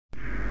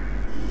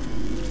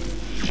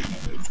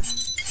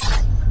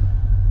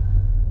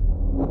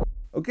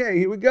Okay,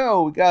 here we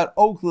go. We got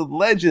Oakland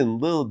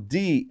legend Lil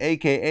D,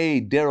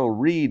 a.k.a. Darryl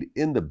Reed,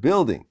 in the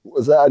building.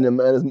 What's happening,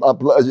 man? It's my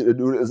pleasure to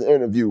do this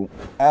interview.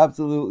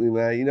 Absolutely,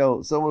 man. You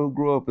know, someone who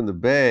grew up in the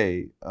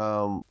Bay,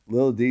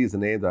 Lil D is a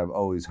name that I've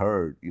always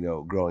heard,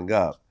 growing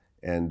up.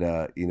 And,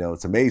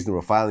 it's amazing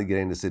we're finally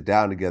getting to sit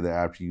down together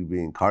after you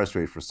being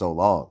incarcerated for so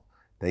long.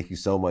 Thank you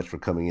so much for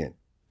coming in.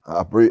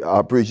 I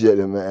appreciate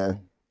it,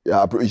 man.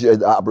 Yeah, I appreciate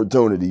the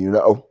opportunity,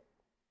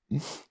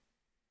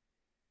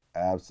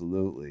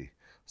 Absolutely.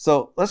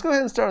 So let's go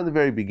ahead and start in the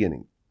very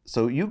beginning.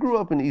 So you grew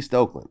up in East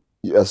Oakland.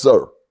 Yes,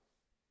 sir.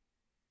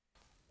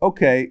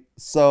 Okay,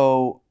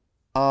 so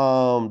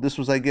this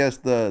was, I guess,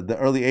 the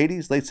early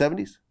 80s, late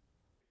 70s?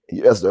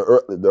 Yes, the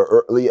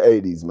early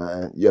 80s,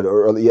 man. Yeah, the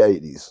early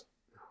 80s.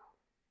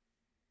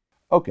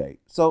 Okay,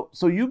 so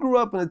you grew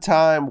up in a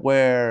time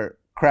where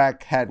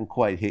crack hadn't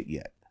quite hit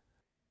yet.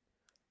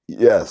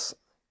 Yes,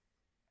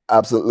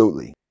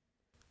 absolutely.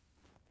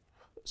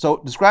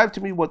 So describe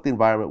to me what the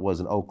environment was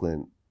in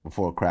Oakland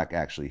before crack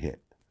actually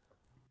hit.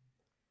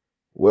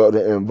 Well,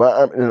 the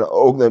environment in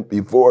Oakland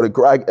before the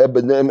crack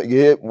epidemic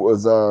hit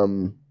was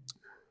the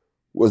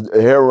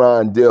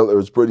heroin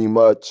dealers pretty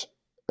much,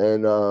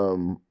 and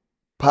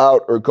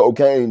powder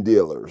cocaine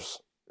dealers,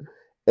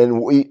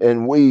 and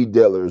weed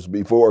dealers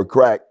before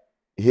crack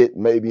hit,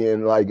 maybe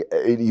in like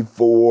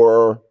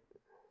 84,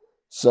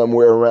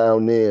 somewhere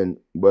around then.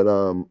 But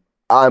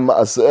I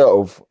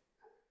myself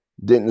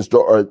didn't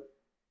start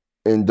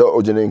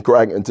indulging in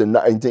crack until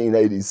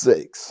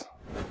 1986.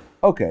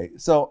 Okay,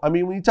 so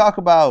when you talk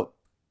about,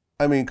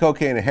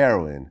 cocaine and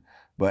heroin,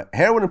 but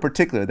heroin in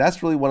particular,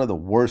 that's really one of the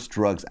worst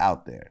drugs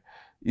out there.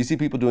 You see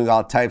people doing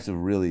all types of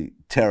really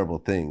terrible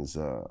things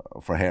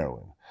for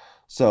heroin.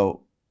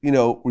 So,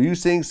 were you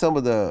seeing some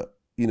of the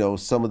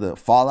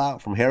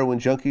fallout from heroin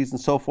junkies and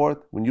so forth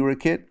when you were a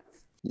kid?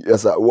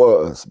 Yes, I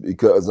was,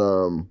 because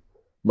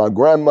my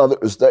grandmother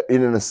stayed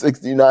in the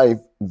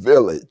 69th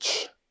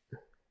village.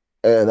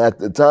 And at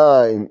the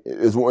time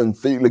is when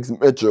Felix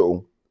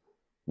Mitchell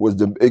was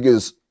the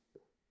biggest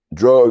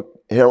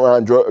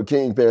heroin drug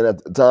kingpin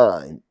at the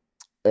time.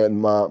 And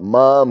my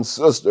mom's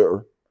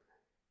sister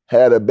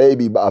had a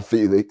baby by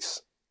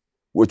Felix,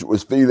 which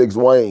was Felix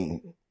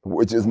Wayne,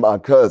 which is my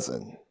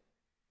cousin.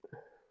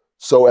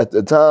 So at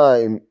the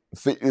time,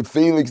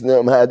 Felix and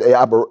them had a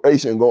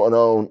operation going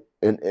on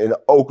in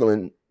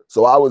Oakland.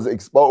 So I was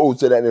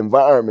exposed to that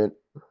environment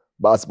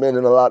by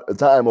spending a lot of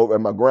time over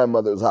at my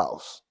grandmother's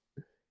house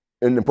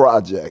in the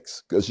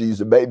projects, because she used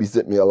to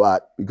babysit me a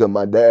lot because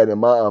my dad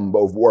and mom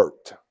both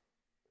worked.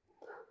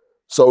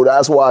 So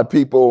that's why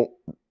people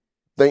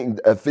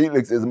think that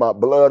Felix is my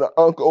blood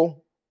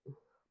uncle,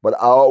 but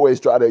I always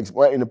try to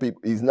explain to people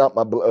he's not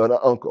my blood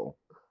uncle.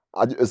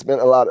 I just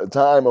spent a lot of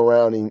time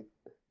around him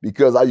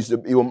because I used to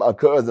be with my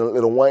cousin,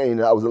 Lil Wayne,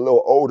 and I was a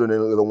little older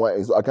than Lil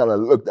Wayne, so I kind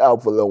of looked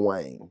out for Lil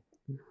Wayne.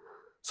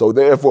 So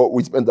therefore,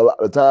 we spent a lot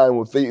of time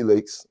with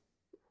Felix.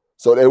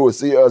 So they would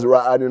see us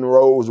riding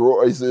Rolls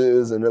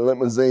Royces and the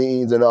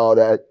limousines and all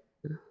that.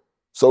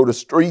 So the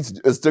streets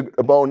just took it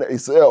upon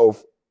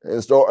themselves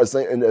and started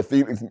saying that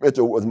Felix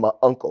Mitchell was my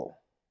uncle.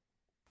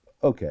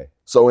 Okay.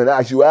 So in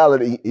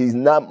actuality, he's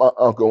not my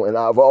uncle, and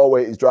I've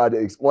always tried to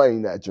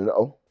explain that,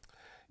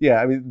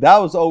 Yeah, that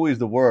was always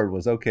the word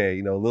was,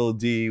 okay, Lil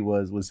D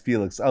was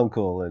Felix's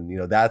uncle,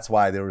 and, that's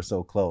why they were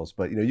so close.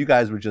 But, you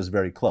guys were just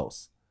very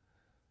close.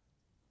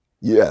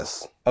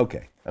 Yes.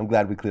 Okay, I'm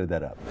glad we cleared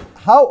that up.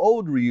 How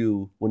old were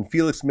you when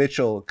Felix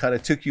Mitchell kind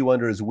of took you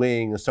under his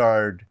wing and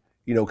started,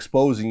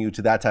 exposing you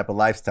to that type of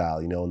lifestyle,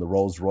 and the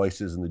Rolls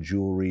Royces and the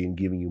jewelry and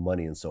giving you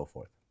money and so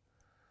forth?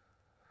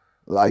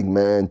 Like,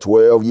 man,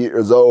 12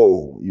 years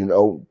old,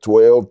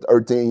 12,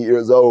 13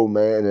 years old,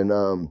 man.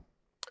 And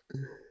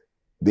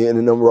being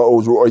in them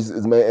Rolls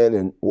Royces, man,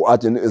 and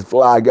watching this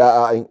fly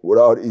guy with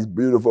all these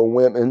beautiful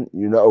women,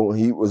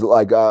 he was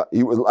like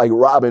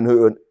Robin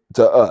Hood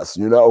to us,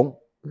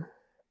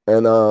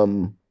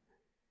 And,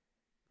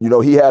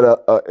 he had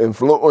a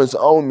influence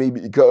on me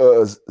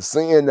because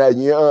seeing that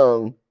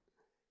young,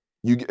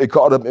 you get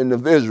caught up in the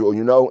visual,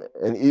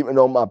 and even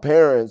though my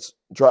parents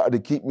tried to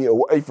keep me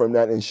away from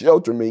that and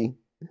shelter me,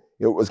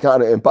 it was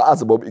kind of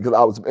impossible because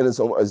I was spending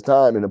so much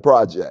time in the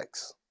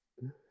projects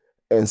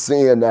and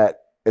seeing that.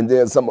 And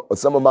then some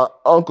of my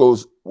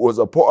uncles was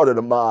a part of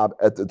the mob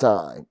at the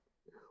time,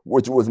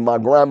 which was my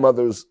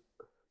grandmother's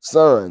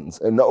sons,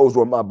 and those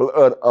were my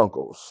blood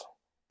uncles.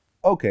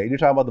 Okay, you're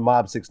talking about the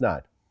Mob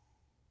 6ix9ine.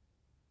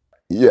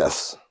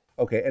 Yes.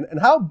 Okay, and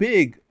how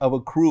big of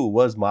a crew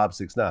was Mob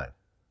 6ix9ine?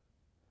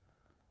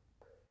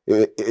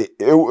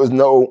 It was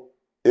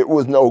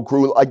no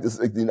crew like the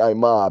 69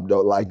 mob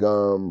though. Like a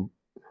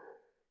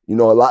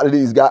lot of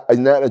these guys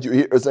now that you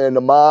hear saying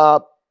the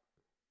mob,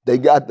 they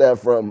got that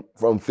from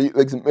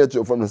Felix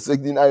Mitchell, from the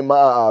 69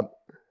 mob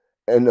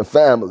and the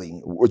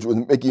family, which was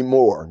Mickey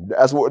Moore.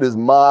 That's where this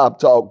mob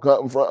talk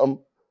come from.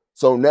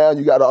 So now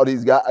you got all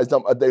these guys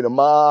talking about they the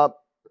mob,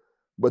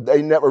 but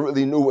they never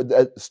really knew what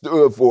that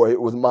stood for.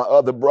 It was my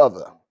other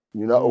brother,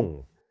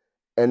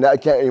 And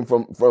that came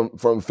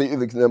from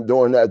Felix and them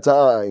during that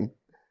time.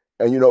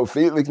 And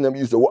Felix and them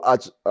used to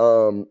watch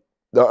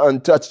the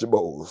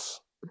Untouchables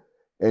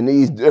and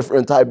these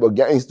different type of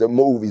gangster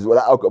movies with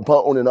Al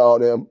Capone and all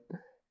them,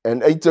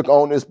 and they took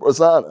on this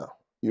persona.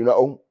 You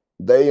know,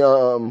 they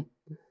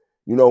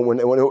you know, when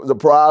it was a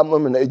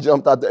problem and they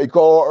jumped out their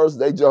cars,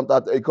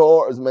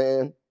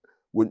 man,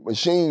 with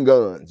machine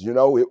guns. You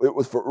know, it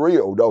was for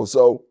real though.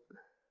 So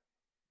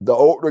the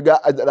older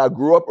guys that I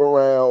grew up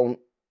around,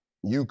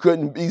 you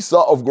couldn't be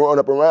soft growing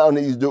up around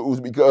these dudes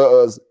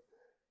because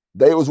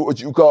they was what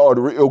you call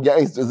the real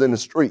gangsters in the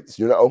streets,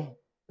 you know?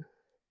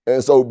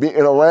 And so being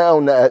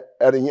around that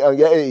at a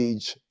young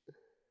age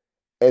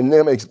and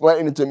them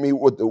explaining to me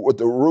what the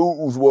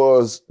rules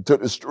was to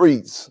the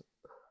streets,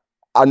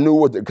 I knew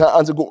what the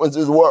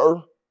consequences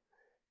were.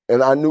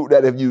 And I knew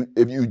that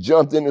if you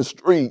jumped in the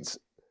streets,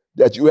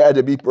 that you had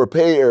to be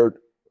prepared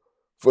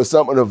for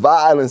some of the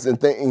violence and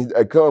things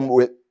that come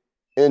with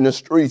in the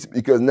streets,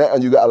 because now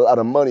you got a lot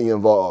of money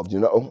involved, you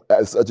know,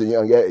 at such a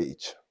young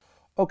age.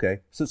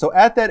 Okay. So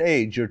at that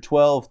age, you're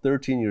 12,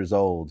 13 years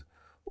old.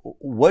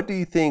 What do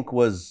you think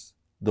was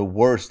the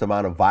worst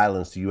amount of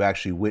violence you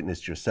actually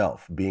witnessed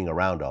yourself being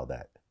around all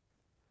that?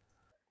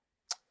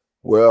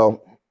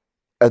 Well,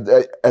 at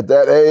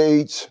that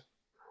age,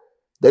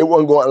 they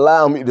weren't going to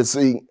allow me to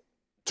see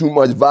too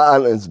much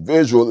violence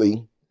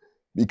visually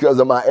because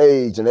of my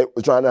age, and they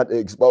were trying not to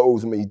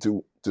expose me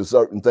to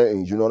certain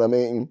things, you know what I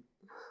mean?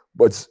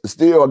 But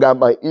still, I got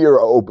my ear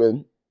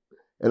open,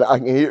 and I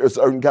can hear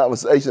certain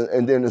conversations.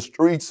 And then the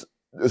streets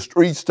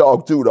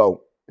talk too,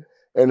 though.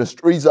 And the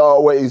streets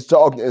always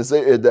talking and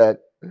said that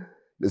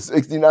the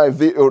 69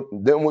 field,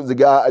 them was the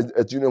guys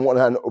that you didn't want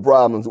to have no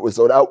problems with.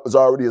 So that was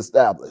already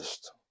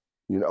established,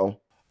 you know.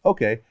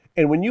 Okay.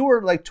 And when you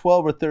were like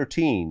 12 or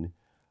 13,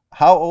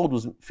 how old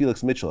was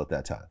Felix Mitchell at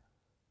that time?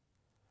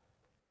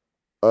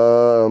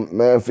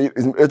 Man,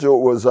 Felix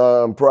Mitchell was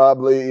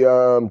probably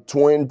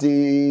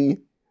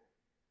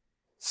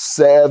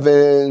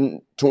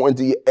 27,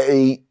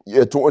 28.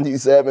 Yeah,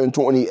 27,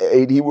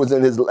 28. He was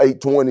in his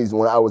late 20s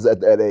when I was at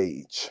that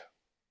age.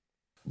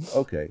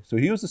 Okay. So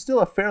he was still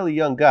a fairly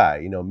young guy,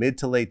 you know, mid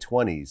to late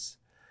 20s.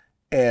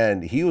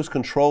 And he was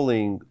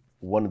controlling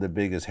one of the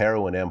biggest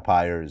heroin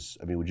empires,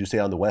 I mean, would you say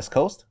on the West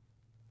Coast?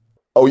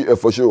 Oh, yeah,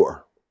 for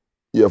sure.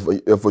 Yeah,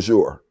 for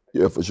sure.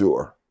 Yeah, for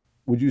sure.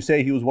 Would you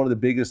say he was one of the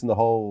biggest in the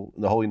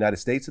whole United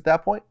States at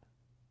that point?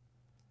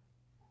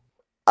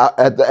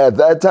 At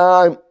that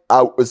time,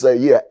 I would say,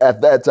 yeah,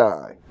 at that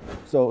time.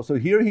 So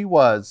here he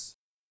was,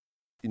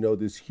 you know,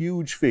 this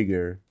huge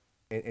figure,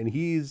 and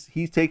he's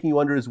taking you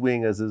under his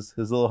wing as his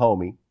little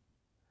homie.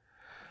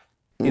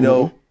 You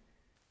know,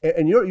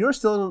 and you're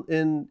still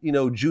in, you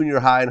know, junior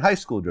high and high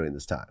school during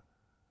this time.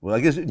 Well,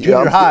 I guess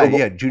junior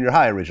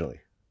high originally.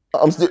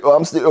 I'm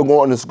still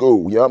going to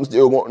school. Yeah, I'm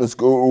still going to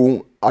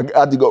school. I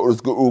got to go to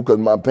school because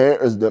my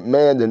parents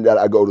demanding that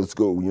I go to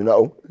school, you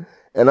know.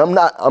 And I'm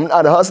not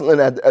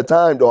hustling at that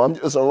time though. I'm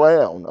just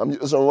around.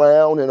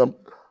 And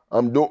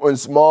I'm doing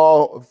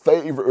small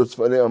favors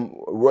for them,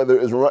 whether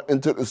it's running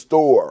to the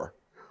store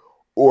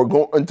or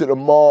going to the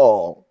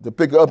mall to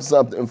pick up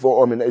something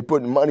for them, and they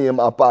putting money in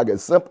my pocket.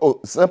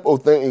 Simple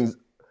things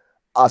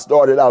I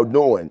started out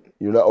doing,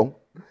 you know.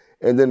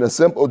 And then the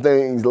simple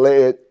things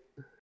led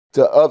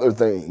to other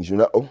things, you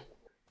know.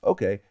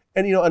 Okay.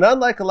 And, you know, and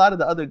unlike a lot of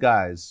the other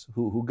guys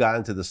who got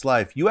into this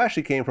life, you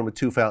actually came from a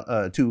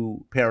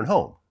two-parent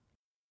home.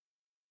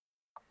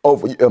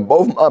 Oh, and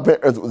both my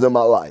parents was in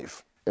my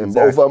life. And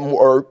Exactly. both of them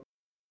worked.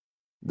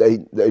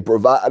 They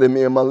provided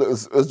me and my little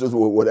sisters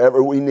with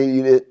whatever we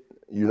needed,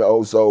 you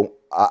know. So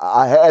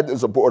I had the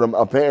support of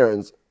my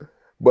parents.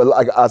 But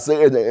like I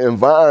said, the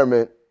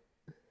environment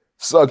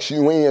sucks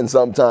you in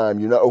sometime,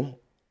 you know.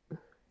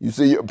 You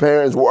see your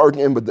parents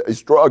working, but they're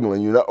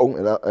struggling, you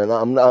know, and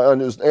I'm not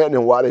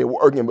understanding why they're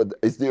working, but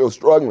they're still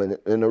struggling.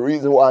 And the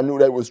reason why I knew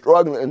they were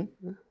struggling,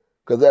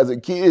 because as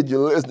a kid, you're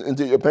listening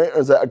to your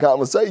parents have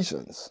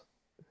conversations.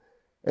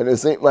 And it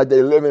seemed like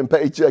they living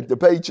paycheck to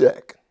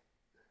paycheck.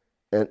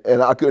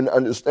 And I couldn't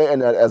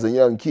understand that as a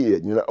young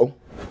kid, you know.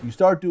 You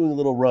start doing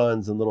little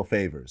runs and little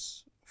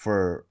favors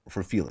for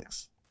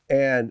Felix.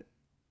 And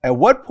at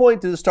what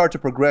point did it start to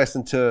progress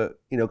into,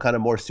 you know, kind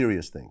of more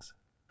serious things?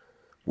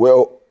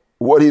 Well,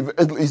 what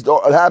eventually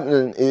started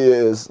happening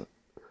is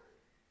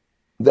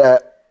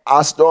that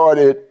I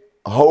started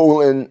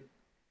holding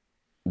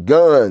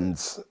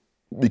guns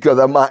because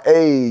of my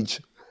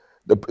age.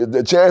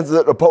 The chances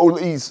of the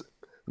police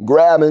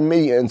grabbing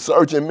me and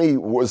searching me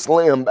was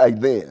slim back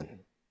then.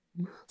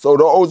 So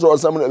those are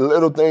some of the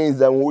little things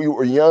that when we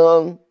were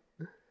young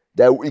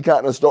that we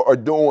kind of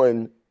started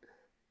doing,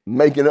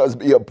 making us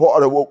be a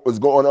part of what was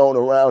going on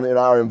around in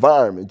our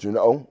environment, you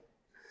know.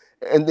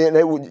 And then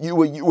you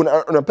would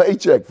earn a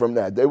paycheck from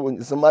that.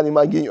 Somebody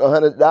might give you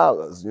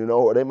 $100, you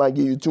know, or they might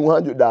give you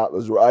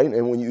 $200, right?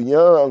 And when you're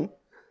young,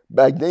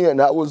 back then,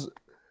 that was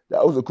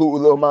a cool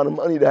little amount of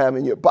money to have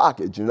in your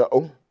pocket, you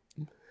know.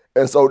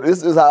 And so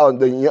this is how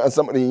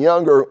some of the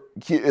younger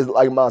kids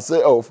like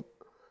myself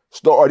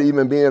started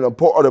even being a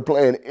part of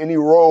playing any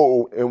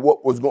role in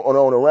what was going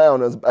on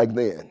around us back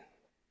then.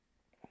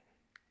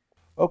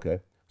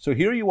 Okay. So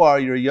here you are,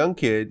 you're a young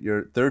kid,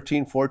 you're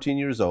 13, 14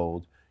 years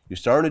old. You're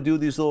starting to do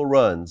these little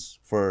runs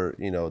for,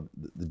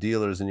 the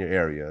dealers in your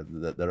area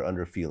that are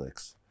under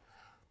Felix.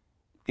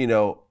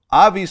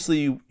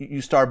 Obviously you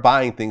start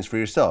buying things for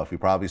yourself. You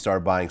probably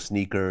start buying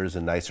sneakers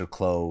and nicer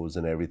clothes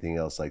and everything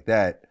else like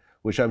that,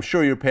 which I'm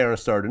sure your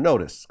parents started to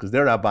notice because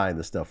they're not buying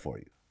the stuff for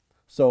you.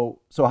 So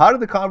how did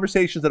the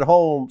conversations at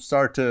home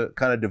start to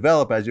kind of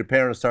develop as your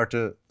parents start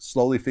to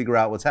slowly figure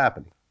out what's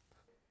happening?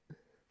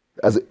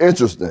 That's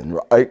interesting,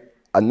 right?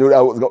 I knew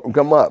that was going to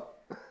come up.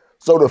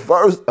 So the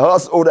first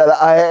hustle that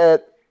I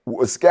had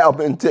was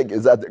scalping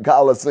tickets at the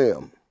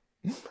Coliseum.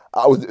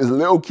 I was this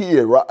little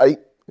kid, right?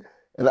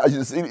 And I used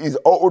to see these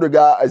older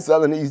guys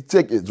selling these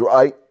tickets,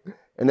 right?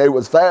 And they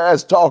was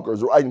fast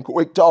talkers, right? And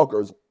quick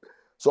talkers.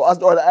 So I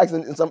started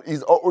asking some of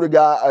these older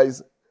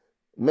guys,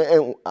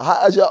 man,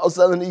 how is y'all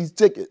selling these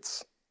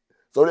tickets?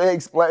 So they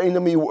explained to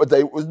me what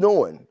they was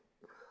doing.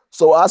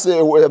 So I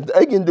said, well, if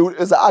they can do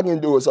this, I can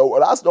do it. So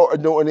what I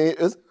started doing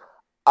is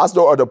I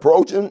started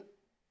approaching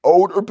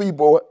older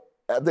people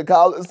at the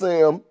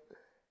Coliseum,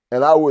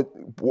 and I would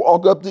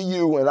walk up to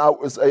you and I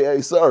would say,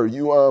 hey, sir,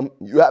 you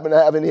happen to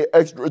have any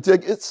extra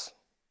tickets?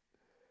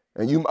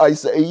 And you might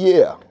say,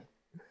 yeah.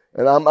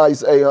 And I might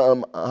say,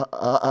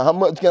 how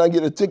much can I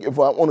get a ticket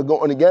for? I want to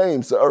go in the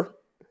game, sir.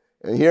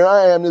 And here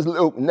I am, this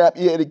little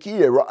nappy-headed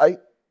kid, right?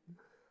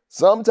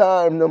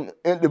 Sometimes them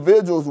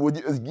individuals would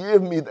just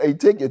give me a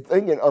ticket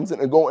thinking I'm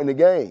sitting going in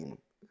the game.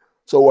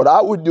 So what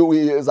I would do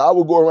is I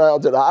would go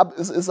around to the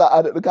opposite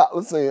side of the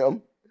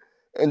Coliseum,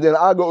 and then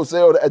I go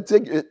sell that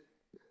ticket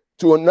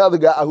to another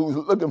guy who's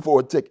looking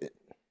for a ticket.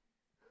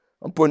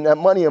 I'm putting that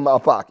money in my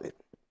pocket.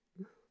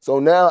 So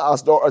now I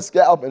started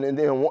scalping, and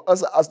then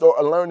once I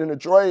started learning the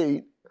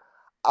trade,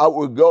 I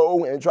would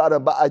go and try to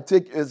buy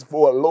tickets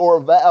for a lower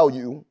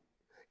value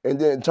and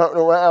then turn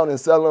around and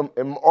sell them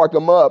and mark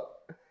them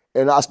up.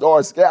 And I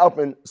started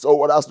scalping. So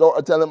what I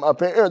started telling my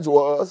parents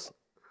was,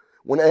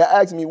 when they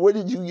asked me, where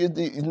did you get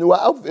these new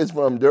outfits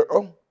from,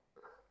 Darryl?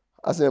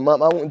 I said,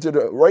 Mom, I went to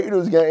the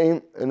Raiders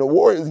game and the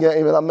Warriors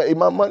game, and I made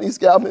my money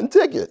scalping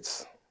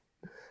tickets.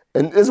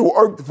 And this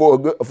worked for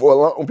a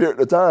long period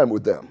of time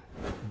with them.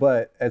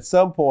 But at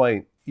some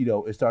point,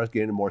 it starts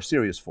getting more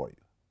serious for you.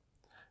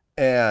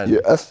 And,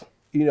 yes.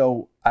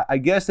 I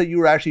guess that you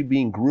were actually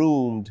being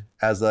groomed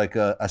as like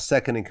a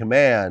second in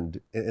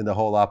command in the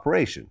whole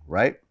operation,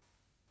 right?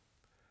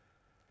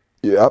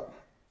 Yep.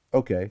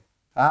 Okay.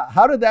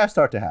 How did that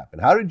start to happen?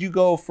 How did you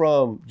go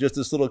from just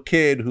this little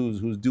kid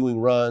who's doing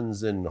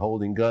runs and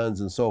holding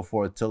guns and so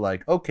forth to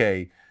like,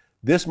 okay,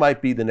 this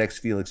might be the next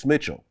Felix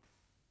Mitchell?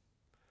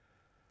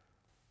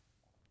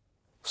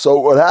 So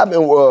what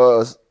happened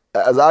was,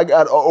 as I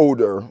got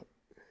older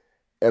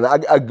and I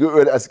got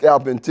good at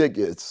scalping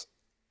tickets,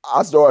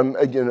 I started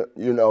making,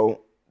 $300,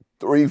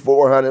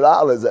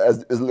 $400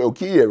 as this little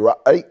kid,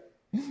 right?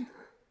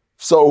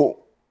 So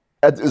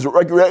at this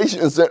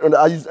recreation center that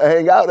I used to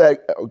hang out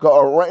at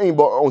called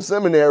Rainbow on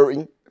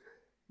Seminary,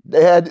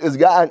 they had this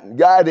guy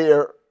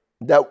there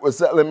that was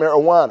selling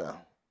marijuana.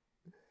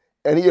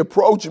 And he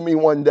approached me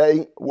one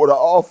day with an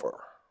offer.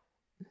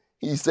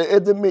 He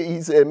said to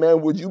me,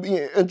 man, would you be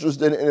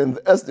interested in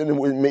investing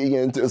with me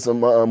into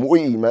some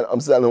weed, man?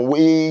 I'm selling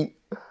weed.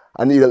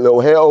 I need a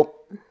little help.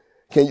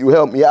 Can you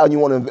help me out? You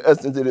want to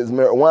invest into this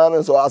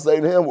marijuana? So I say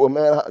to him, well,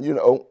 man,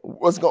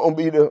 what's going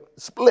to be the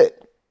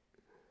split?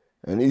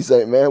 And he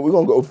said, man, we're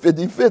going to go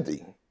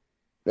 50-50.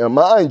 Now,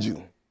 mind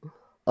you,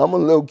 I'm a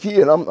little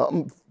kid.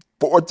 I'm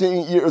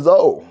 14 years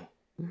old.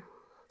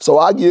 So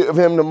I give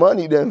him the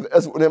money to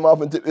invest with him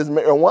off into this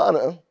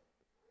marijuana.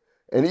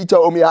 And he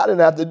told me I didn't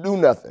have to do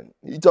nothing.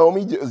 He told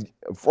me just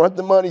front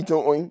the money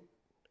to him,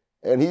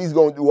 and he's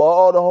going to do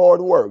all the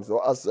hard work.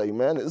 So I say,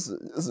 man, this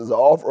is an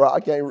offer I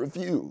can't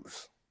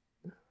refuse.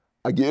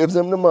 I gives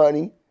him the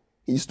money.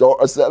 He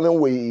starts selling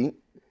weed.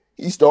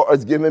 He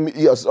starts giving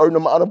me a certain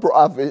amount of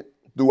profit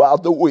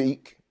throughout the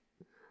week.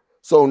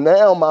 So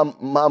now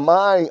my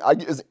mind, I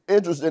get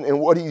interested in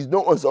what he's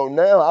doing. So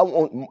now I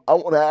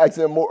want to ask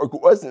him more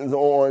questions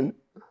on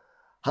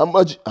how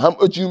much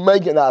you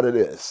making out of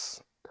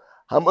this?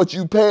 How much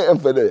you paying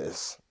for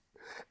this?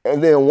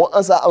 And then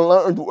once I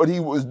learned what he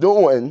was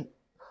doing,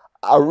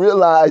 I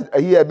realized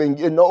he had been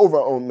getting over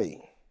on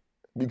me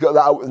because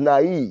I was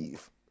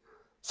naive.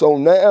 So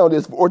now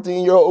this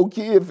 14-year-old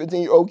kid,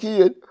 15-year-old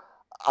kid,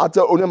 I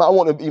told him I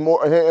want to be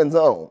more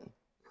hands-on.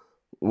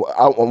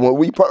 When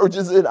we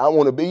purchase it, I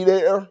want to be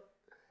there,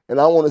 and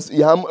I want to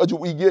see how much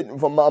we getting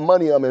from my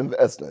money I'm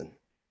investing.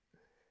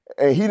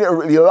 And he didn't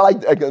really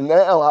like that because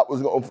now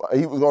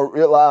he was going to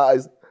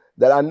realize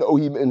that I know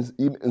he been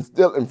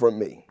stealing from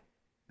me.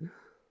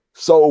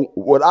 So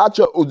what I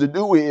chose to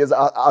do is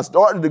I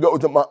started to go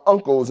to my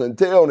uncles and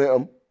tell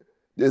them,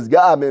 this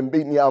guy been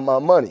beating me out of my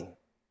money.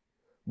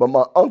 But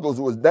my uncles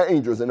was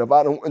dangerous, and if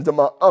I don't went to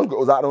my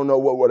uncles, I don't know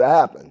what would have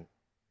happened.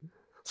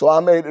 So I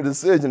made a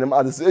decision, and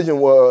my decision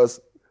was,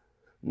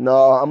 no,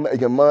 I'm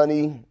making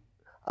money.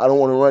 I don't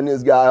want to run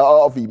this guy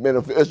off. He's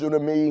beneficial to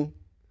me.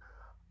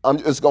 I'm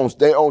just going to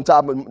stay on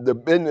top of the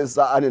business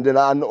side, and then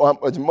I know how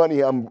much money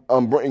I'm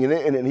bringing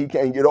in, and he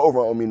can't get over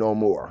on me no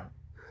more.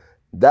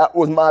 That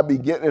was my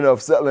beginning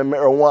of selling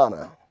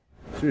marijuana.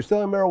 So you're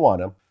selling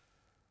marijuana,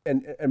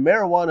 and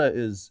marijuana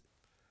is,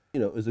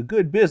 is a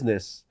good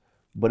business,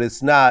 but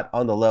it's not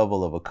on the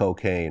level of a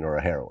cocaine or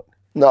a heroin.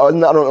 No, it's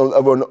not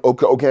on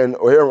cocaine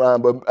or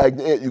heroin, but back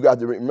then you got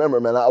to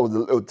remember, man, I was a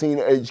little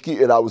teenage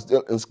kid. I was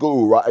still in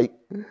school, right?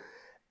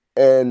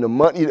 And the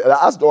money that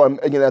I started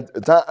making at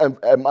the time,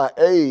 at my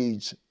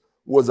age,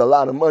 was a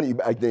lot of money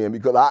back then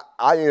because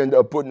I ended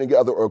up putting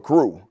together a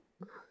crew.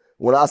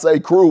 When I say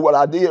crew, what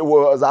I did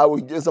was I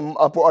would get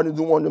my partners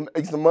who wanted to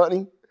make some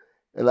money,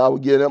 and I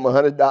would give them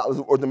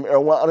 $100 worth of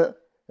marijuana,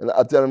 and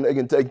I tell them they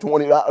can take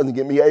 $20 and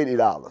give me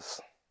 $80.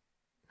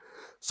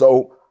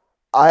 So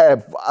I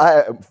had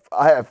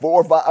 4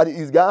 or 5 of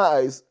these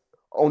guys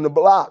on the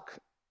block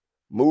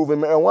moving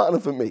marijuana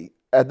for me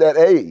at that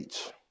age.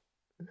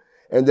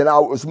 And then I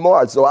was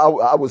smart, so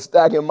I was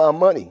stacking my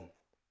money.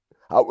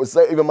 I was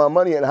saving my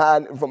money and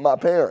hiding it from my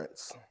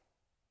parents.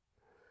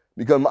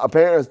 Because my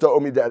parents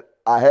told me that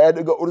I had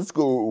to go to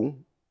school,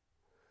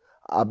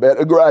 I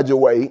better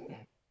graduate.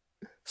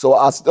 So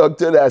I stuck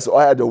to that, so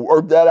I had to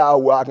work that out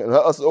where I can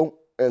hustle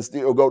and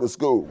still go to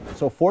school.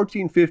 So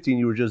 14, 15,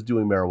 you were just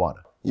doing marijuana?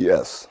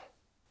 Yes.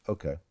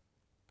 Okay.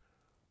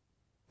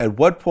 At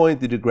what point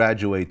did you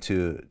graduate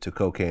to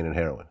cocaine and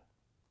heroin?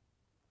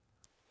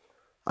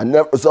 I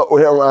never saw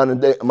heroin a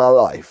day in my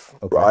life,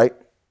 okay. Right?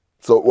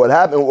 So what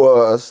happened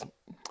was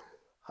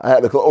I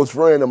had a close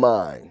friend of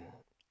mine,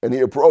 and he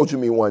approached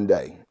me one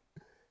day.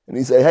 And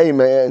he said, hey,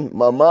 man,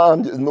 my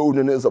mom just moved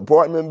in this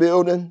apartment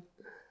building,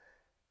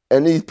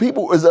 and these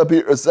people is up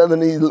here selling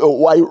these little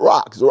white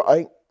rocks,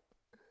 right?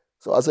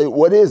 So I said,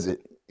 what is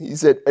it? He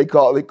said, they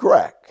call it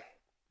crack.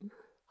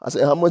 I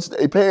said, how much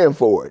they paying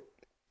for it?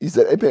 He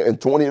said, they paying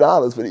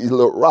 $20 for these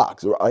little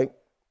rocks, right?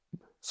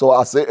 So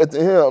I said to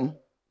him,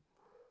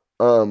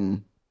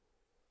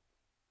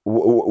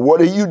 what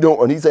are you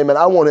doing? He said, man,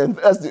 I want to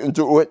invest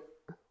into it.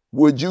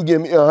 Would you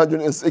give me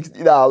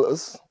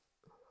 $160?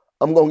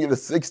 I'm going to get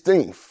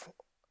 1/16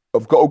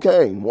 of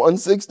cocaine,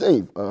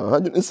 1/16,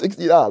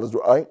 $160,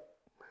 right?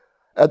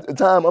 At the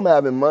time, I'm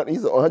having money,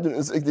 so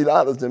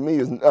 $160 to me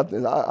is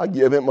nothing. I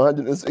give him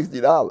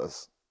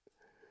 $160.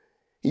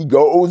 He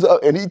goes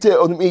up and he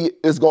tells me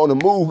it's going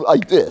to move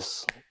like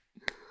this.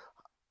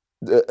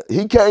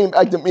 He came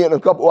back to me in a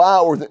couple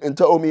hours and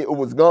told me it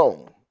was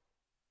gone.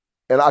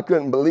 And I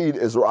couldn't believe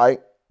this, right?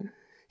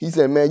 He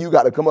said, man, you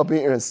got to come up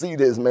here and see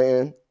this,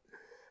 man.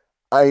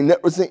 I ain't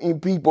never seen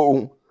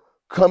people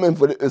coming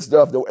for this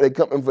stuff the way they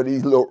coming for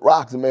these little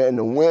rocks, man.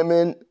 The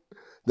women,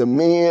 the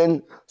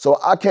men. So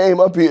I came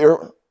up here,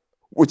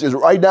 which is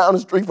right down the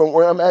street from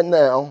where I'm at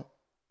now,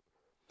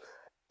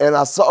 and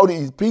I saw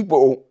these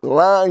people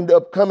lined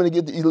up coming to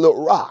get these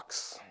little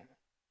rocks.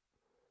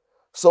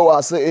 So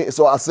I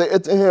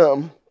said to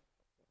him,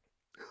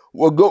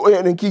 well, go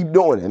ahead and keep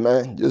doing it,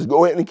 man. Just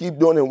go ahead and keep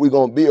doing it, and we're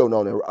going to build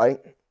on it, right?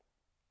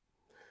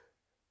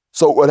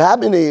 So what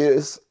happened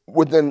is,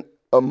 within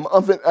a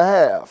month and a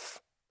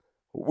half,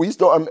 we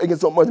started making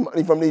so much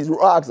money from these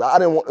rocks, I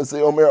didn't want to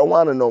sell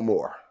marijuana no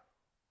more.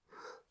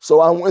 So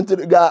I went to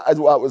the guys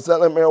where I was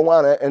selling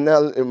marijuana, and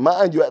now,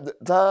 mind you, at the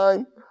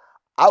time,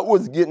 I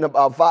was getting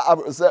about $5,000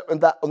 or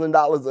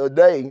 $7,000 a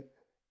day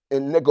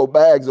in nickel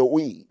bags of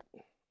weed.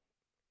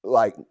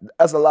 Like,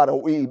 that's a lot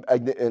of weed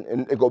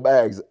in nickel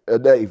bags a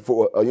day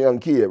for a young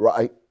kid,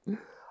 right?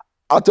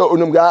 I told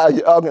them guys,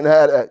 y'all can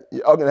have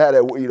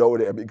that weed over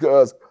there,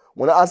 because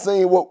when I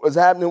seen what was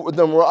happening with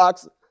them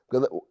rocks,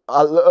 because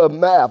I love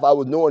math, I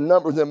was doing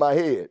numbers in my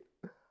head.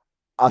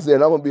 I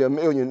said, I'm gonna be a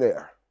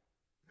millionaire.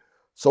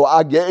 So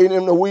I gave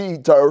them the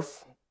weed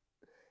turf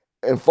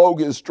and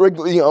focused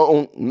strictly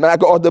on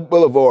MacArthur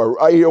Boulevard,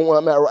 right here where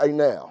I'm at right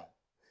now,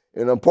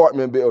 in an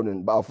apartment building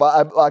about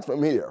 5 blocks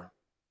from here.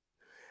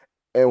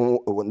 And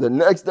the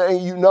next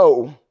thing you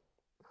know,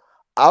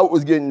 I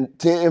was getting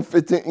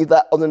 $10,000,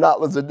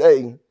 $15,000 a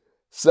day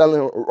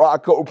selling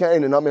rock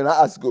cocaine, and I'm in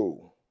high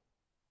school.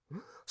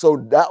 So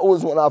that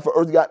was when I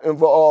first got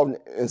involved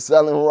in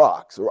selling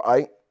rocks,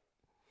 right?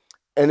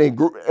 And it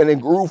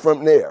grew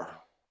from there.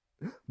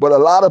 But a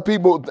lot of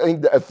people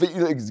think that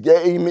Felix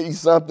gave me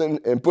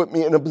something and put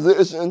me in a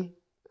position.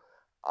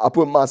 I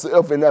put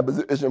myself in that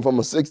position from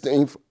a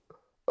 16th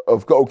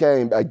of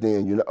cocaine back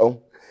then, you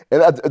know?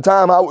 And at the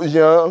time I was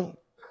young,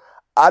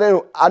 I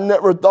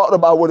never thought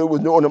about what it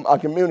was doing in my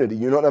community,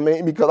 you know what I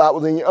mean? Because I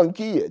was a young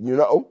kid, you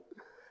know?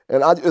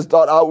 And I just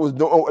thought I was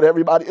doing what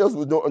everybody else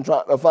was doing,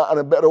 trying to find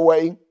a better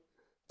way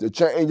to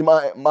change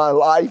my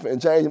life and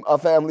change my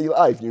family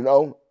life, you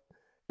know?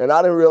 And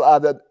I didn't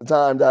realize at the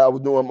time that I was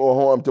doing more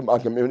harm to my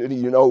community,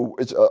 you know,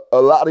 which a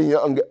lot of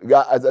young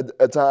guys at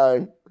the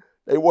time,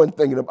 they wasn't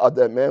thinking about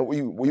that, man.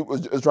 We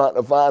was just trying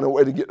to find a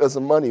way to get us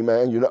some money,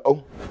 man, you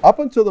know? Up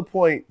until the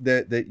point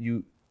that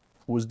you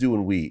was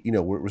doing weed, you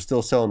know, we're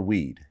still selling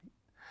weed.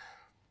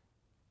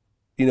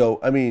 You know,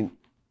 I mean,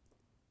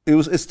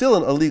 it's still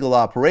an illegal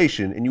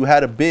operation, and you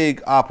had a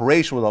big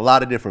operation with a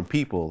lot of different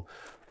people.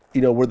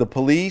 You know, were the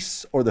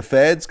police or the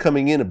feds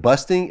coming in and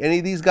busting any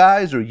of these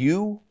guys, or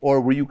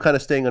were you kind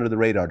of staying under the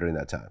radar during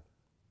that time?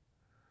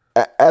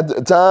 At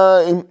the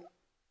time,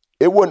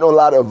 it wasn't a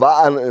lot of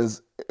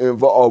violence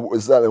involved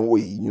with selling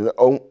weed, you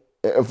know?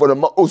 And for the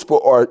most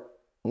part,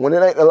 when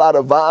there ain't a lot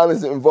of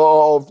violence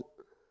involved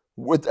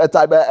with that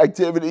type of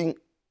activity,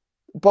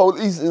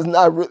 police is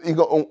not really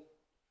going,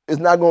 it's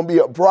not going to be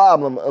a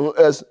problem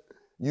unless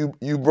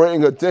you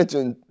bring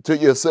attention to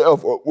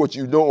yourself or what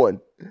you're doing.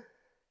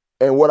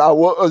 And what I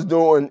was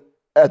doing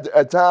at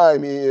the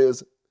time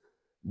is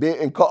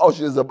being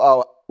cautious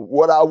about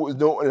what I was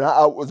doing and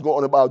how I was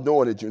going about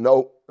doing it, you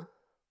know.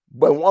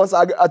 But once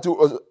I got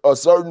to a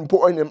certain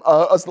point in my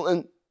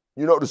hustling,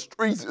 you know, the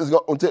streets is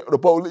going to tell the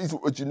police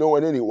what you're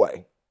doing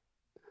anyway.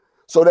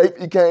 So they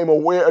became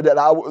aware that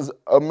I was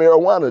a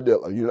marijuana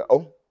dealer, you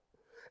know.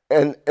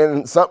 And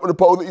some of the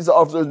police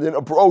officers didn't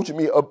approach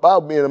me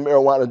about being a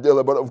marijuana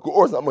dealer, but of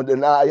course I'm going to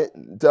deny it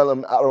and tell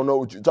them I don't know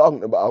what you're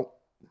talking about.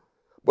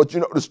 But,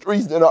 you know, the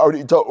streets then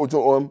already told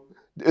to them,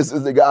 this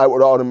is the guy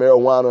with all the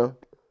marijuana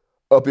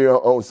up here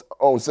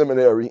on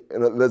Seminary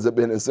in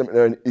Elizabeth and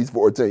Seminary in East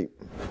 14th.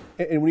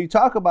 And when you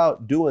talk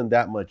about doing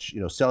that much,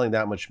 you know, selling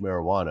that much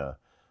marijuana,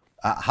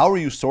 how are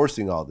you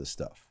sourcing all this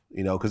stuff?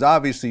 You know, because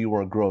obviously you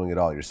weren't growing it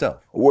all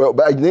yourself. Well,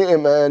 back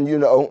then, man, you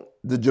know,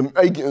 the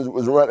Jamaicans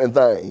was running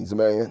things,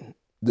 man.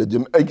 The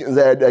Jamaicans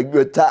had that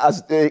good tie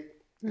stick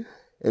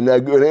and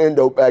that good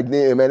endo back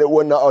then, man. It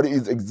wasn't all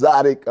these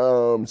exotic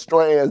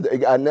strands they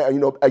got now. You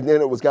know, back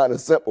then it was kind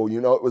of simple,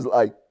 you know. It was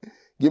like,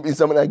 give me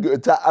some of that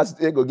good tie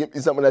stick or give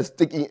me some of that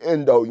sticky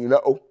endo, you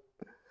know.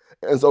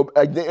 And so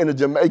back then the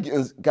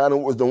Jamaicans kind of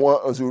was the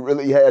ones who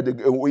really had the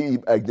good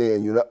weed back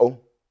then, you know.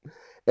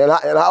 And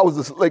I was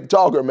a slick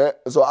talker, man.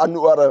 So I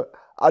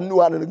knew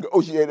how to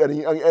negotiate at a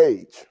young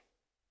age.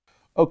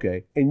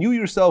 Okay, and you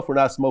yourself were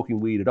not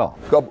smoking weed at all?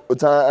 A couple of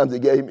times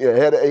it gave me a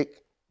headache.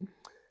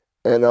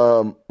 And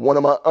one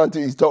of my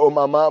aunties told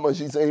my mama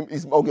she seen me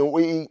smoking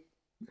weed.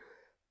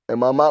 And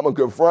my mama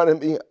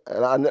confronted me,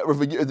 and I never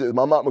forget this.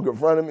 My mama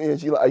confronted me, and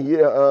she like,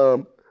 yeah,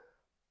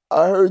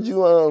 I heard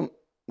you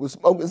was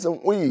smoking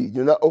some weed,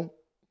 you know?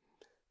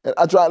 And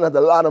I tried not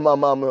to lie to my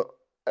mama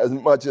as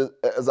much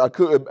as I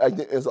could back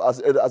then. And so I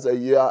said,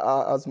 yeah,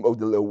 I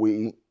smoked a little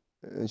weed.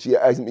 And she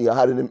asked me,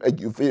 how did it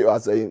make you feel? I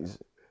said,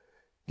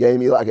 gave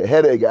me like a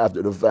headache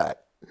after the fact.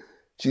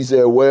 She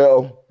said,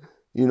 well,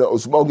 you know,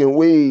 smoking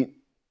weed,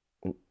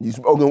 you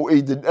smoking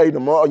weed today,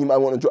 tomorrow you might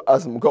want to try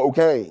some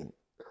cocaine.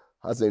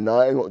 I said, no,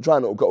 I ain't gonna try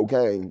no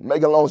cocaine.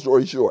 Make a long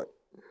story short,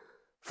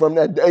 from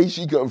that day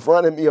she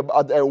confronted me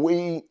about that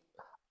weed,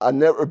 I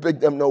never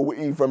picked up no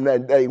weed from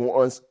that day.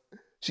 Once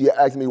she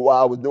asked me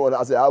why I was doing it,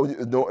 I said I was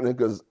just doing it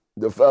because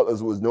the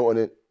fellas was doing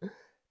it.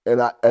 And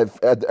at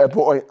that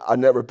point, I've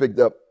never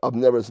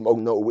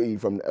smoked no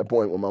weed from that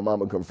point when my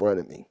mama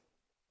confronted me.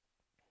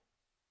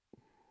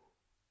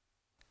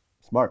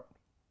 Smart,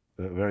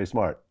 very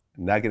smart.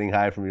 Not getting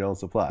high from your own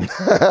supply.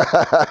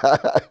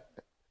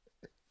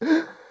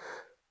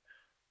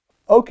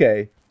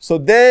 Okay, so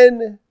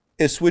then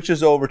it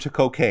switches over to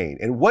cocaine.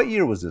 And what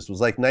year was this?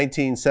 Was like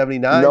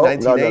 1979,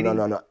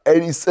 1980? No.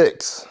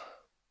 86.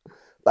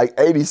 Like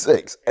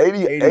 86.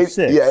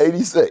 86. Yeah,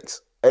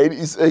 86.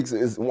 86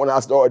 is when I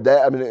started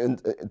dabbing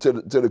into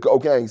the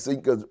cocaine. See,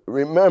 because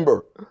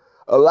remember,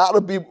 a lot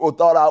of people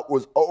thought I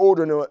was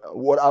older than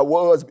what I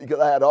was because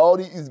I had all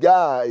these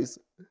guys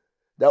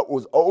that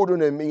was older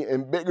than me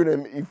and bigger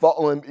than me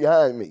following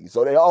behind me.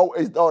 So they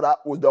always thought I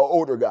was the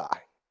older guy.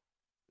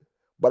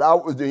 But I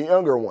was the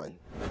younger one.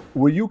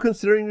 Were you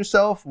considering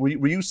yourself, were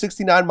you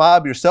 69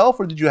 Mob yourself,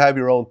 or did you have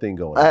your own thing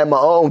going? I had my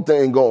own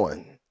thing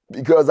going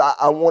because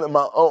I wanted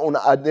my own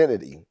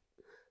identity.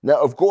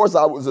 Now, of course,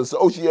 I was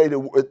associated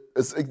with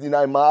the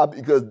 69 Mob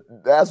because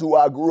that's who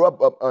I grew up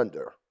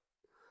under.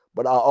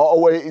 But I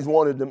always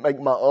wanted to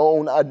make my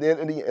own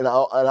identity, and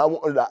I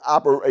wanted to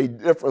operate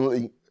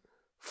differently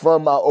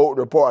from my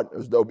older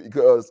partners, though,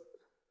 because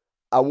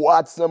I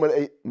watched some of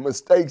the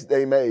mistakes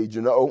they made,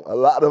 you know. A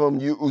lot of them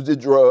used the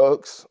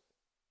drugs,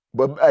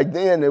 but back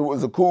then it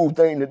was a cool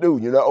thing to do,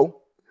 you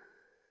know.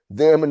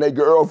 Them and their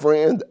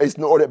girlfriends, they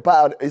snorted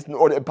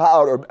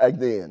powder back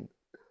then.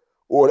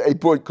 Or they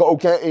put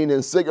cocaine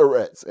in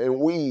cigarettes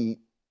and weed.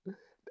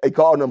 They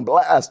called them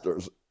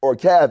blasters or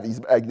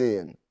cavies back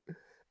then.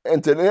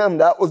 And to them,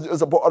 that was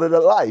just a part of their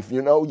life,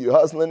 you know. You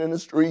hustling in the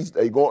streets,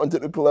 they going to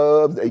the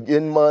clubs, they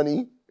getting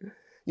money.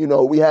 You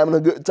know, we having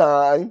a good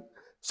time.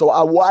 So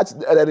I watched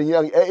that at a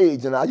young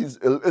age, and I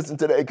used to listen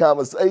to their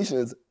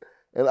conversations,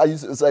 and I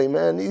used to say,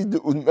 man, these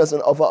dudes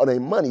messing off all their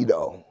money,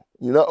 though,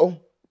 you know?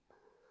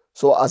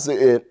 So I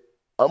said,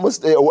 I'm going to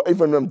stay away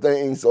from them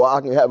things so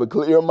I can have a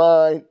clear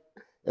mind,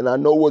 and I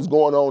know what's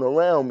going on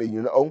around me,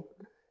 you know?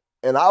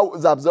 And I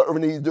was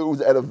observing these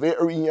dudes at a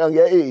very young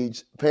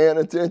age, paying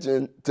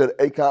attention to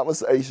their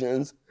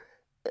conversations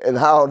and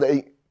how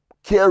they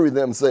carry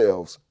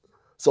themselves.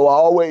 So I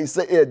always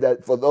said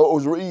that for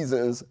those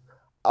reasons,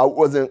 I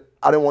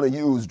didn't want to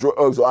use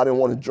drugs or I didn't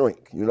want to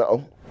drink, you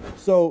know?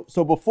 So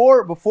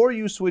before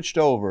you switched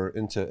over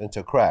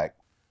into crack,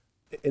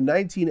 in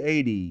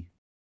 1980,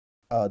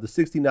 the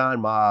 69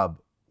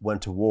 Mob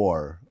went to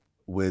war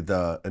with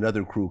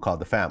another crew called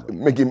the Family.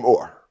 Mickey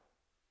Moore,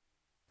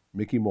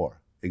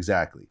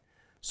 exactly.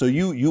 So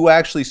you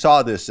actually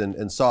saw this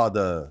and saw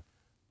the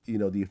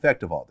the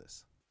effect of all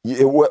this?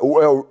 Yeah,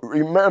 well,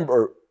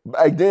 remember,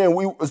 back then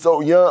we were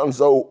so young,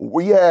 so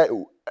we had,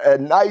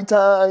 at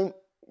nighttime,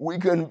 we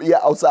couldn't be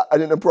outside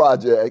in the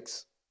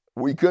projects.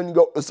 We couldn't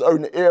go to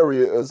certain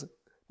areas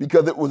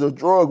because it was a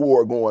drug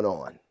war going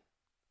on.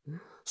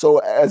 So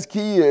as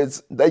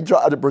kids, they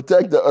tried to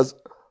protect us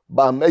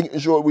by making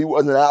sure we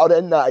wasn't out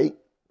at night,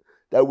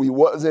 that we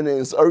wasn't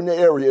in certain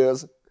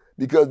areas,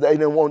 because they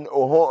didn't want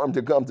no harm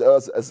to come to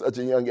us at such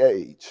a young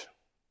age.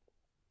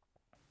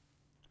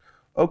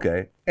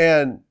 Okay.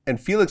 And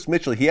Felix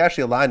Mitchell, he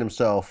actually aligned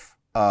himself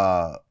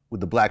with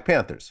the Black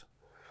Panthers.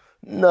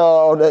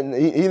 No,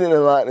 he didn't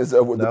align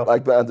himself with the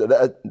Black Panther.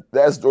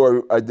 That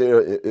story right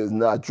there is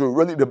not true.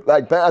 Really, the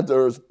Black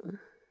Panthers,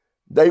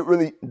 they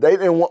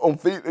didn't want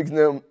Felix and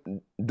them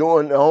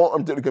doing the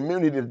harm to the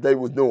community that they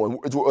was doing,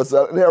 which was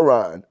selling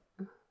heroin.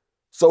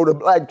 So the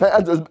Black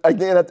Panthers,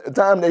 again, at the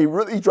time, they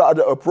really tried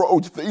to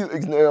approach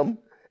Felix and them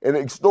and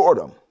extort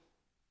them.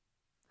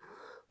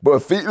 But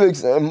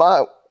Felix and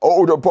my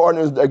older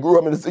partners that grew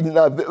up in the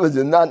 69 village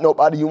is not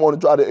nobody you want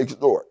to try to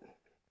extort.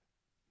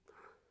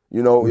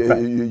 You know,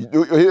 you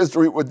do your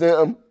history with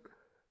them.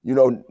 You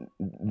know,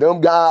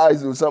 them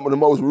guys are some of the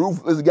most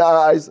ruthless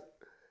guys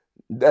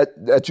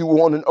that you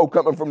want to know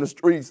coming from the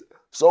streets.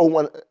 So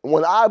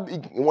when I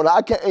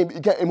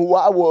became who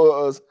I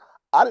was,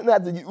 I didn't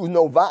have to use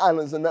no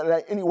violence or nothing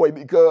like that anyway,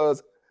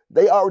 because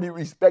they already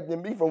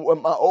respected me from what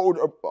my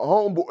older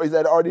homeboys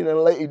had already done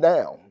laid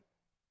down.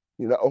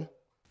 You know?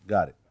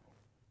 Got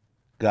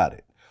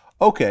it.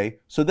 Okay,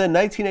 so then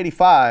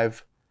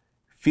 1985,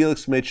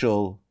 Felix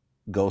Mitchell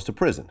goes to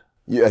prison.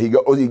 Yeah, he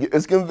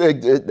gets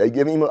convicted. They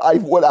give him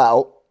life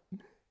without.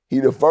 He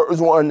the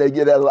first one they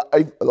get a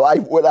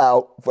life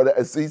without for the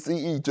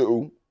CCE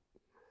too,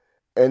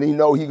 and he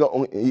know he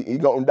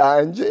gonna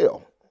die in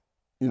jail.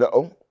 You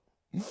know.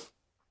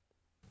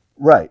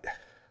 Right.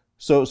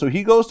 So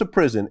he goes to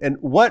prison, and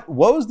what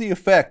was the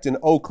effect in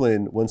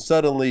Oakland when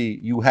suddenly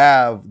you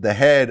have the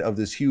head of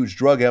this huge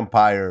drug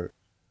empire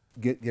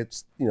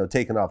gets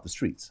taken off the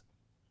streets?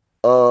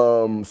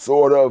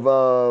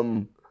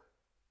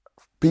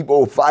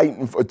 People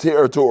fighting for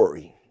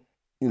territory,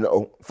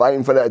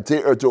 fighting for that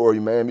territory,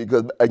 man,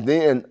 because back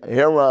then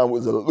heroin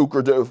was a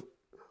lucrative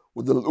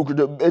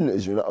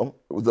business, it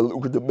was a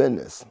lucrative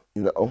business,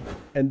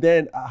 And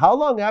then how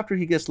long after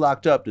he gets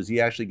locked up does he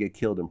actually get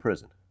killed in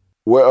prison?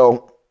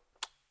 Well,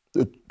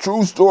 the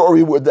true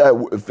story with that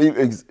with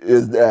Felix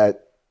is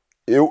that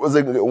it was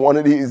one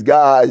of these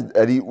guys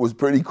that he was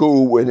pretty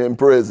cool with in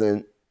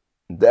prison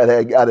that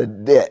had got a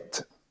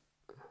debt.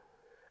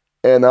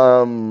 And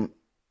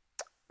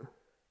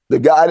the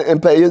guy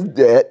didn't pay his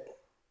debt.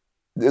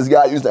 This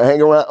guy used to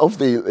hang around on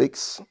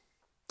Felix.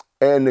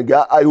 And the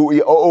guy who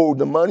he owed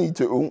the money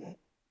to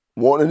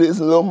wanted his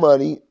little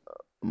money,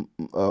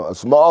 a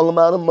small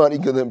amount of money,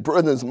 because in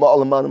prison, a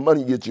small amount of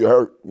money gets you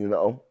hurt,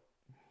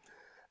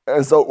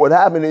 And so what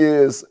happened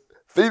is,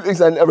 Felix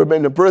had never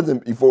been to prison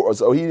before,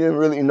 so he didn't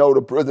really know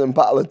the prison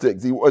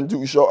politics. He wasn't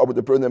too sure with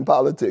the prison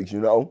politics,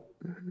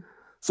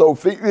 So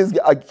Felix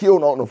got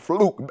killed on a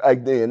fluke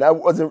back then. That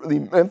wasn't really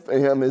meant for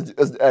him. It's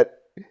just that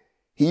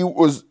he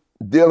was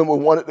dealing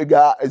with one of the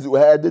guys who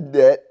had the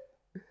debt.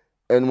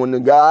 And when the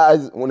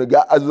guys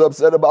was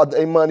upset about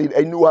their money,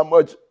 they knew how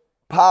much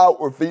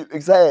power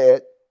Felix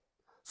had.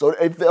 So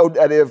they felt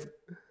that if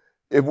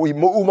we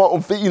move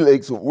on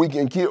Felix, we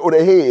can kill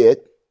the head.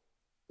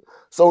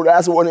 So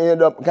that's what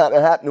ended up kind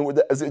of happening with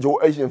that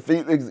situation.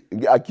 Felix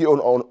got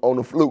killed on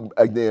the fluke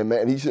back then,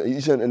 man. He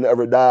shouldn't have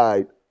never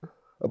died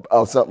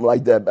about something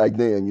like that back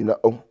then,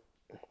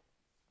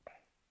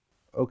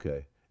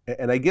 Okay.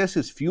 And I guess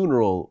his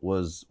funeral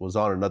was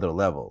on another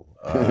level.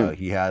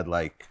 He had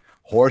like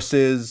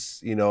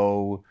horses,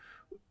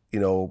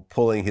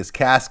 pulling his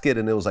casket,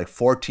 and it was like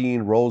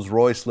 14 Rolls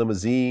Royce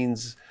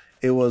limousines.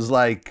 It was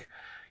like,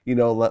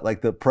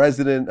 like the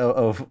president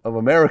of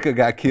America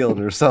got killed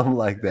or something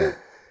like that.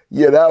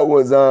 Yeah, that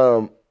was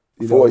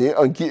for a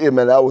young kid,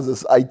 man. That was a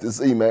sight to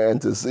see, man.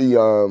 To see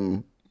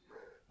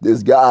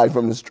this guy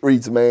from the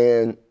streets,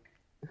 man,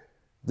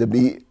 to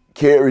be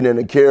carried in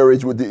a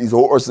carriage with these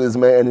horses,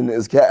 man, in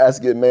his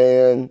casket,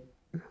 man,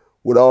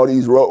 with all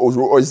these Rolls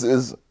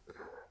Royces.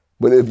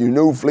 But if you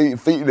knew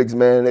Felix,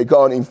 man, they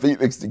called him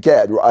Felix the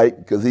Cat, right?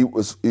 Because he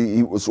was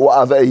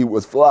suave, he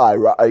was fly,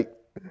 right?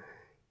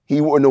 He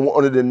wouldn't have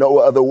wanted it no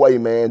other way,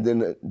 man,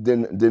 than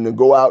to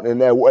go out in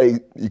that way,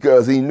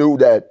 because he knew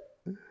that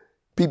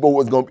people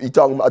was going to be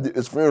talking about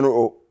this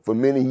funeral for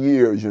many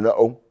years,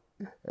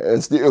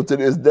 And still to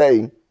this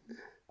day,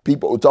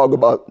 people talk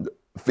about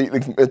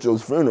Felix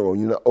Mitchell's funeral,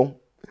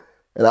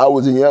 And I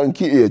was a young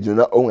kid, and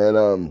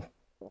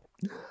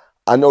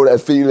I know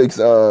that Felix,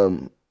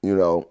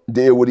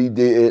 did what he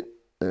did.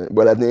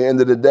 But at the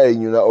end of the day,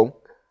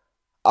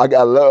 I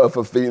got love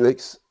for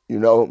Felix,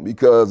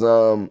 because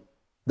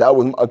that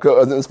was my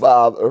cousin's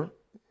father.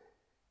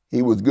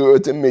 He was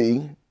good to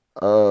me.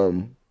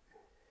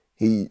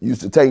 He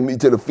used to take me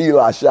to the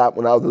feline shop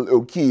when I was a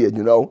little kid,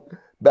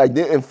 Back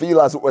then,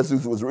 feline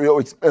wetsuits was real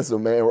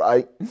expensive, man,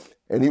 right?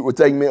 and he would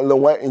take me and Lil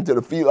Wayne to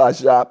the feline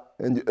shop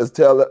and just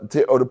tell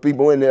the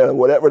people in there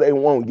whatever they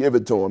want, give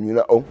it to them, you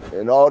know.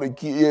 And all the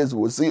kids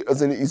would see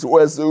us in these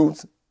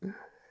sweatsuits,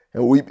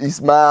 and we'd be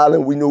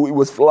smiling. We knew we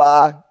was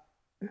fly.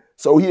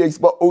 So he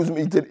exposed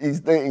me to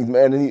these things,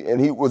 man. And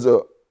he was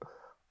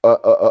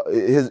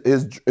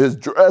his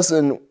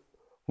dressing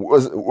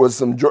was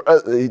some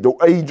dress. The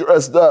way he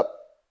dressed up,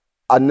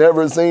 I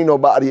never seen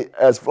nobody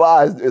as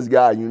fly as this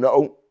guy, you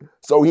know.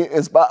 So he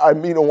inspired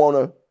me to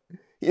wanna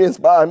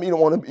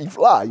be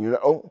fly, you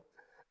know.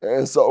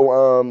 And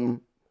so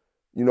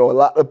you know, a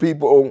lot of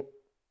people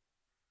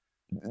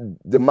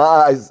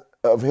demise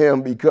of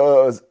him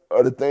because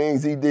of the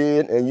things he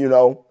did, and you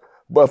know.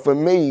 But for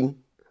me,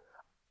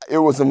 it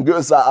was some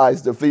good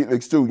sides to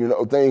Felix too, you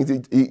know, things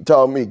he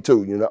taught me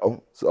too, you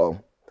know.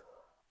 So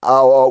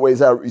I'll always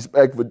have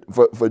respect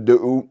for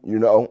dude, you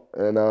know,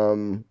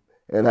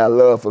 and have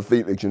love for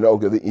Felix, you know,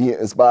 because he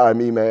inspired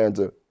me, man,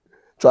 to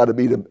try to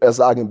be the best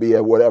I can be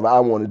at whatever I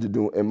wanted to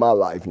do in my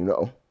life, you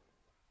know.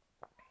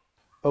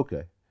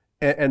 Okay.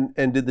 And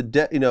did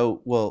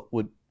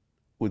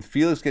with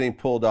Felix getting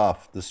pulled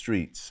off the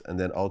streets and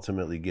then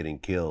ultimately getting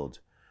killed,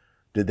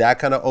 did that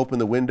kind of open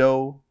the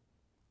window,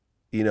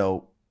 you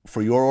know,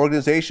 for your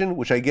organization,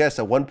 which I guess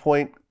at one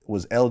point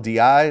was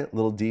LDI,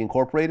 Lil D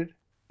Incorporated?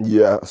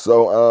 Yeah,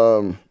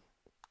 so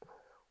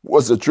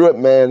what's the trip,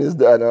 man, is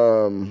that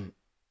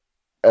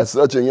at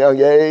such a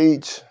young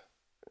age,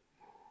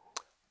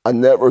 I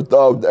never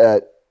thought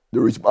that the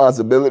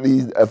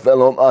responsibilities that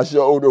fell on my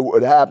shoulder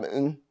would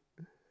happen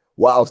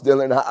while still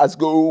in high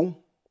school.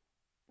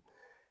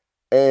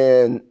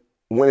 And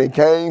when it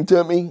came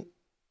to me,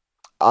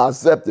 I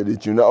accepted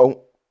it, you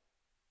know.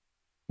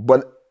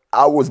 But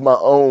I was my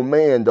own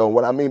man, though.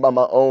 What I mean by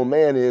my own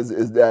man is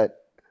that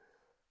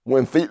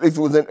when Felix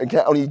was in the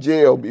county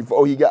jail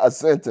before he got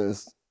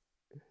sentenced,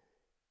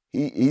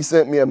 he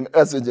sent me a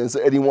message and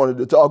said he wanted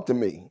to talk to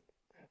me.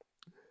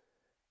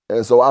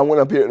 And so I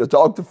went up here to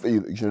talk to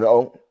Felix, you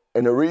know.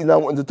 And the reason I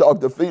wanted to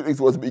talk to Felix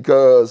was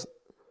because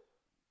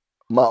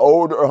my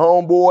older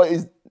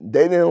homeboys,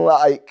 they didn't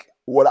like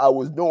what I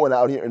was doing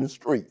out here in the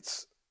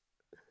streets.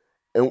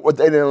 And what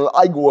they didn't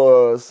like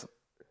was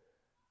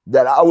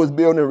that I was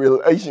building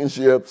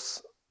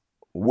relationships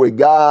with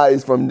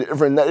guys from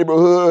different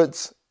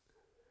neighborhoods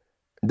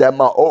that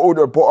my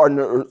older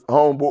partners,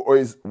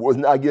 homeboys, was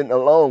not getting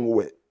along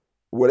with,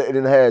 where they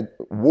didn't have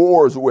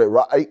wars with,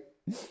 right?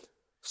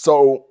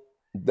 So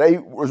they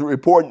was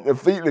reporting to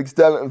Felix,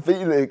 telling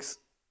Felix,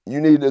 you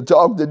need to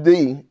talk to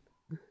D,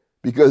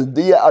 because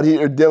D out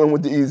here dealing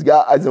with these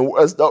guys in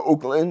West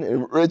Oakland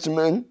and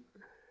Richmond,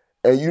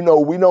 and you know,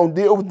 we don't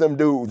deal with them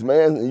dudes,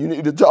 man, and you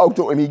need to talk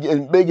to him, he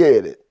getting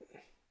big-headed.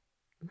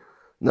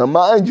 Now,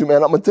 mind you,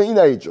 man, I'm a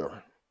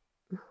teenager.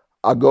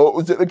 I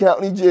go to the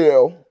county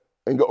jail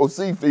and go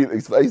see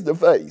Felix face to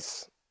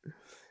face.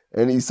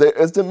 And he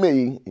says to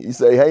me, he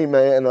say, hey,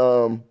 man,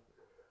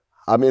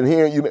 I've been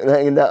hearing you've been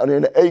hanging down there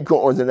in the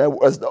Acorns in that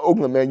West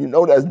Oakland, man. You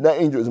know that's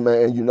dangerous,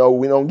 man. You know,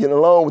 we don't get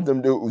along with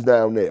them dudes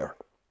down there.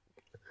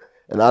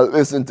 And I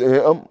listened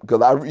to him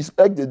because I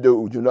respected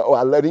dudes, you know.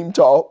 I let him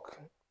talk.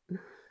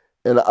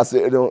 And I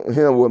said to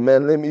him, well,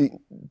 man, let me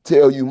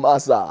tell you my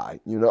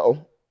side, you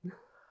know.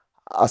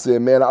 I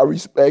said, man, I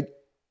respect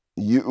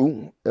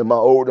you and my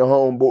older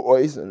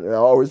homeboys, and I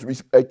always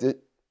respected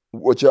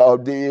what y'all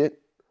did,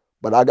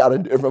 but I got a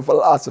different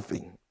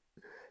philosophy.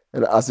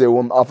 And I said,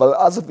 well, my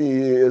philosophy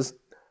is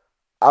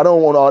I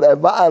don't want all that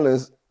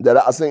violence that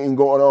I seen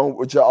going on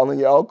with y'all and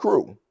y'all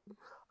crew.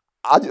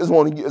 I just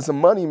want to get some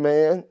money,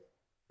 man.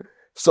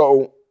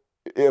 So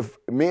if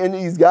me and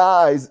these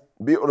guys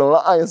build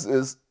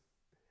alliances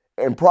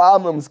and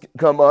problems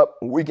come up,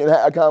 we can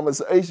have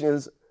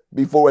conversations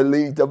before it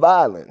leads to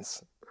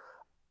violence.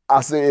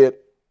 I said,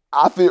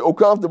 I feel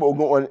comfortable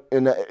going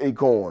in the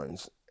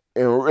Acorns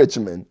in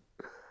Richmond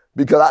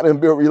because I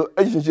didn't build a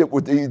relationship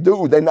with these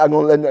dudes. They're not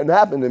going to let nothing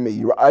happen to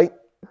me, right?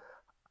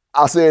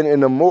 I said, in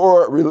the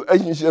more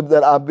relationship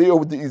that I build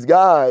with these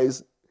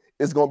guys,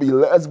 it's going to be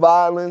less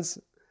violence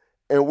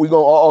and we're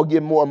going to all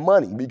get more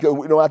money because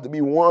we don't have to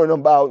be worrying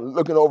about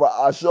looking over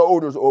our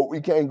shoulders or we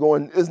can't go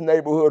in this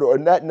neighborhood or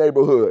in that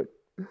neighborhood.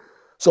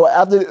 So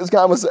after this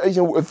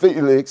conversation with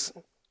Felix,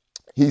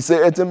 he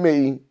said to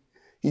me,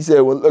 he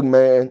said, well, look,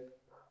 man,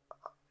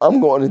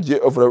 I'm going to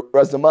jail for the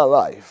rest of my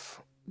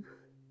life.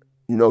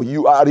 You know,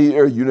 you out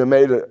here, you done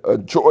made a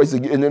choice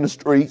of getting in the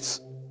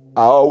streets.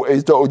 I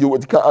always told you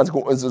what the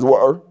consequences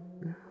were.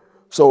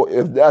 So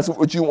if that's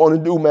what you want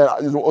to do, man,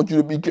 I just want you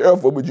to be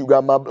careful, but you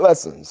got my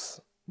blessings.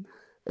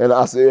 And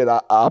I said,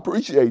 I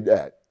appreciate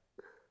that.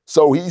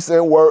 So he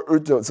sent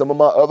word to some of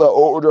my other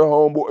older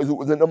homeboys who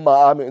was in the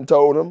mob and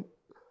told them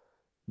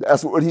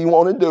that's what he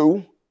want to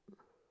do.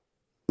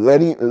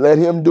 Let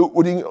him do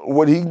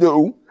what he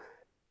do,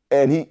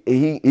 and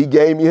he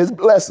gave me his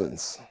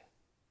blessings.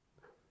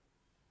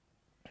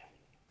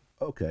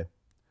 Okay,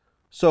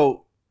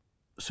 so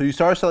you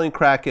started selling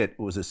crack at,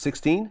 was it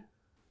 16?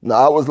 No,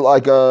 I was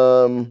like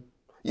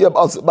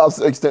about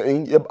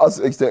 16. Yep, about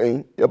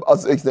 16. Yep, about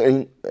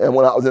 16. And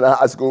when I was in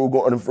high school,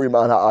 going to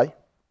Fremont High.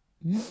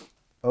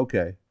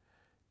 Okay,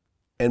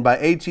 And by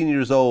 18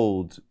 years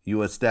old, you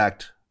had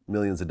stacked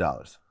millions of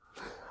dollars.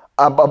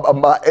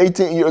 By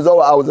 18 years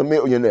old, I was a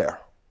millionaire.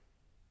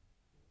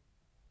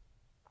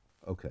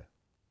 Okay.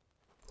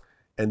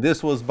 And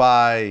this was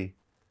by,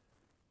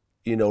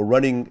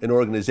 running an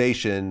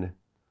organization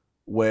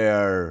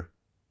where,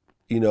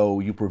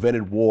 you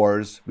prevented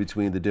wars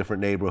between the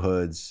different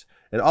neighborhoods.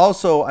 And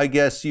also, I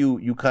guess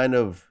you kind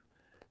of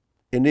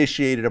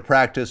initiated a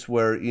practice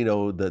where,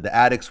 the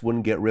addicts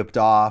wouldn't get ripped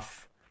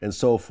off and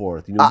so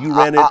forth. You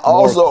ran it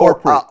more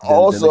corporate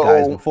than the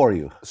guys before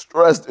you.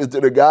 Stressed it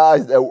to the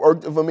guys that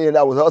worked for me and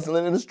that was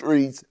hustling in the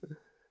streets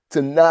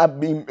to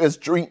not be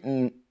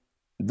mistreating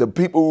the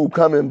people who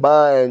come and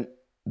buying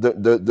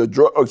the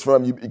drugs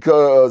from you,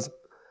 because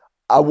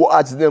I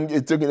watched them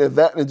get taken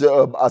advantage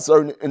of by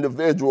certain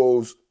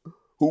individuals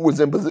who was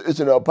in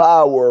position of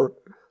power.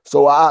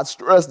 So I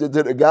stressed it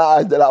to the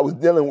guys that I was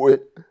dealing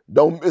with,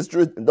 don't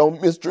mistreat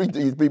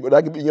these people.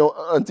 That could be your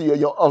auntie or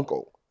your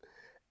uncle.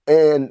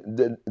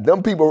 And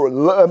them people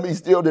love me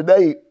still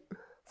today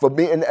for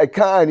being that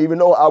kind, even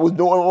though I was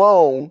doing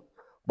wrong.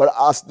 But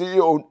I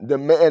still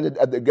demanded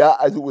that the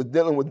guys who was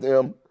dealing with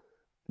them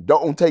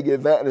don't take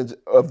advantage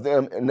of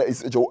them in that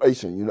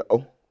situation,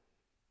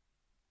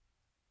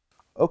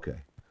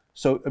 Okay.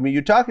 So,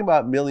 you're talking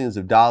about millions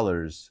of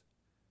dollars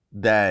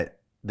that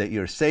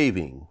you're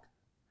saving.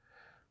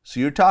 So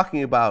you're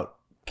talking about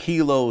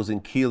kilos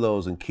and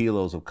kilos and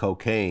kilos of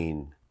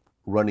cocaine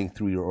running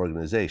through your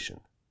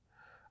organization.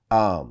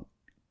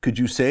 Could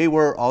you say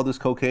where all this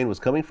cocaine was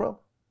coming from?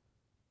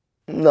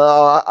 No,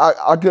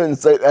 I couldn't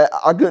say that.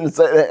 I couldn't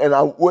say that, and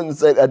I wouldn't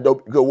say that though,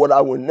 because what I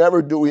would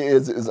never do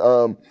is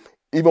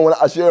even when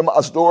I share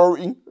my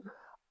story,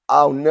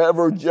 I'll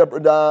never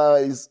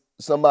jeopardize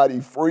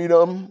somebody's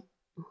freedom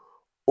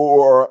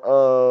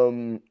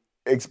or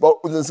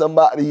exposing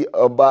somebody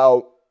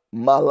about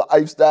my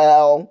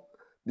lifestyle,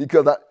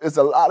 because it's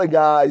a lot of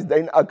guys,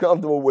 they not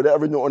comfortable with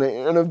ever doing an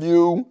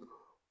interview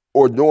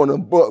or doing a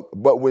book.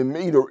 But with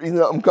me, the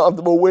reason I'm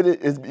comfortable with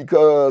it is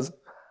because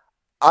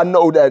I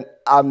know that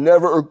I've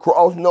never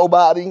crossed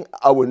nobody.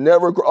 I would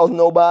never cross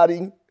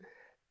nobody.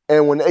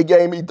 And when they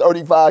gave me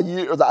 35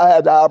 years, I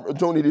had the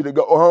opportunity to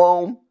go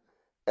home.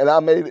 And I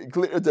made it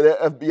clear to the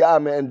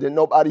FBI, man, that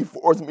nobody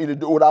forced me to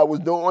do what I was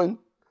doing.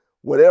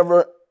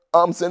 Whatever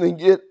I'm sitting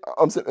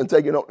and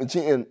taking on the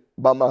chin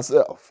by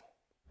myself.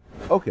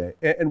 Okay.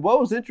 And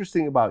what was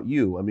interesting about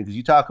you, because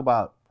you talk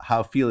about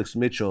how Felix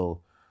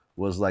Mitchell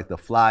was like the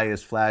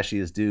flyest,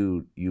 flashiest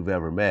dude you've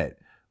ever met,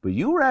 but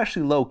you were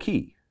actually low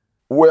key.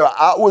 Well,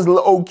 I was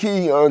low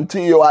key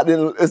until I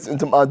didn't listen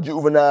to my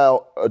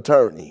juvenile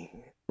attorney,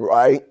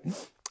 right?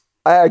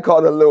 I had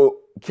caught a little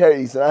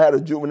case and I had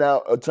a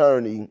juvenile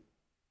attorney,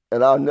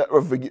 and I'll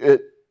never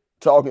forget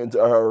talking to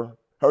her.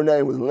 Her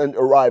name was Linda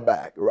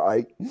Ryback,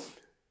 right?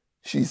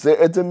 She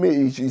said to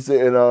me, she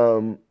said,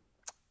 don't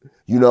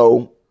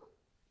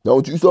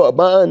you start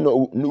buying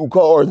no new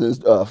cars and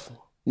stuff.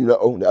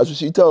 That's what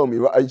she told me,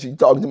 right? She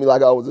talked to me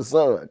like I was a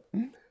son.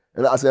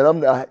 And I said,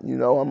 I'm not,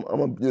 I'm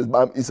going to just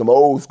buy me some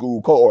old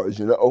school cars,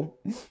 So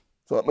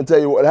I'm going to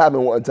tell you what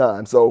happened one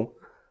time. So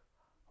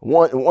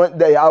one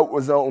day I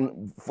was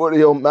on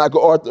Foothill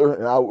MacArthur,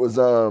 and I was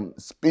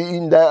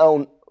speeding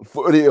down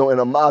Foothill in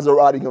a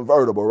Maserati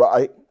convertible,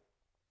 right?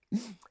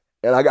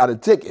 And I got a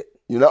ticket,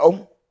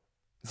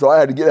 So I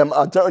had to get at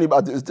my attorney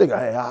about this ticket.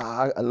 Hey,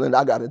 Linda,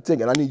 I got a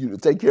ticket. I need you to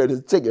take care of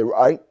this ticket,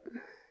 right?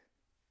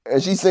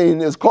 And she seen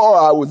this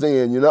car I was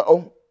in,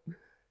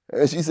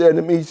 And she said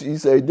to me, she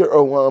said,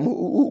 Darryl,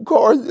 who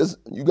car is this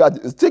you got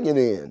this ticket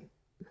in?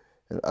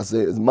 And I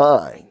said, it's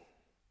mine.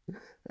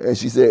 And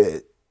she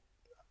said,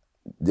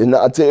 didn't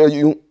I tell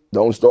you,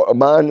 don't start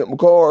buying them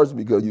cars,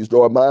 because you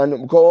start buying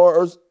them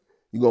cars,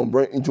 you're going to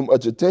bring too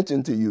much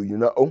attention to you,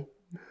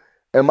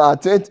 And my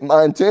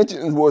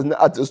intention was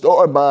not to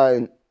start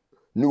buying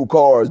new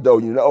cars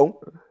though,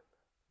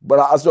 But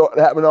I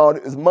started having all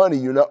this money,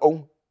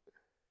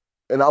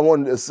 And I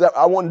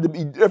wanted to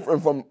be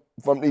different from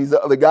these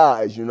other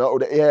guys,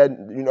 They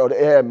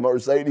had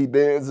Mercedes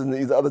Benz and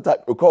these other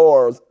type of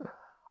cars.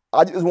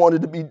 I just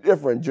wanted to be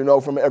different,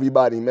 from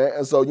everybody, man.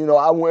 And so,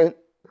 I went.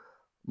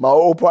 My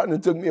old partner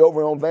took me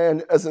over on Van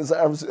Ness in San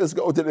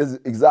Francisco to this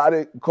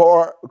exotic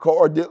car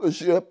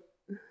dealership,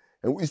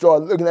 and we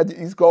started looking at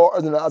these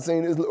cars. And I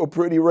seen this little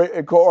pretty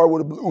red car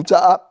with a blue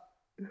top,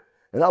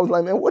 and I was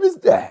like, man, what is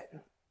that?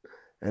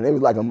 And it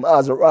was like a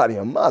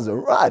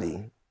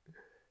Maserati.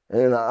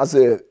 And I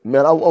said,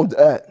 man, I want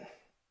that.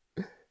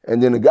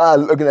 And then the guy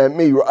looking at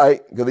me, right,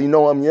 because he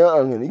know I'm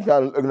young, and he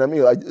kind of looking at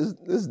me like,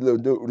 this little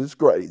dude is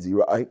crazy,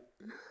 right?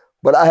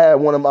 But I had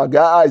one of my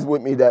guys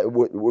with me that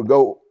would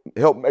go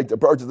help make the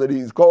purchase of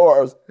these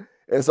cars.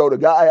 And so the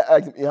guy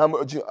asked me, how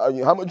much you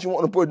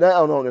want to put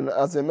down on it? And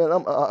I said, man,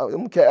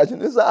 I'm cashing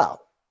this out.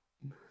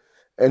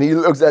 And he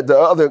looks at the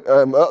other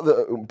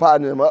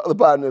partner, my other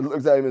partner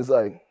looks at him and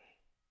say,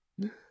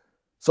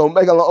 so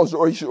make a long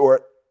story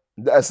short,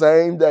 that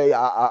same day,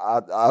 I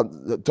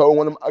told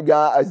one of my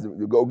guys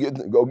to go get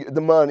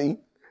the money,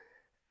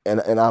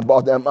 and I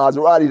bought that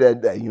Maserati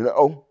that day,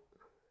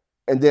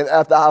 And then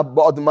after I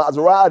bought the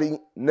Maserati,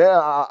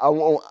 now I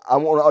want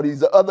all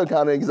these other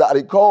kind of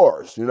exotic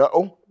cars, you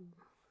know?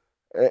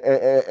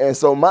 And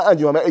so mind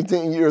you, I'm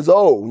 18 years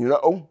old, you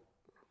know?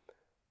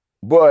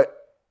 But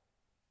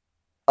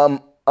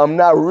I'm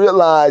not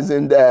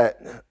realizing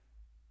that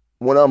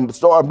when I'm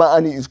start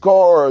buying these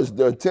cars,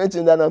 the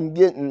attention that I'm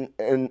getting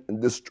in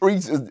the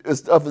streets is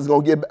stuff is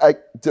gonna get back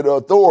to the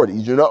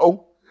authorities, you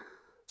know?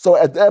 So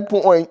at that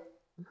point,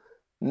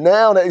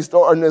 now they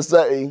starting to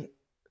say,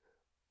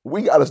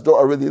 we gotta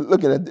start really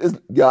looking at this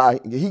guy.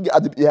 He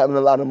got to be having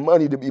a lot of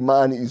money to be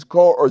buying these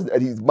cars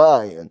that he's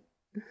buying.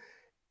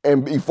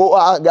 And before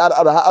I got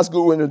out of high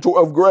school in the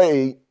 12th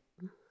grade,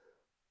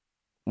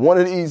 one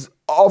of these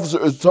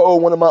officers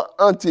told one of my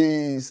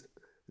aunties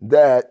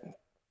that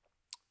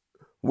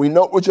we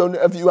know what your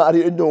nephew out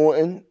here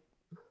doing,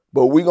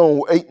 but we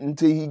gonna wait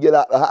until he get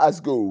out of high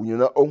school, you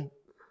know?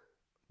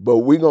 But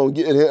we gonna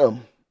get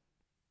him.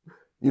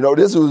 You know,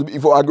 this was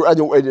before I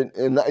graduated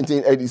in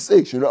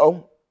 1986, you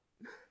know?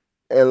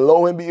 And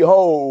lo and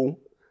behold,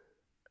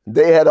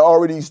 they had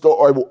already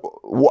started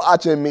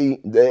watching me.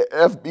 The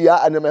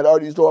FBI and them had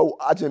already started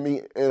watching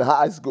me in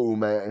high school,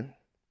 man.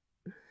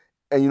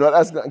 And you know,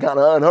 that's kind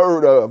of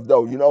unheard of,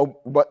 though, you know.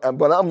 But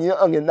I'm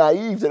young and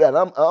naive to that.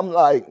 I'm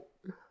like,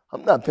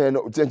 I'm not paying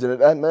no attention to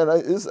that, man.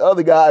 There's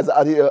other guys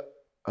out here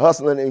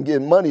hustling and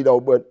getting money, though.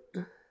 But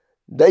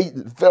they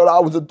felt I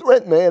was a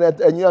threat, man, at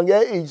that young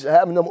age,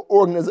 having them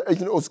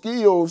organizational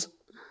skills.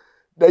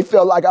 They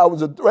felt like I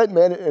was a threat,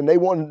 man, and they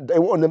wanted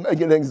to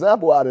make an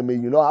example out of me.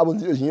 You know, I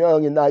was just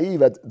young and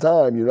naive at the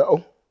time, you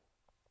know.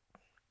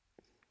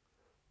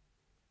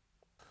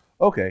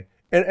 Okay.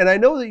 And I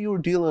know that you were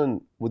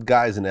dealing with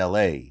guys in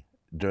LA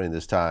during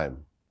this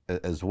time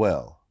as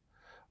well.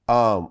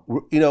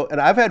 You know, and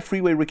I've had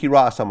Freeway Ricky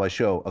Ross on my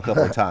show a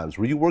couple of times.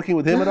 Were you working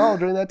with him at all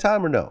during that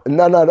time or no?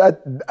 No,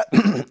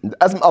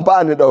 that's my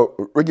partner, though.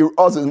 Ricky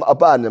Ross is my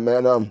partner,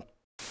 man.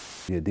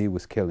 Yeah, D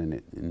was killing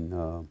it.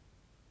 And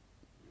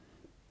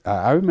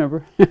I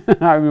remember.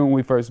 I remember when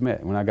we first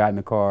met, when I got in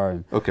the car.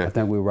 And okay. I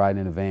think we were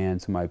riding in a van.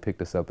 Somebody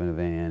picked us up in a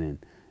van,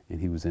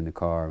 and he was in the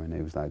car, and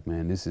they was like,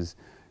 man, this is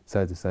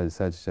such and such and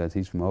such and such.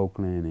 He's from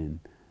Oakland, and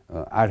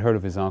I'd heard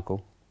of his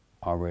uncle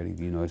already.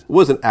 You know, it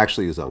wasn't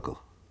actually his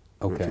uncle.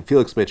 Okay.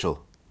 Felix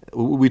Mitchell.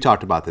 We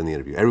talked about that in the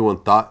interview. Everyone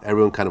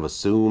kind of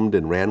assumed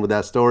and ran with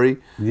that story.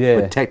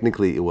 Yeah. But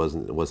technically, it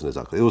wasn't his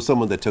uncle. It was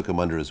someone that took him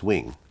under his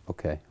wing.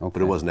 Okay.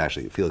 But it wasn't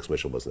actually, Felix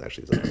Mitchell wasn't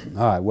actually his uncle.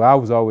 All right. Well, I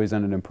was always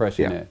under the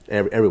impression that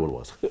everyone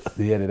was.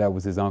 Yeah, that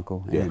was his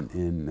uncle. Yeah.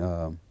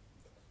 And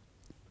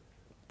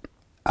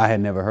I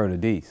had never heard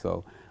of D.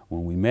 So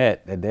when we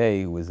met that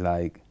day, it was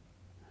like,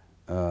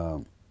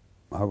 all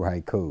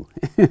right, cool.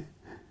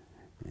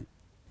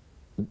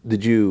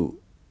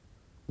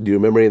 Do you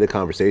remember any of the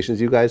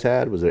conversations you guys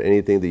had? Was there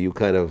anything that you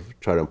kind of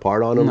tried to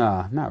impart on him?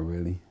 Nah, not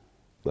really.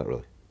 Not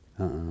really.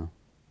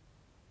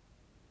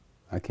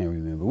 I can't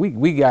remember.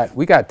 We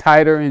got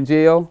tighter in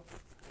jail.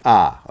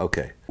 Ah,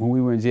 okay. When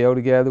we were in jail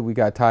together, we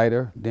got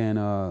tighter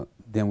than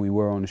we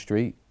were on the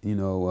street. You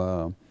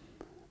know,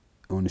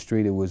 on the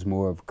street it was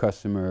more of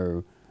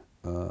customer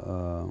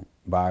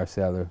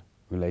buyer-seller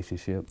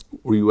relationship.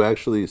 Were you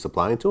actually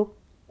supplying to him?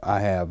 I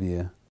have,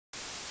 yeah.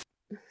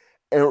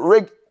 And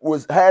Rick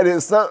had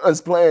his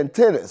sons playing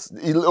tennis.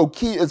 These little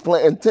kids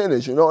playing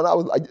tennis, you know, and I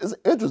was like, it's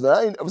interesting.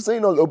 I ain't never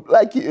seen no little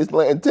black kids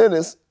playing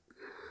tennis.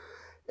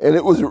 And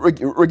it was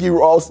Ricky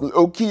Ross'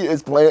 little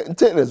kids playing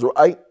tennis,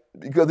 right?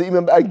 Because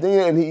even back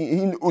then,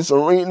 he knew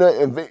Serena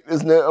and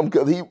Venus and them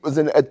because he was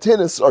in a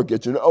tennis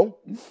circuit, you know?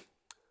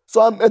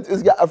 So I met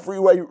this guy,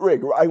 Freeway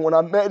Rick, right? When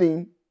I met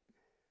him,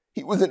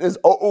 he was in his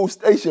old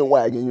station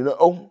wagon, you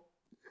know?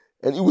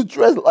 And he was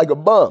dressed like a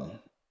bum.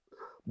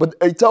 But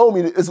they told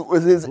me that this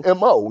was his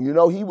MO. You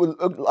know, he would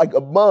look like a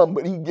bum,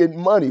 but he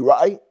getting money,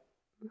 right?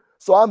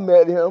 So I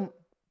met him.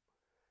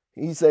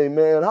 He said,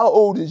 man, how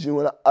old is you?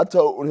 And I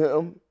told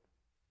him.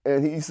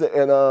 And he said,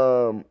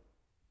 who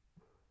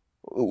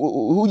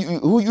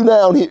you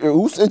down here?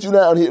 Who sent you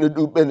down here to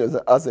do business?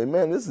 I said,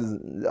 man,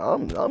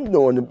 I'm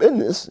doing the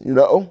business, you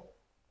know?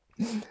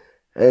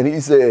 And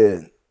he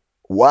said,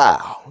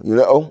 wow, you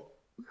know?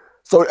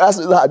 So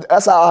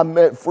that's how I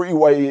met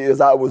Freeway.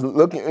 Is I was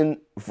looking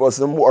for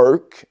some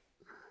work,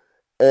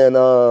 and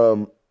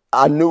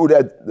I knew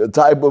that the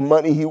type of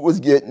money he was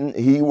getting,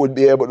 he would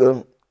be able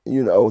to,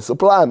 you know,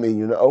 supply me,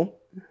 you know.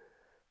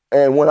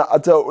 And when I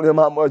told him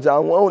how much I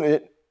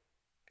wanted,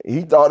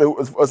 he thought it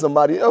was for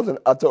somebody else, and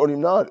I told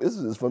him, no, this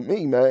is for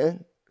me,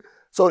 man.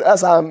 So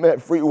that's how I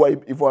met Freeway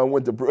before I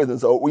went to prison.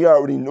 So we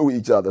already knew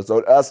each other.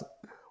 So that's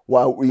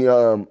why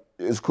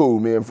it's cool,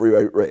 me and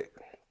Freeway Rick.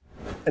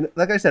 And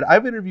like I said,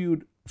 I've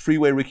interviewed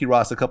Freeway Ricky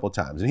Ross a couple of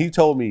times, and he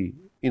told me,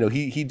 you know,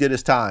 he did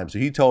his time. So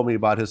he told me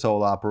about his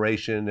whole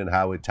operation and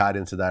how it tied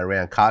into the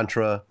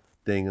Iran-Contra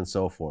thing and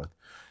so forth.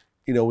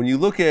 You know, when you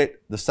look at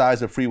the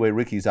size of Freeway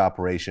Ricky's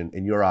operation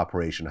and your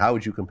operation, how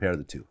would you compare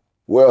the two?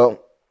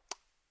 Well,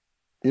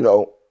 you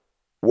know,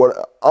 what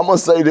I'm going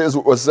to say this,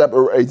 what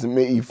separates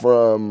me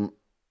from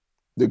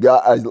the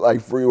guys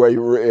like Freeway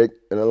Rick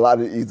and a lot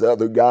of these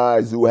other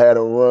guys who had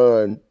a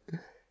run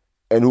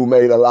and who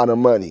made a lot of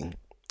money.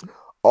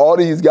 All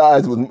these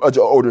guys was much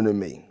older than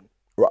me,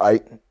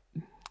 right?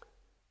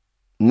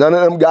 None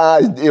of them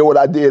guys did what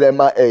I did at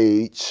my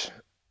age.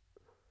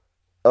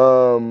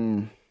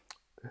 And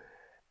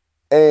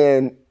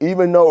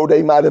even though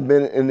they might have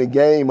been in the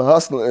game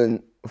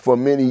hustling for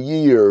many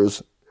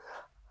years,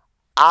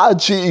 I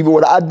achieved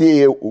what I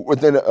did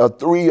within a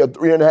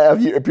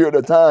 3.5 year period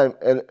of time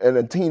and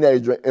a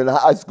teenager in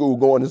high school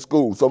going to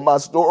school. So my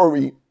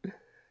story,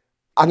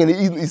 I can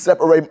easily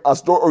separate my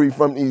story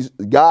from these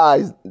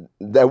guys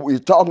that we're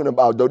talking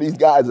about, though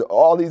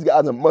all these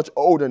guys are much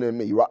older than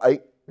me,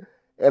 right?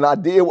 And I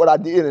did what I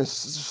did in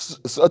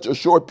such a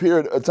short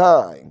period of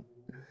time.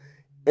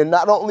 And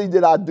not only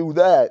did I do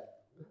that,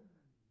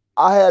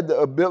 I had the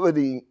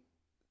ability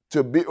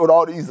to build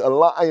all these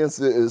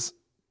alliances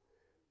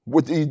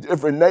with these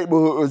different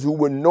neighborhoods who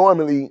would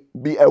normally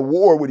be at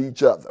war with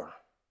each other.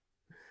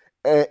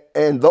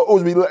 And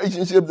those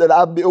relationships that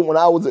I built when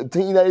I was a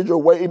teenager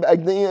way back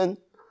then,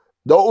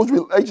 those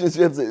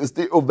relationships are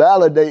still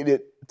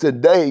validated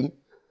today,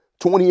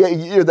 28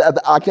 years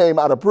after I came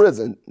out of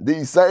prison.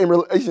 These same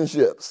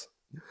relationships.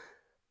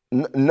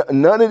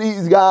 None of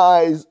these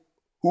guys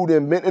who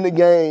done been in the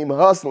game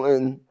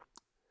hustling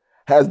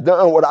has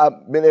done what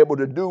I've been able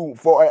to do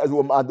far as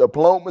with my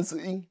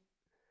diplomacy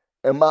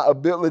and my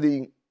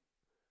ability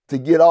to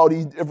get all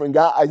these different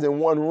guys in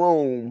one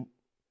room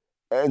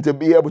and to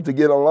be able to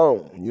get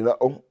along, you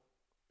know?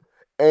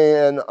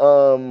 And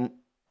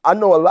I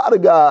know a lot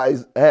of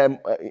guys end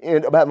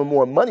up having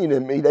more money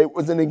than me. They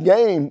was in the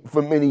game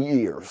for many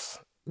years,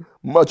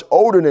 much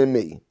older than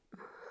me.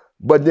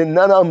 But then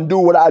none of them do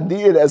what I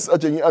did at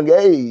such a young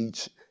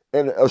age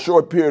in a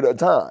short period of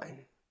time.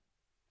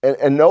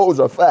 And those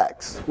are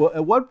facts. Well,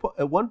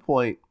 at one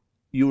point,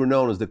 you were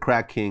known as the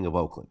crack king of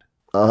Oakland.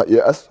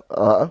 Yes.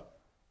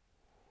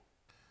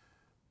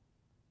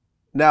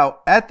 Now,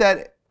 at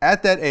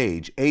that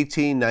age,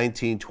 18,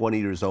 19, 20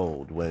 years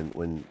old,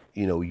 when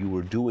you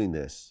were doing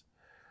this,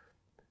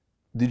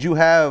 did you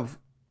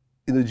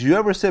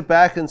ever sit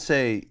back and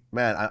say,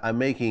 man, I'm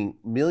making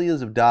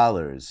millions of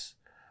dollars,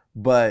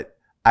 but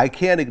I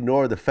can't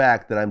ignore the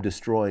fact that I'm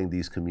destroying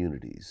these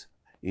communities?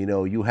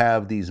 You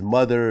have these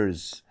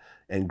mothers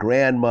and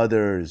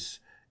grandmothers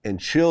and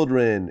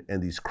children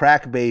and these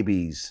crack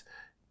babies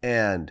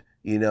and,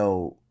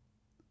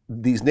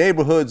 these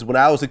neighborhoods when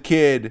I was a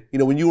kid,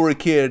 when you were a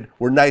kid,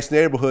 were nice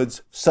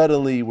neighborhoods,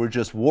 suddenly were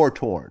just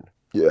war-torn.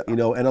 Yeah. And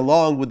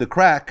along with the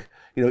crack,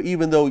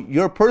 even though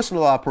your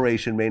personal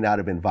operation may not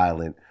have been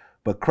violent,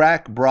 but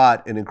crack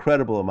brought an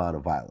incredible amount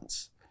of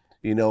violence.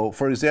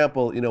 For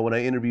example, when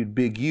I interviewed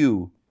Big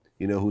U,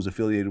 who's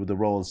affiliated with the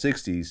Rollin'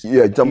 60s,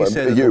 yeah, he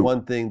said the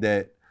one thing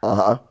that,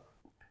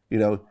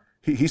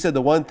 he said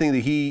the one thing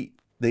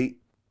that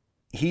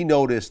he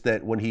noticed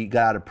that when he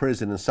got out of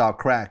prison and saw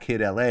crack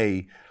hit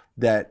LA,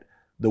 that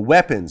the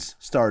weapons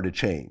started to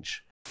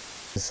change.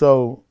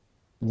 So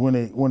when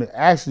it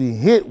actually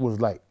hit was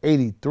like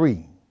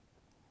 83,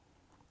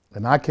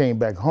 and I came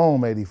back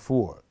home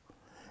 84,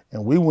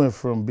 and we went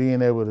from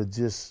being able to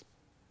just,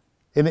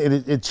 and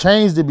it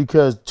changed it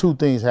because two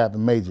things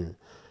happened major.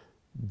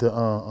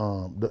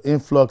 The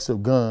influx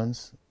of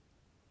guns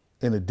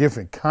and a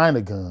different kind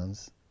of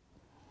guns,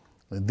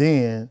 and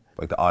then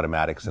like the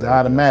automatics. The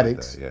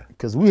automatics, like that, yeah.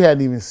 Because we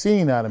hadn't even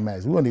seen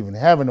automatics. We weren't even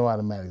having no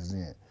automatics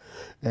then,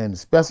 and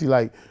especially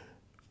like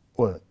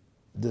what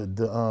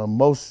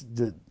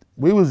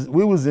we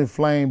was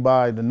inflamed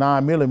by the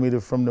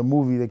 9mm from the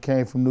movie that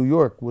came from New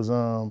York was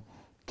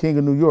King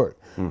of New York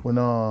when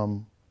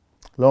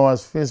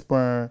Lawrence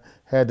Fishburne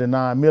had the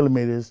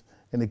 9mm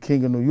in the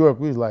King of New York.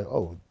 We was like,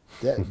 oh,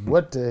 that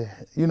what the,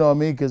 you know what I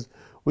mean? Because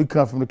we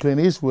come from the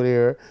Clint Eastwood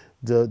era,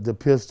 the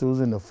pistols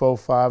and the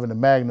 4.5 and the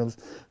magnums.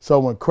 So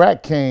when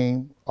crack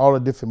came, all the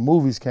different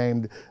movies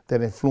came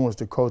that influenced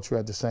the culture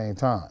at the same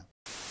time.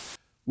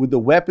 With the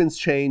weapons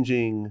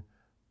changing,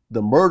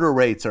 the murder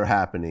rates are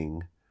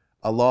happening,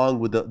 along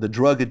with the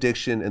drug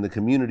addiction and the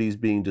communities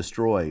being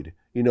destroyed.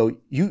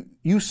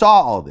 You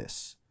saw all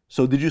this.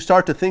 So did you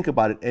start to think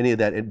about any of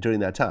that during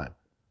that time?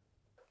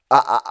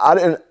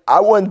 I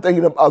wasn't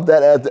thinking about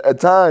that at the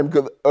time,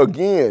 because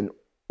again,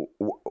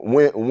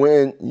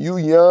 when you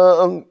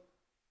young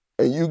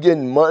and you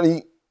getting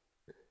money,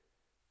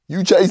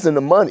 you chasing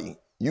the money.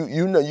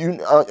 You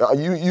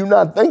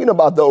not thinking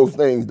about those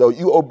things though.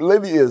 You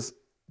oblivious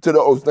to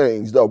those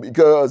things though,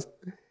 because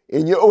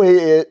in your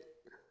head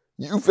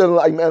you feeling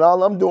like, man,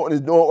 all I'm doing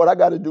is doing what I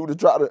got to do to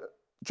try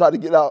to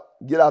get out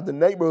the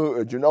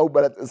neighborhood,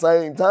 But at the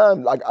same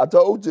time, like I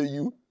told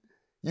you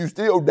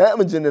still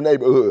damaging the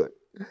neighborhood.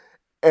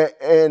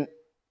 And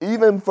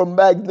even from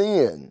back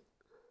then,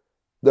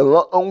 the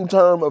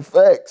long-term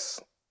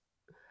effects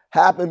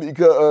happened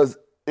because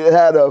it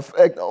had an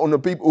effect on the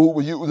people who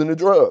were using the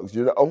drugs,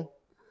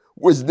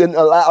 which didn't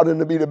allow them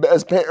to be the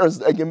best parents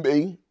they can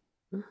be.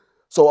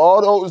 So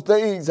all those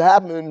things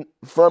happened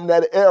from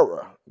that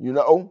era,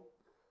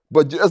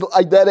 But just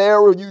like that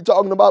era you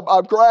talking about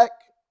crack,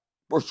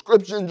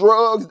 prescription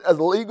drugs as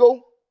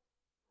legal,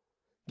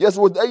 guess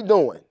what they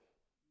doing?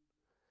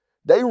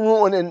 They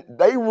ruining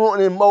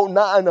more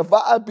 9 to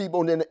 5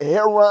 people than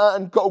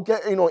heroin,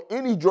 cocaine, or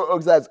any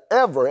drugs that's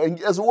ever. And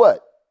guess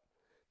what?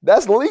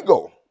 That's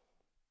legal.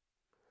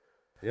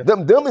 Yeah.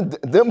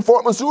 Them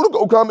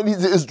pharmaceutical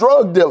companies is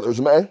drug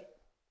dealers, man.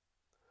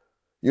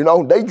 You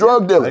know, they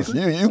drug dealers.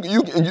 You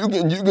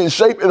can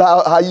shape it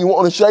how you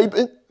want to shape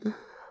it,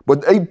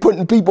 but they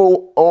putting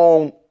people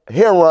on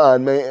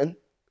heroin, man,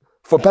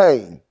 for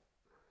pain.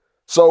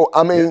 So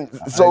I mean,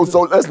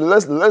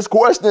 let's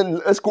question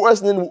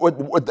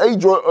what they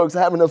drugs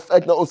have an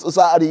effect on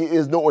society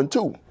is doing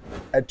too.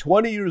 At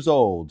 20 years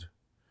old,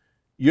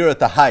 you're at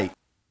the height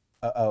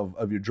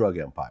of your drug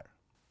empire,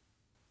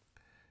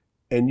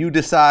 and you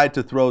decide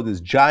to throw this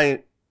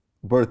giant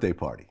birthday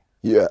party.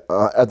 Yeah,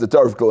 at the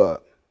Turf Club.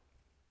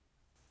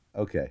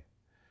 Okay.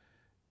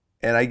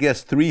 And I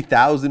guess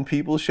 3,000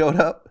 people showed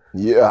up?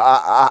 Yeah,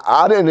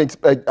 I didn't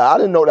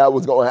know that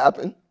was going to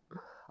happen.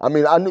 I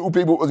mean, I knew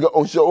people was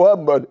going to show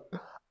up, but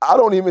I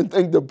don't even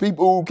think the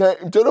people who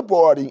came to the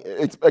party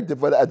expected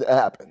for that to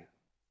happen.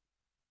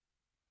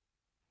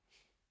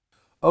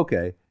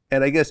 Okay.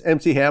 And I guess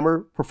MC Hammer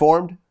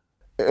performed?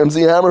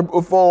 MC Hammer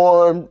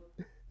performed.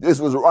 This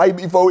was right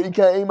before he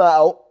came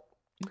out.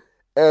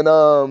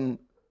 And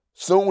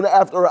soon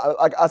after,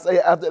 like I say,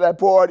 after that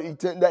party,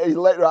 10 days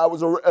later, I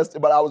was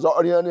arrested, but I was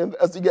already under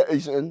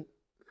investigation.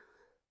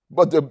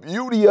 But the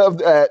beauty of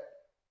that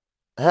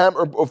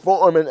Hammer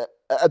performing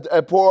at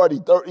that party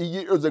 30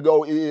 years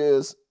ago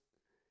is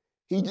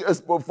he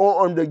just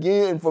performed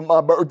again for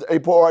my birthday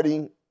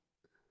party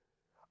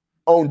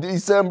on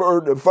December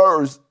the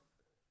 1st,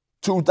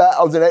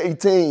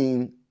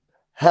 2018.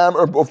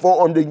 Hammer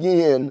performed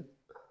again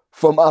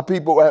for my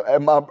people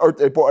at my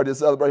birthday party to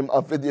celebrate my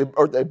 50th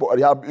birthday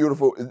party. How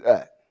beautiful is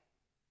that?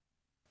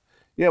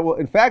 Yeah, well,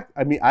 in fact,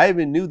 I mean, I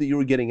even knew that you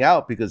were getting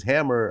out because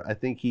Hammer, I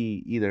think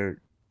he either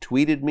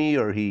tweeted me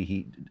or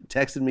he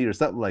texted me or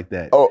something like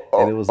that.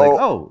 And it was like,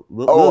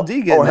 Lil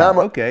D getting out.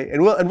 Hammer. Okay.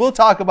 And we'll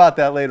talk about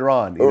that later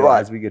on, you know,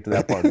 as we get to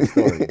that part of the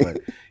story. But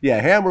yeah,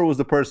 Hammer was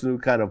the person who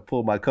kind of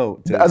pulled my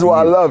coat. That's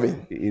why I love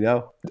him. You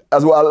know?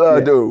 That's why I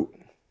love dude.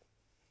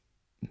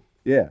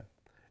 Yeah.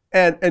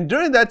 And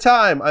during that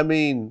time, I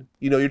mean,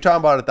 you know, you're talking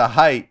about at the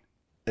height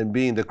and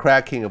being the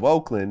crack king of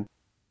Oakland,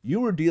 you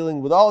were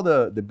dealing with all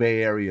the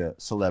Bay Area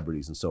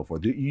celebrities and so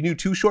forth. You knew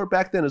Too Short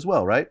back then as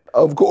well, right?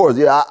 Of course,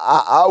 yeah.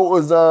 I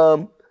was,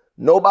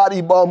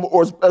 nobody bought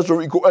more special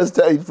request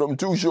tapes from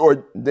Too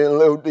Short than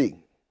Lil D.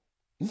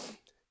 You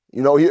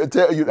know, he'll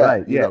tell you that,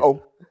 right, you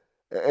know.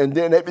 And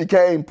then they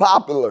became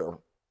popular.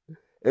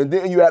 And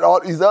then you had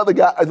all these other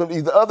guys from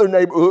these other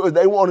neighborhoods,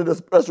 they wanted a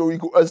special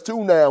request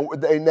too now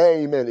with their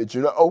name in it,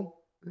 you know?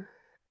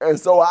 And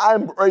so I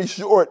embraced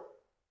Short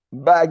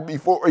back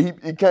before he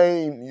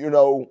became, you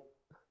know,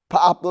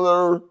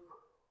 popular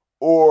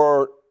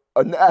or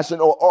a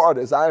national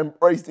artist. I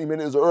embraced him in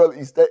his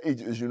early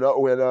stages, you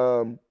know,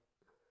 and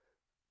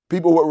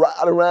people would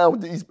ride around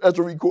with these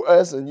special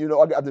requests and, you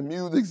know, I got the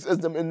music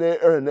system in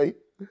there and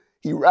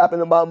he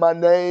rapping about my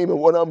name and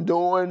what I'm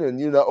doing and,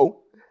 you know,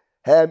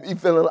 had me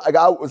feeling like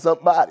I was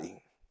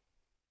somebody.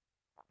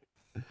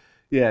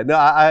 Yeah, no,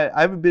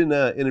 I've been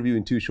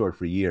interviewing Too Short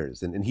for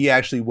years, and he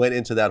actually went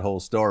into that whole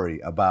story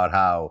about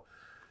how,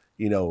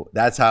 you know,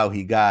 that's how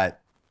he got,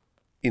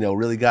 you know,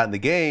 really got in the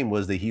game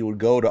was that he would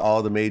go to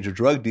all the major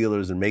drug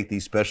dealers and make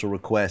these special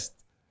requests,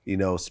 you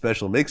know,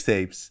 special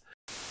mixtapes.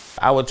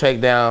 I would take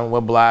down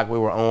what block we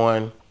were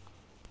on,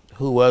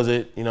 who was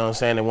it, you know what I'm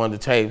saying, they wanted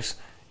the tapes,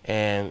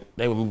 and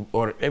they would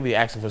order, they'd be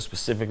asking for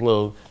specific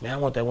little, man, I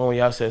want that one where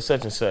y'all said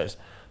such and such.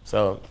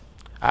 So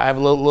I have a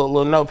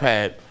little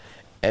notepad,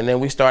 and then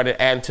we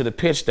started adding to the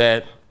pitch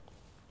that,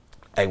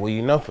 hey, well,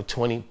 you know, for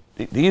 20,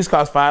 these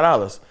cost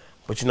 $5,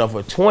 but you know,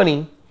 for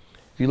 20,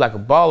 if you like a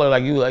baller,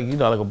 like you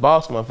know, like a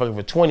boss motherfucker,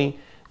 for 20,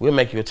 we'll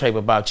make you a tape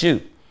about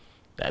you.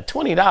 That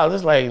 $20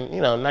 is like, you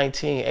know,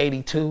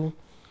 1982.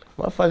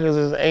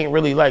 Motherfuckers ain't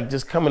really like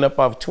just coming up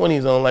off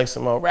 20s on like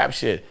some old rap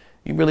shit.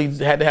 You really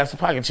had to have some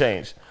pocket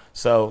change.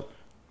 So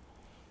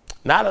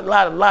not a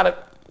lot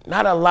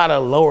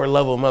of lower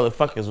level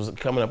motherfuckers was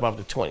coming up off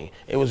the 20.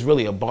 It was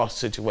really a boss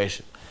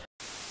situation.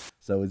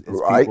 So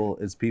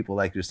it's people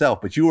like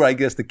yourself, but you were, I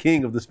guess, the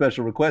king of the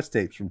special request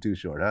tapes from Too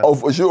Short, huh? Oh,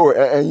 for sure.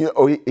 And you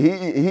know,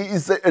 he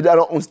said that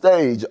on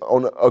stage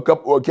on a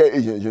couple of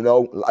occasions. You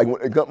know, like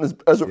when it comes to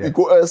special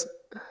requests,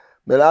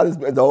 man, I just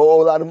spent a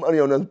whole lot of money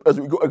on them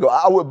special requests.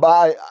 I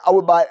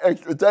would buy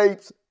extra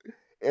tapes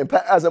and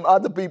pass them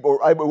out to people,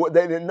 right? But what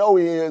they didn't know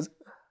is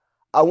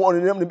I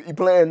wanted them to be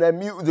playing that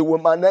music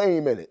with my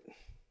name in it.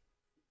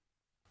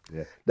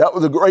 Yeah, that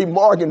was a great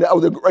marketing. That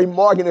was a great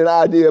marketing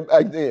idea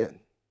back then.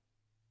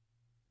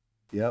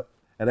 Yep.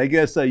 And I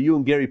guess you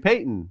and Gary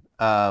Payton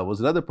was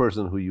another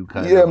person who you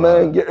kind of... Yeah,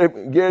 man.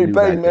 Gary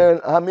Payton,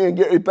 man. How me and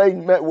Gary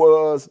Payton met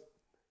was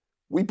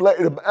we played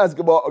a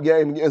basketball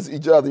game against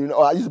each other. You know,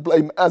 I used to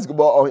play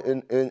basketball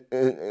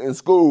in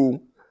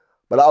school,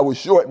 but I was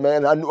short,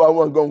 man. I knew I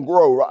wasn't going to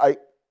grow, right?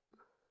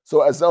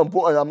 So at some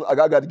point, I'm like,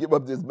 I got to give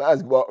up this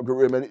basketball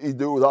career, man.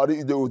 All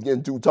these dudes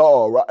getting too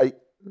tall, right?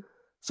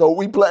 So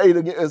we played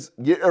against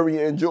Gary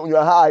in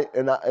junior high,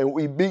 and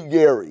we beat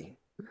Gary.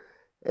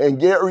 And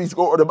Gary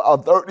scored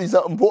about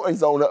 30-something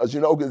points on us,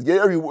 because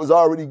Gary was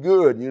already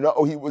good.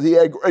 He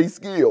had great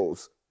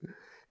skills.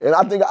 And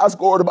I think I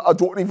scored about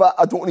 25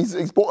 or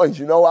 26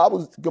 points. I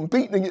was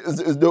competing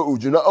against this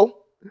dude,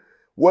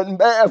 Wasn't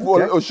bad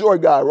for a little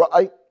short guy,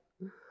 right?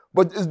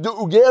 But this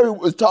dude, Gary,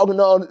 was talking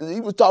all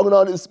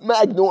this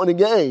smack during the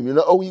game,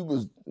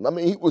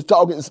 he was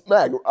talking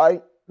smack,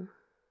 right?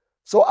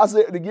 So I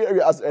said to Gary,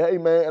 hey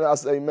man,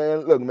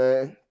 look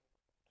man,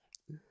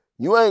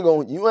 you ain't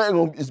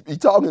gonna be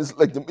talking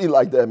slick to me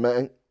like that,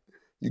 man.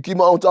 You keep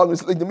on talking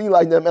slick to me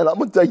like that, man, I'm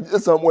gonna take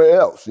this somewhere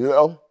else, And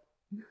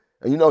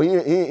he ain't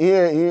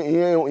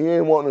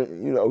want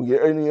to,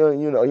 Gary, he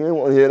didn't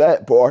want to hear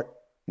that part.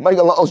 Make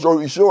a long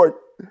story short,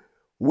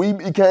 we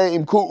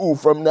became cool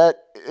from that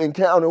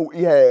encounter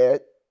we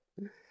had.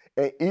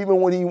 And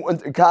even when he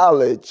went to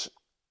college,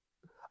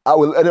 I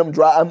would let him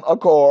drive my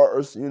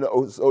cars,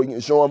 so he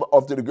can show them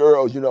off to the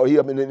girls. He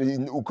up in these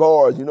new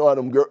cars. You know how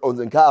them girls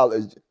in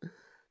college,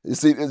 you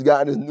see this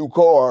guy in his new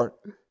car,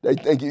 they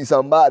think he's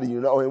somebody,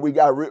 and we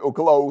got real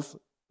close,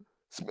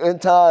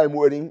 spent time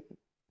with him.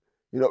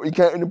 He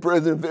came to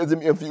prison, visited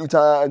me a few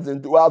times,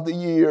 and throughout the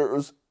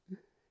years,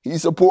 he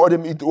supported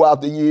me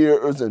throughout the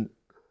years and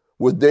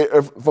was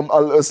there for my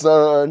little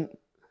son,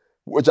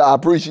 which I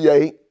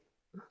appreciate.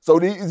 So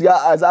these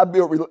guys, I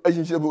built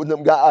relationships with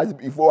them guys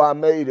before I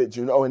made it,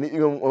 and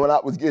even when I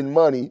was getting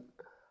money,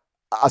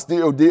 I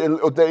still did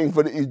little things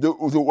for these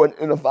dudes who weren't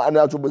in a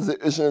financial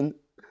position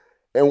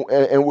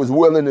and was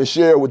willing to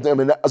share with them.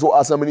 And that's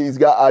why some of these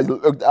guys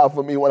looked out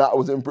for me when I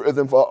was in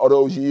prison for all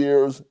those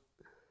years.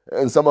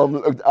 And some of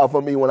them looked out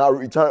for me when I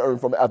returned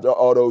from after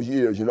all those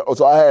years,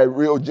 So I had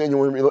real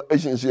genuine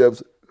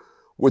relationships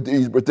with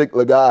these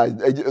particular guys.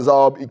 They just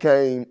all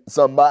became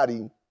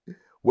somebody,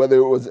 whether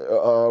it was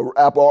a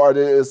rap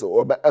artist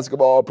or a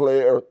basketball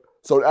player.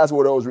 So that's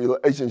where those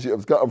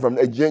relationships come from.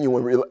 They're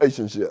genuine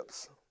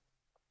relationships.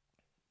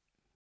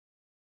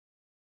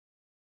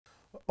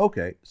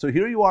 Okay, so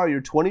here you are,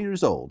 you're 20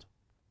 years old,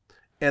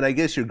 and I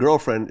guess your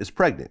girlfriend is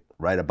pregnant,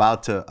 right?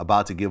 About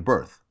to give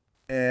birth.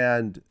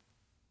 And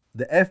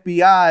the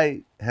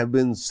FBI have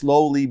been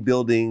slowly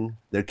building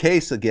their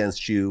case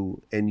against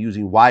you and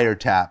using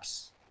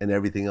wiretaps and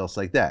everything else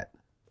like that.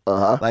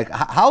 Like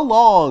how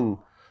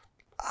long,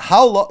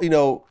 how long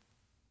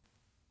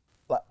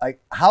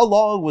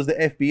was the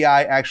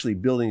FBI actually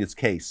building its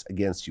case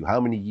against you?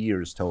 How many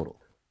years total?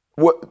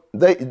 What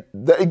they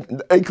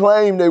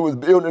claim they was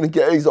building the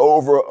case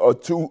over a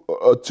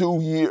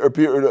 2-year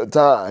period of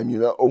time,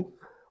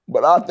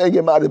 But I think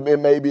it might have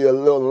been maybe a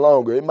little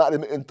longer. It might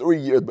have been 3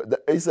 years,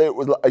 but they say it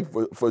was like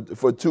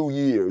for 2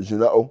 years,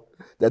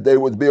 that they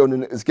was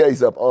building this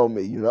case up on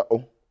me,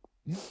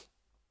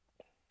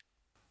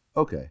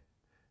 Okay.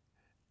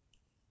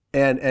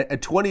 And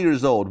at 20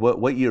 years old,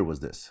 what year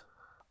was this?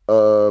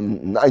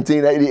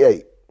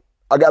 1988.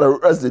 I got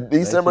arrested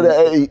December the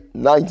 8th,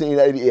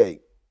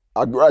 1988.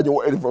 I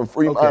graduated from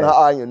Fremont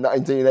High in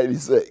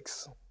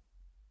 1986.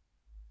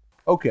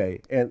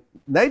 Okay, and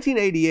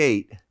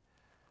 1988,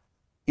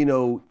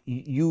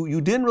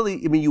 you didn't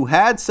really, you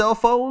had cell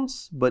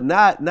phones, but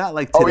not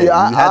like today. Oh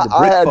yeah, you had the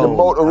brick I had phone,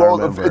 the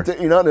Motorola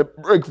 1500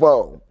 brick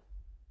phone.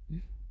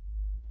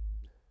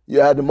 You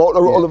had the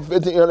Motorola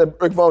 1500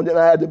 brick phone, then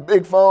I had the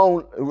big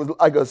phone. It was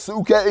like a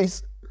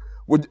suitcase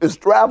with a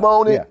strap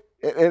on it,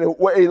 and it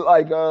weighed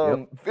like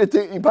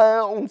 15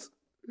 pounds.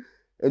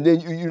 And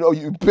then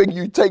you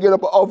take it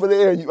up off of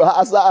there and you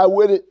high side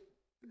with it.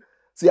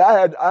 See,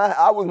 I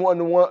was one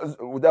of the ones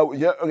that was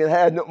young and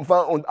had nothing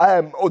phones. I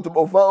had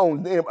multiple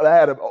phones then, but I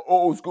had an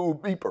old school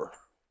beeper.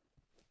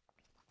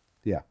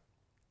 Yeah.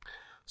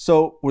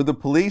 So were the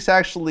police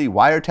actually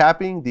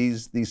wiretapping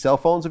these cell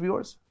phones of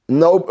yours?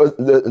 No,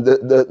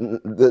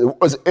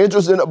 what's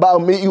interesting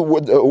about me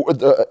with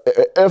the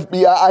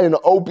FBI and the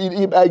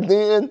OPD back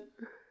then,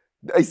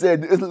 they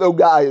said this little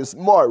guy is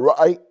smart,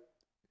 right?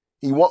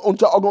 He won't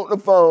talk on the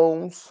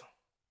phones.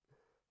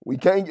 We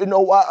can't get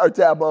no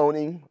wiretap on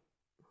him.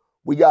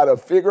 We got to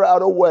figure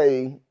out a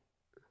way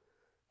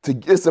to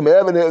get some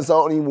evidence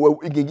on him where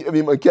we can give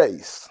him a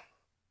case.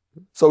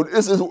 So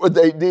this is what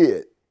they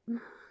did.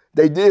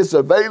 They did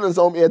surveillance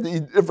on me at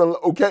these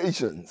different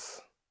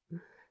locations.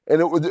 And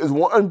it was this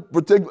one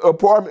particular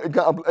apartment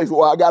complex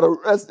where I got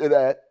arrested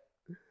at.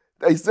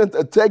 They sent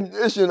a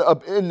technician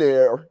up in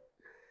there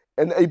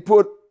and they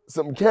put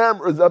some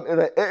cameras up in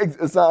an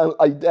exit sign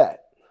like that,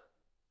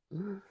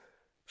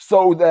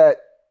 so that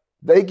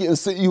they can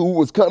see who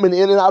was coming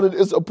in and out of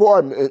this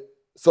apartment,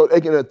 so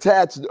they can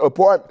attach the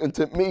apartment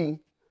to me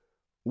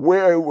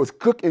where it was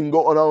cooking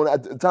going on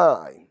at the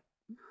time.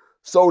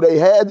 So they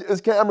had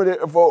this camera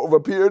there for over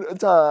a period of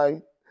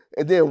time,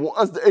 and then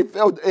once they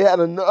felt they had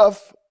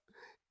enough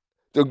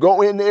to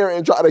go in there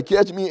and try to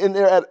catch me in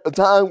there at a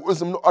time with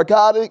some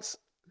narcotics,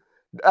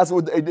 that's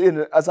what they did,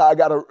 and that's how I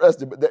got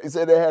arrested. But they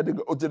said they had to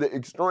go to the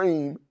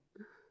extreme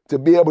to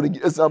be able to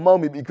get some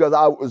on me because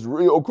I was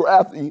real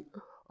crafty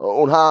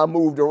on how I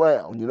moved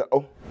around,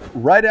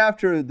 right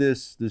after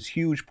this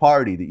huge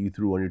party that you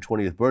threw on your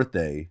 20th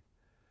birthday,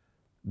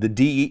 the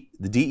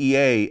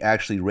DEA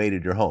actually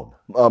raided your home.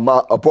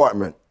 My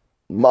apartment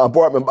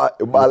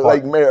by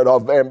Lake Merritt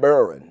off Van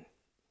Buren.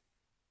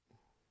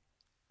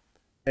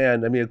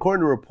 And I mean,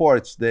 according to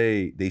reports,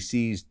 they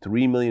seized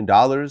 $3 million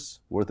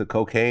worth of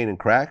cocaine and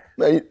crack.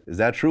 Man, is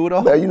that true at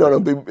all? Man, you know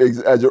them people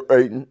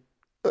exaggerating.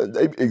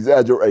 They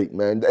exaggerate,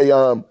 man.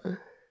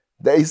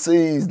 They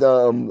seized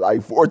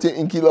like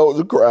 14 kilos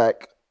of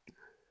crack,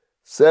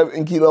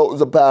 7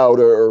 kilos of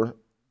powder,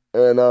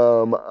 and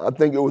I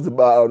think it was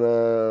about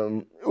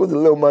it was a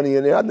little money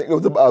in there. I think it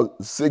was about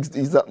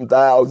 $60-something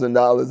thousand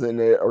in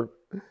there.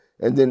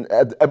 And then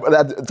at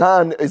the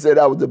time, they said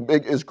that was the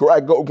biggest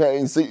crack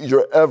cocaine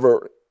seizure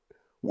ever,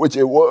 which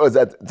it was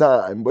at the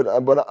time. But I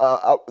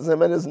said,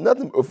 man, it's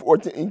nothing but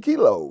 14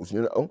 kilos,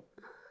 you know.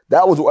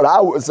 That was what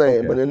I was saying.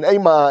 Okay. But in their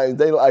minds,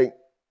 they like,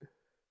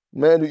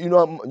 man, you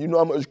know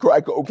how much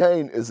crack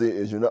cocaine this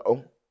is, you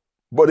know.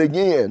 But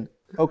again,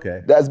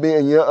 okay, that's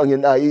being young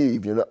and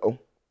naive, you know.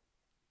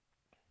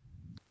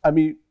 I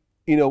mean,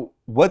 you know,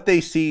 what they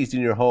seized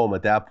in your home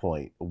at that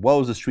point, what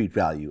was the street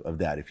value of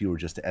that if you were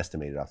just to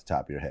estimate it off the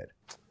top of your head?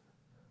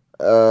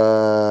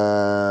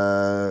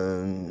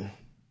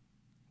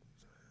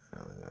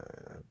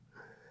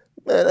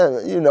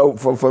 Man, you know,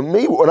 for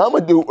me, what I'm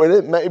gonna do with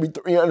it, maybe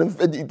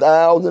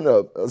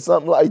 $350,000 or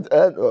something like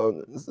that,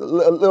 or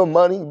a little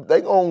money.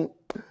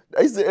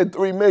 They said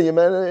 $3 million,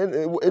 man.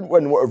 It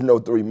wasn't worth no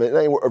 $3 million. It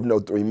ain't worth no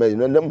 $3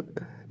 million.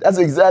 That's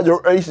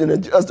exaggeration to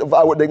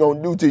justify what they're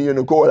gonna do to you in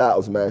the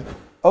courthouse, man.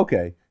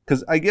 Okay,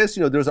 because I guess,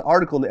 you know, there's an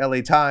article in the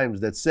LA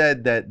Times that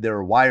said that there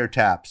were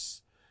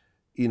wiretaps,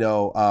 you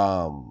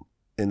know,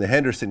 in the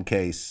Henderson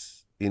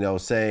case, you know,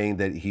 saying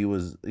that he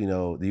was, you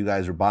know, you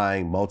guys were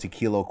buying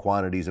multi-kilo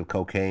quantities of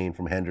cocaine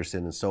from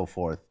Henderson and so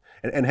forth.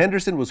 And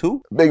Henderson was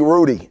who? Big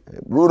Rudy,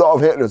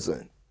 Rudolph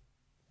Henderson.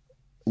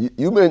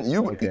 You've been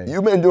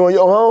doing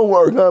your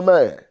homework, huh,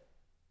 man?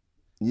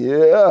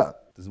 Yeah.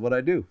 This is what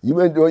I do. You've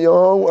been doing your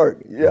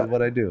homework. Yeah. This is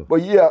what I do.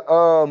 But yeah,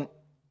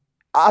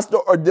 I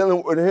started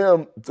dealing with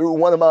him through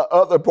one of my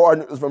other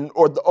partners from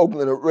north of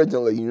Oakland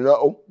originally, you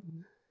know?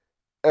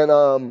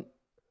 And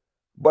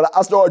but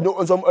I started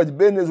doing so much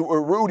business with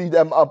Rudy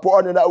that my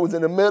partner that was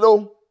in the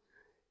middle,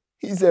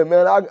 he said,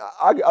 man, I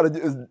gotta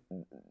just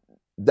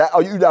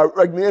dial you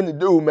directly in the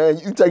dude, man.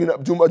 You taking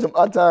up too much of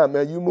my time,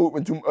 man. You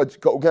moving too much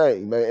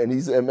cocaine, man. And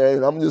he said,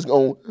 man, I'm just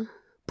gonna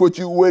put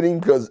you with him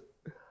because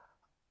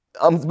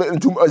I'm spending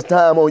too much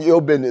time on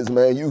your business,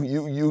 man.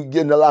 You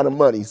getting a lot of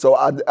money. So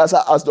that's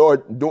how I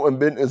started doing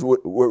business with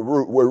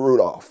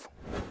Rudolph.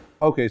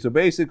 Okay, so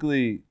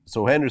basically,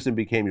 Henderson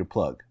became your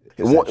plug.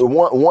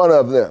 One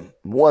of them.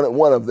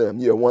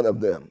 Yeah, one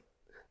of them.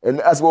 And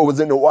that's what was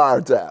in the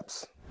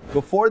wiretaps.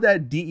 Before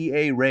that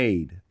DEA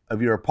raid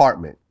of your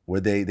apartment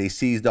where they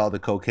seized all the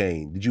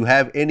cocaine, did you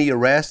have any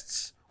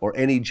arrests or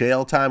any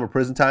jail time or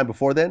prison time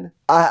before then?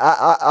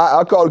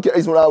 I called a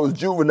case when I was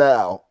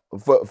juvenile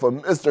for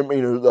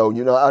misdemeanors, though.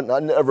 You know, I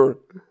never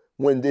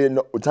went and did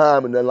no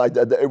time and then like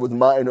that. It was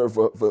minor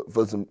for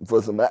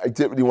some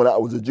activity when I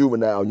was a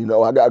juvenile. You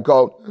know, I got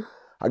caught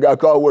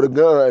with a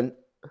gun.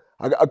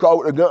 I got caught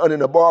with a gun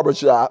in a barber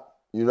shop,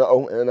 you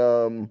know,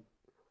 and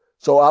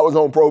so I was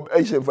on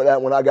probation for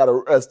that when I got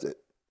arrested.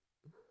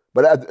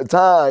 But at the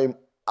time,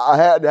 I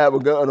had to have a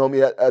gun on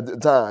me at the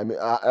time.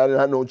 I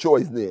didn't have no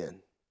choice then.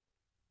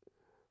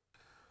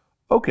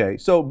 Okay,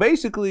 so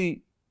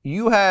basically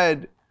you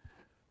had,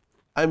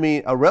 I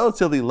mean, a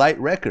relatively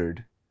light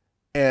record,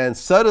 and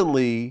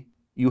suddenly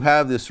you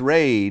have this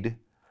raid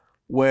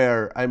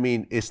where, I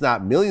mean, it's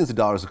not millions of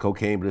dollars of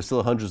cocaine, but it's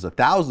still hundreds of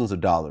thousands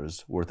of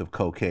dollars worth of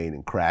cocaine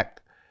and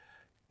crack.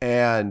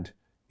 And,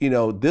 you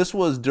know, this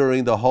was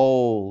during the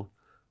whole,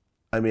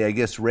 I mean, I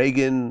guess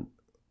Reagan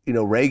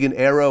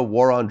era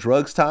war on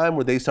drugs time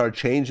where they started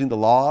changing the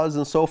laws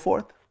and so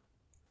forth.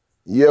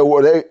 Yeah,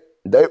 well,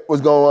 they was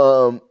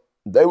gonna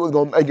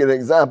make an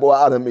example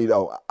out of me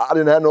though. I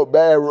didn't have no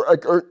bad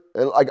record,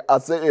 and like I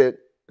said,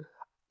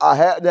 I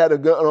had to have a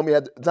gun on me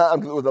at the time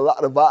because there was a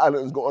lot of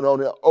violence going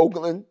on in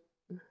Oakland.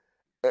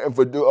 And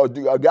for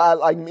a guy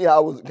like me, I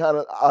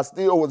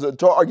still was a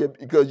target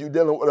because you're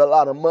dealing with a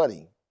lot of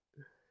money.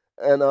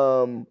 And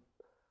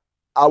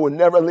I would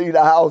never leave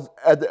the house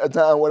at the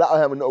time without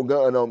having no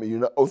gun on me, you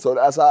know? So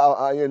that's how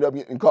I ended up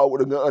getting caught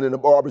with a gun in the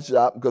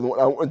barbershop, because when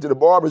I went to the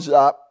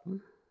barbershop,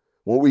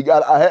 when we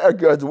got our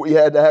haircuts, we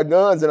had to have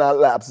guns in our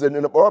laps sitting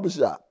in the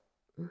barbershop.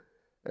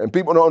 And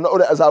people don't know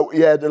that's how we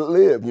had to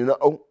live, you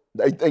know?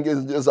 They think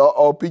it's just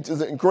all peaches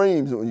and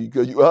creams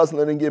because you're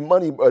hustling and get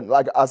money. But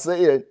like I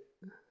said,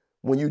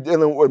 when you're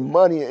dealing with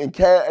money and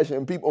cash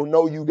and people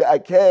know you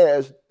got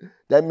cash,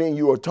 that means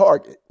you're a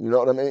target. You know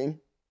what I mean?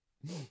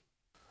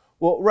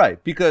 Well,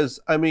 right. Because,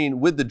 I mean,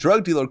 with the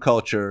drug dealer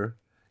culture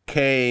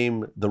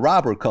came the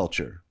robber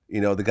culture. You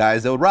know, the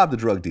guys that would rob the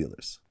drug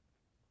dealers.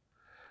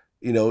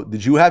 You know,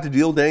 did you have to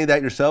deal with any of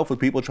that yourself with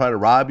people trying to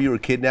rob you or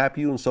kidnap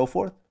you and so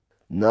forth?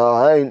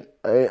 No, ain't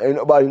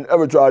nobody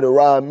ever tried to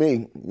rob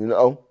me, you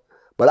know?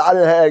 But I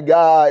done had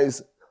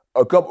guys,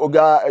 a couple of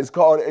guys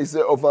called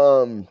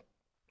themselves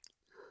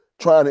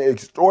trying to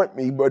extort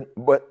me, but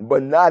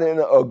not in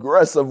an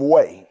aggressive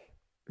way,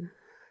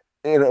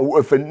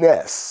 with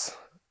finesse.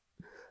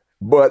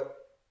 But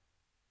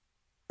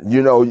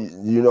you know,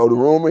 the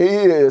rumor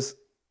is,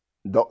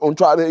 don't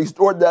try to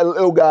extort that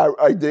little guy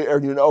right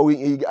there. You know,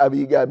 he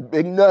got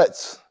big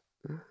nuts.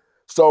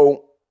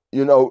 So,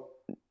 you know,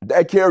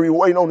 that carry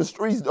weight on the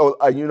streets though.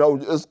 You know,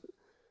 just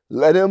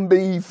let him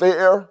be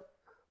fair,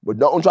 but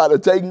don't try to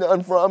take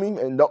nothing from him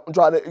and don't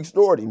try to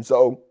extort him.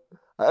 So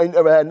I ain't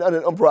never had none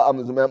of them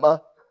problems, man.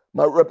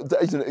 My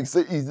reputation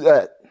exceeds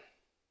that.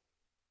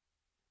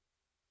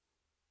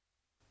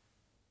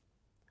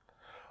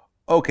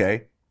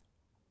 Okay.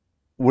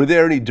 Were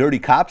there any dirty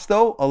cops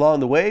though along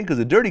the way? Because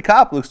a dirty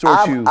cop will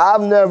extort you a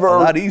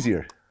lot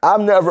easier. I've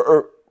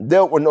never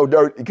dealt with no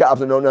dirty cops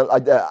and no nothing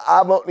like that.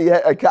 I've only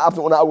had cops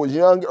when I was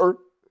younger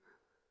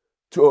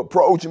to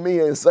approach me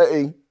and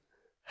say,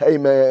 "Hey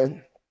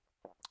man,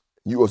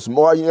 you a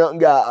smart young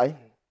guy.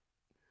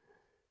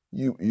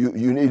 You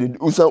need to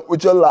do something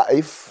with your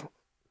life.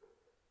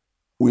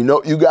 We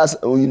know you got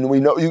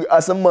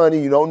some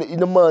money. You don't need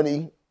the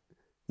money.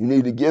 You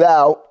need to get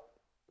out,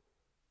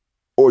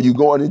 or you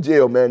going to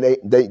jail, man.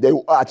 They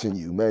watching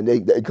you, man. They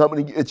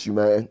coming to get you,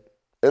 man."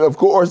 And of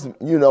course,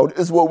 you know, this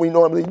is what we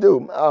normally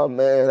do. "Oh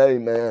man, hey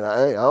man,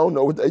 I don't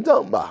know what they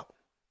talking about."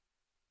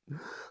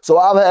 So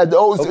I've had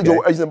those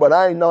situations, but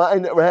I ain't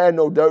never had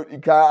no dirty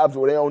cops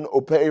or they on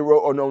no payroll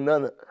or no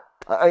none.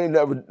 I ain't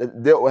never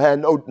had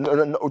no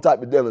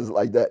type of dealings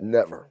like that.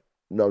 Never.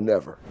 No,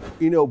 never.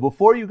 You know,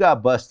 before you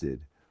got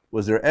busted,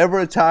 was there ever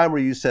a time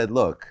where you said,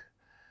 "Look,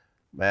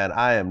 man,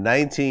 I am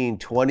 19,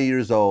 20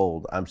 years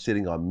old. I'm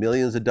sitting on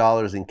millions of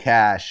dollars in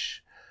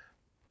cash.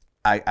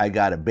 I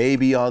got a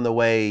baby on the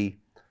way.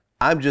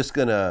 I'm just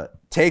going to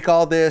take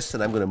all this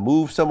and I'm going to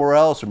move somewhere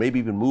else, or maybe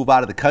even move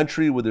out of the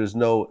country where there's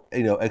no,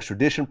 you know,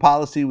 extradition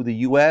policy with the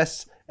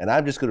U.S. and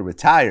I'm just going to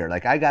retire.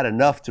 Like, I got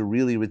enough to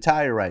really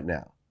retire right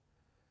now"?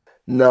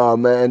 No,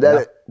 man,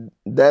 that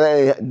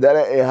ain't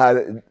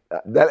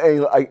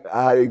like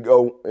how they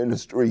go in the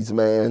streets,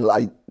 man.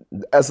 Like,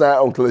 that's not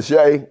on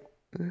cliche.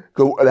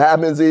 Cause what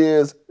happens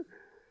is,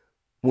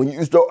 when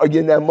you start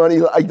getting that money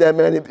like that,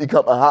 man, it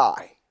become a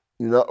high.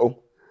 You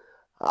know,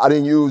 I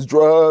didn't use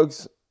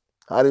drugs,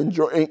 I didn't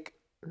drink,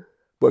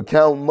 but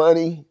counting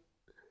money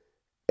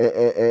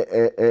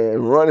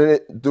and running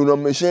it through the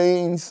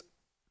machines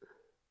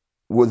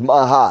was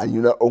my high.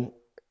 You know,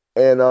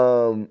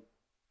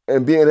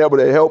 and being able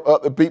to help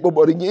other people.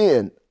 But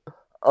again,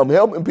 I'm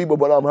helping people,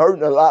 but I'm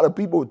hurting a lot of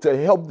people to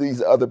help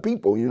these other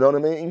people. You know what I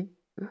mean?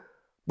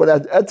 But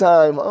at that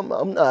time,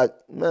 I'm not,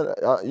 man.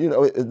 You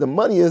know, the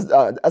money is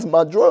that's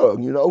my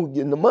drug. You know,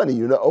 getting the money.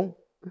 You know,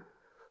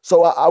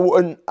 so I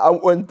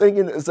wasn't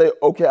thinking to say,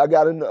 okay, I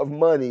got enough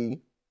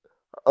money,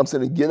 I'm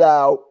gonna get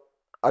out.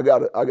 I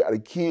got a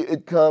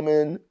kid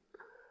coming.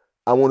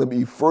 I want to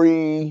be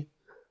free.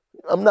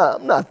 I'm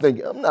not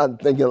thinking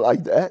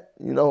like that.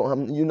 You know,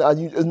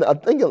 you just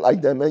not thinking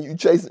like that, man. You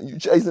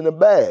chasing a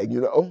bag.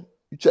 You know,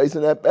 you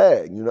chasing that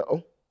bag. You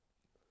know.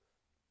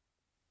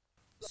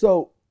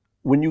 So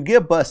when you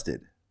get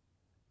busted,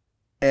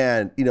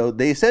 and you know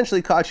they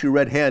essentially caught you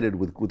red-handed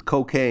with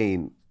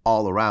cocaine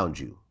all around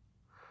you,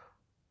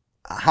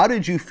 how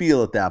did you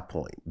feel at that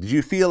point? Did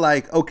you feel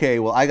like, okay,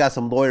 well, I got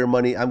some lawyer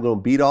money, I'm going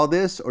to beat all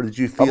this, or did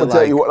you feel like, I'm gonna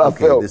tell you what I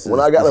felt when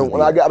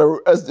I got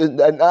arrested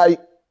that night?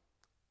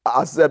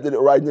 I accepted it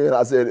right then.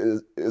 I said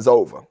it's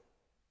over.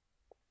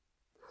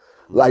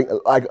 Like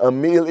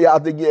immediately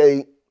out the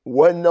gate,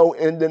 wasn't no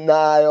in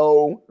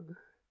denial.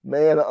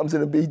 Man, I'm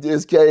gonna beat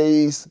this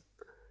case.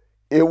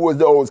 It was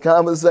those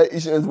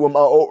conversations with my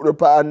older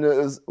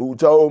partners who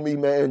told me,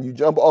 man, you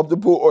jump off the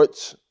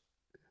porch,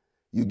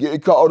 you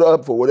get caught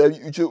up for whatever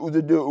you choose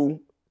to do.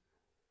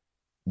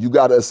 You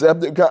gotta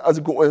accept the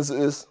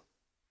consequences,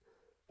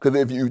 because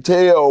if you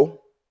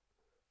tell,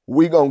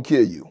 we gonna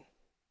kill you.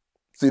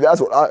 See,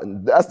 that's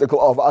the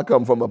cloth I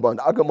come from up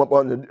under. I come up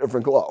under a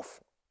different cloth.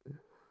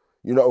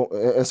 You know,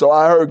 and so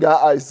I heard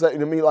guys say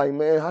to me like,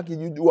 man, how can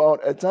you do all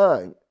that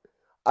time?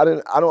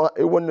 It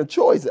wasn't a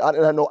choice. I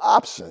didn't have no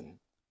option.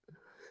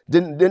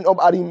 Didn't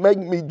nobody make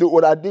me do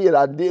what I did.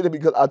 I did it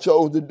because I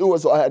chose to do it,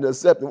 so I had to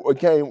accept what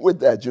came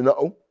with that, you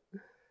know?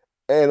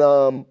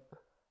 And,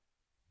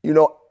 you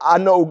know, I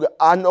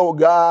know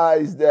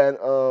guys that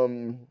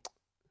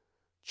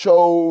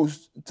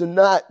chose to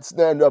not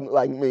stand up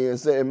like me and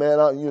say, man,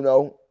 I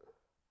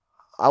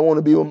want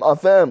to be with my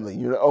family,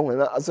 you know?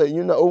 And I say,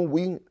 you know,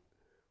 we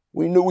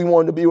knew we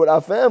wanted to be with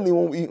our family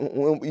when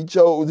we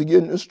chose to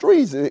get in the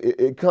streets.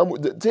 It come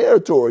with the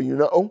territory, you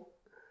know?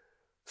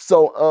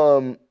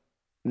 So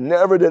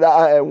never did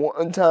I at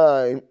one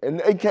time,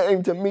 and they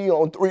came to me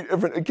on 3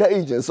 different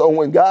occasions. So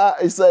when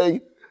guys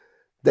say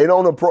they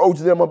don't approach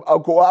them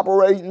about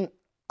cooperating,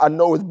 I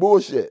know it's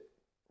bullshit.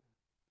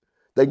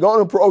 They're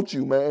gonna approach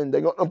you, man.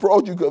 They're gonna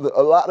approach you because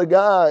a lot of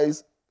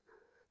guys,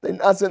 they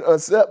not gonna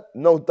accept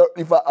no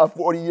 35,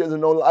 40 years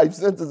and no life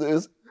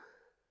sentences.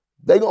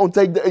 They gonna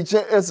take their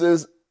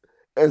chances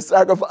and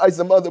sacrifice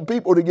some other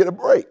people to get a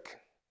break.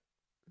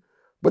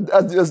 But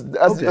that's just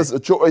a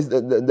choice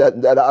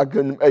that I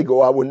couldn't make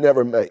or I would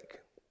never make.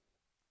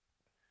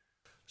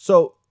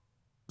 So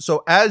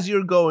as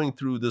you're going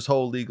through this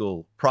whole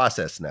legal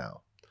process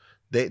now,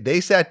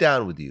 they sat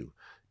down with you.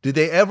 Did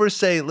they ever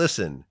say,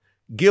 listen,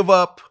 give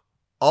up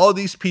all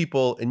these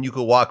people and you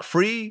could walk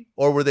free?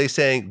 Or were they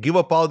saying, give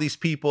up all these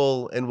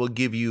people and we'll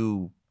give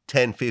you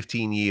 10,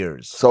 15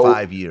 years, So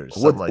 5 years,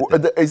 something like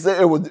that? They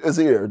said it's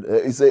here.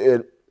 They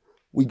said,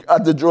 we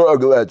got the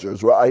drug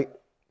ledgers, right?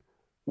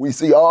 We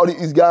see all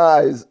these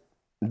guys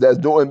that's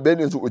doing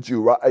business with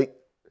you, right?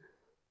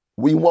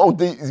 We want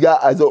these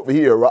guys over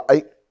here,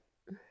 right?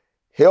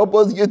 Help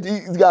us get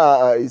these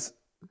guys.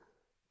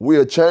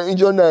 We'll change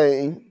your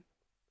name.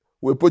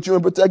 We'll put you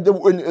in protective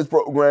witness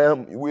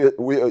program.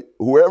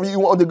 Whoever you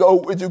want to go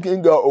with, you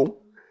can go.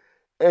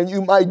 And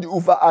you might do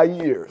 5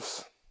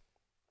 years.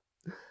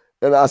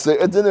 And I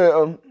said to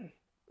them,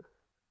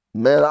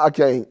 man, I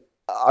can't,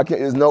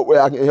 there's no way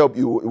I can help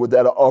you with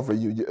that offer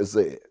you just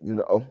said, you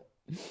know?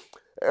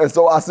 And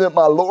so I sent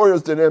my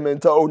lawyers to them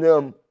and told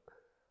them,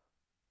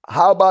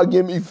 how about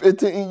give me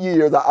 15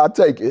 years? I'll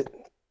take it,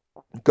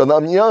 because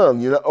I'm young,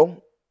 you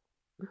know?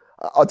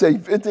 I'll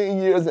take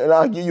 15 years and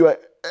I'll give you an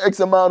X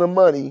amount of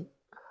money.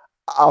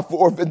 I'll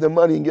forfeit the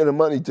money and get the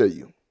money to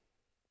you.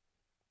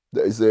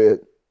 They said,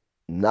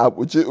 not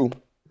with you.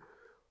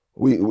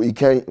 We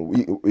can't,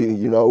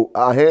 you know,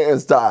 our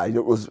hands tied.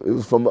 It was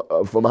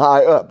from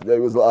high up. They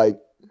was like,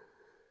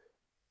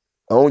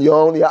 on your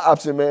only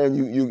option, man,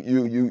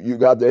 you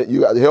got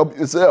to help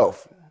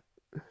yourself.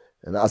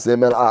 And I said,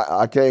 man,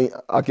 I can't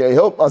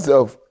help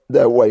myself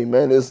that way,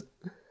 man. It's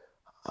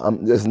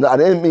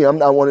not in me. I'm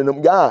not one of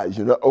them guys,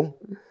 you know.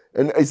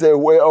 And they said,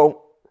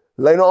 well,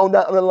 later on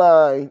down the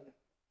line,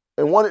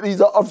 and one of these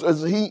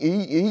officers, he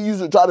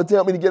used to try to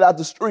tell me to get out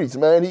the streets,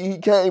 man. He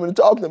came and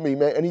talked to me,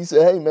 man, and he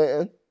said, hey,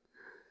 man,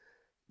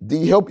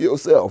 D, help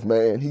yourself,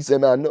 man. He said,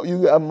 man, I know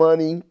you got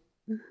money.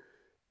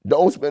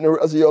 Don't spend the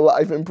rest of your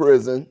life in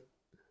prison.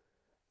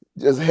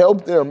 Just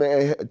help them,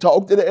 man.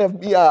 Talk to the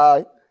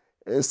FBI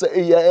and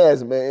say your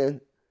ass, man,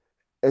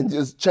 and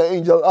just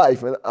change your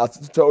life. And I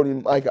told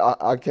him, Mike,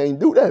 I can't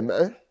do that,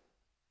 man.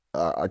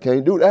 I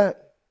can't do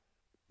that.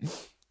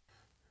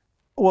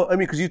 Well, I mean,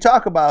 because you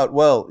talk about,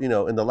 well, you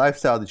know, in the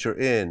lifestyle that you're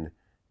in,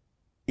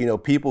 you know,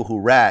 people who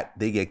rat,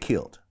 they get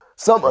killed.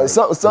 Some of them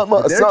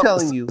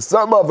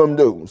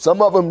do.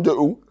 Some of them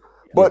do.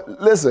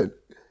 But listen,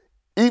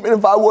 even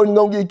if I wasn't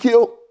gonna get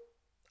killed,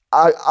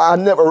 I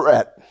never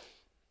rat.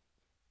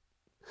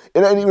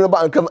 It ain't even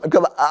about,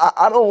 because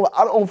I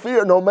don't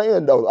fear no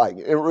man though, like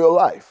in real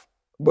life,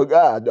 but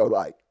God though,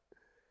 like,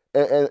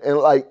 and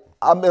like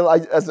I've been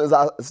like since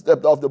I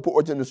stepped off the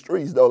porch in the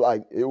streets though,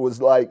 like it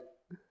was like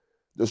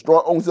the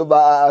strong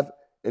survive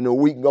and the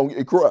weak gonna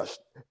get crushed,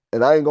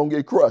 and I ain't gonna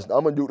get crushed.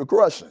 I'm gonna do the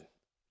crushing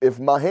if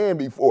my hand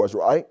be forced,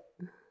 right?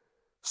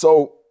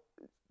 So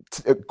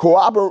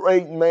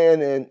cooperating,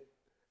 man, and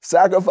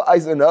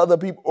sacrificing other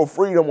people's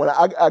freedom when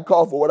I got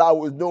caught for what I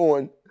was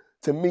doing,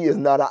 to me is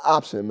not an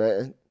option,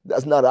 man.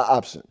 That's not an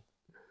option.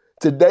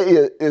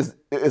 Today is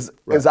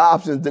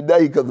options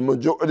today, because the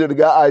majority of the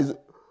guys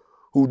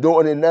who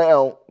doing it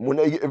now, when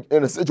they get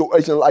in a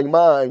situation like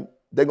mine,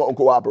 they're gonna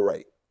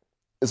cooperate.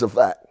 It's a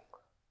fact.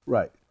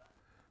 Right.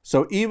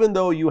 So even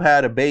though you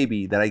had a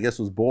baby that I guess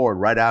was born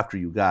right after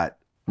you got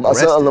my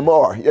arrested, son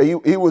Lamar, yeah,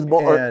 he was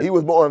born. He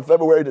was born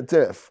February the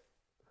 10th.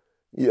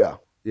 Yeah.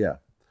 Yeah.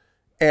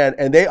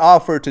 And they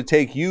offered to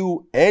take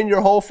you and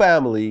your whole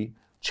family,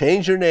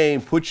 change your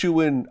name, put you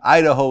in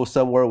Idaho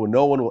somewhere where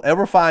no one will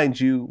ever find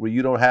you, where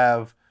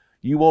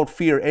you won't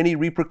fear any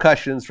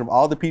repercussions from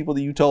all the people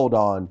that you told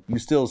on. You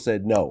still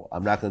said, no,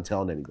 I'm not going to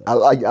tell anybody. I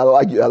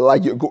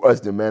like your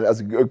question, man.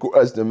 That's a good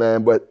question,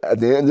 man. But at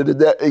the end of the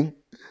day,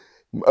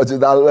 much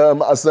as I love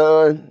my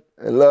son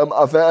and love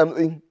my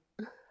family,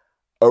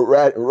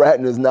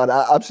 ratting is not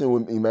an option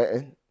with me,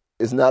 man.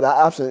 It's not an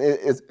option.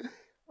 It's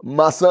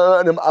my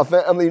son and my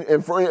family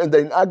and friends,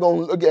 they're not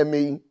going to look at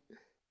me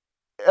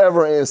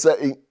ever and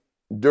say,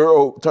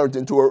 Darryl turned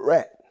into a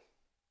rat.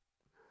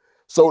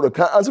 So the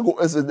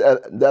consequences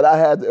that I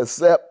had to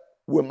accept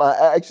with my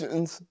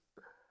actions,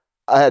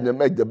 I had to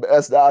make the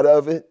best out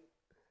of it,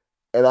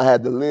 and I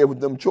had to live with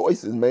them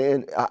choices,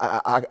 man.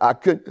 I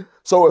couldn't.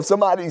 So if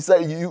somebody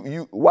say,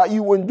 why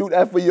you wouldn't do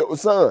that for your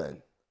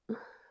son?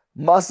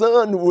 My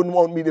son wouldn't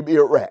want me to be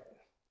a rat.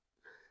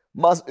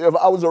 If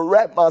I was a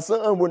rat, my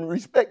son wouldn't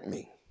respect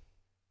me.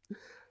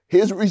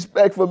 His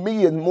respect for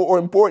me is more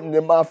important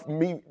than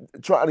me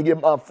trying to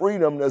get my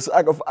freedom to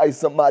sacrifice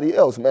somebody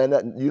else, man.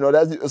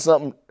 That's just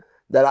something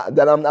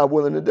that I'm not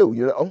willing to do,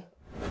 you know?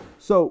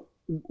 So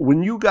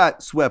when you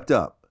got swept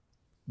up,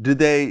 did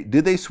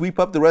they sweep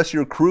up the rest of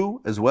your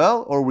crew as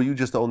well, or were you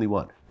just the only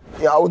one?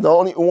 Yeah, I was the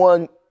only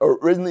one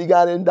originally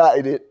got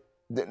indicted.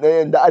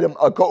 They indicted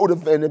a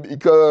co-defendant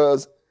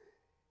because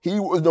he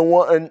was the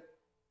one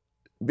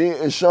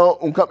being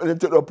shown coming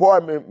into the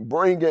apartment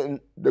bringing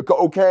the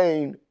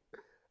cocaine,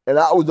 and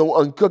I was the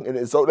one cooking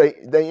it. So they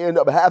ended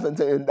up having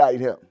to indict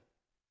him.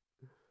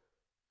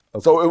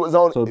 Okay. So it was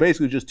only. So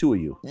basically just two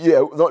of you. Yeah,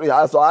 it was only.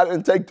 So I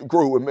didn't take the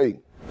crew with me.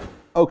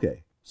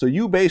 Okay. So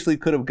you basically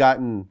could have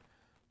gotten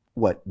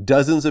what,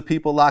 dozens of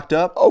people locked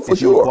up? Oh, for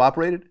if you sure.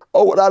 cooperated?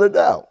 Oh, without a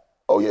doubt.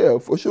 Oh, yeah,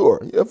 for sure.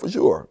 Yeah, for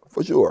sure.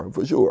 For sure.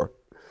 For sure.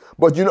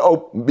 But, you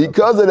know,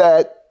 because of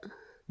that,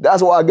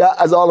 that's why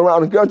guys all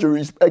around the country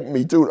respect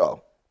me too,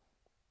 though.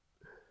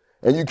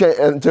 And you can't,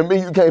 and to me,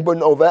 you can't put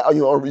no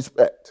value on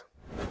respect.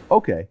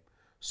 Okay.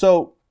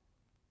 So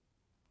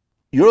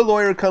your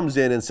lawyer comes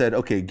in and said,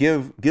 okay,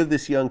 give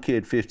this young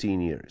kid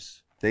 15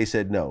 years. They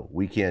said, no,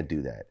 we can't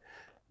do that.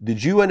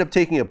 Did you end up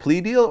taking a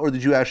plea deal, or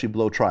did you actually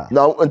blow trial?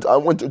 No, I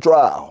went to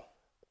trial.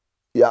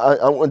 Yeah,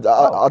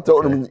 I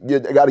told them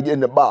they got to get in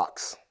the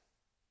box.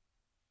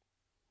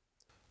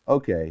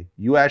 Okay.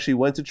 You actually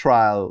went to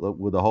trial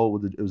with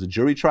it was a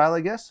jury trial, I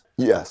guess?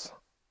 Yes.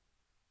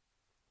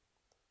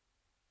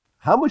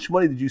 How much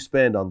money did you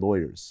spend on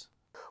lawyers?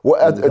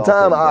 Well, at the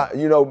time,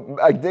 you know,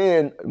 back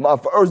then, my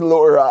first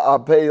lawyer, I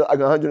paid like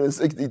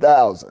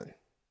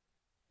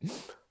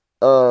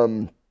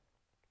 $160,000.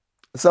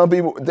 Some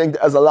people think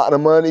that's a lot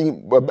of money,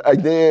 but back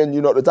then, you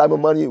know, the type of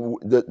money,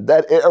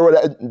 that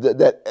era,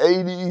 that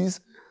 80s,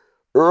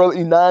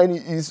 early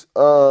 90s,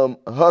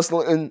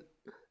 hustling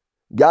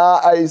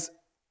guys,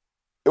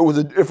 it was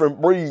a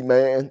different breed,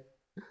 man.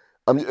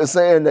 I'm just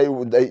saying they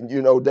was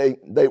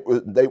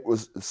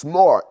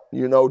smart,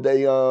 you know,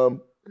 they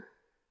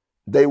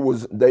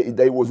was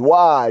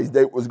wise,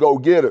 they was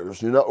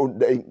go-getters, you know,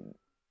 they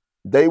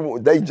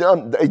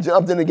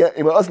jumped in the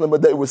game of hustling,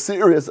 but they were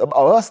serious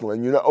about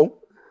hustling, you know.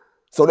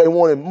 So they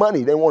wanted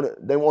money, they wanted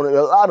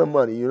a lot of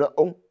money, you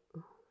know.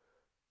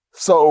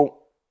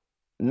 So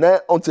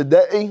now on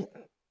today,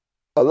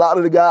 a lot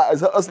of the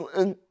guys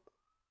hustling,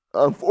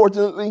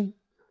 unfortunately,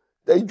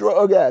 they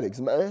drug addicts,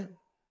 man.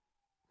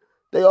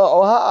 They are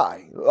all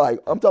high. Like,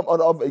 I'm talking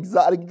about off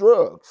exotic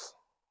drugs.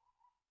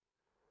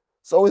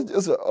 So it's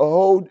just a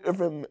whole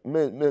different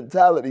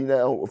mentality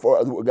now as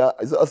far as what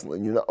guys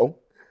hustling, you know.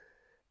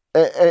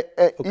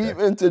 And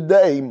even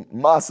today,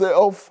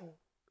 myself,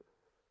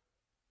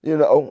 you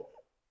know,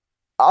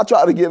 I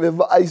try to give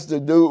advice to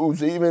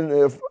dudes, even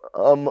if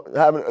I'm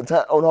having a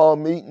town hall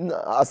meeting,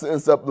 I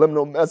send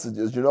subliminal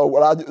messages, you know,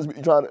 what I just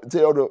be trying to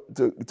tell to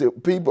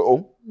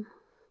people,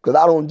 because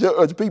I don't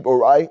judge people,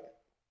 right?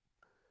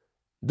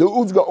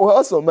 Dudes go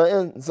hustle,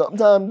 man.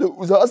 Sometimes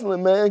dudes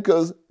hustling, man,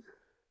 because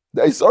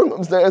their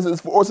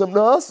circumstances force them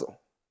to hustle.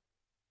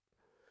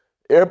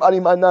 Everybody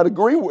might not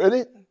agree with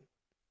it,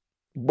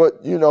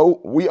 but, you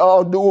know, we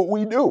all do what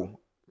we do.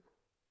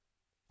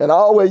 And I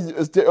always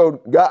just tell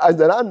guys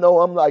that I know,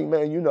 I'm like,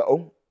 man, you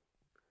know,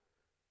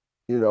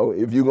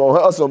 if you're going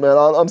to hustle, man,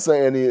 all I'm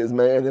saying is,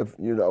 man, if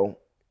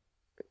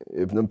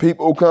them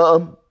people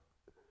come,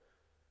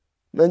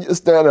 man,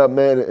 just stand up,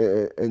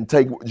 man, and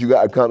take what you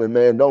got coming,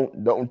 man.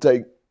 Don't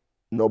take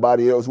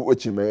nobody else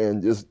with you,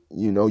 man. Just,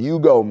 you know, you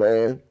go,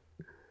 man.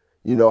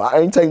 You know, I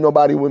ain't take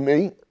nobody with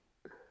me.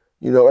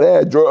 You know, they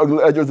had drug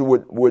ledgers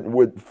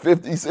with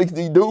 50,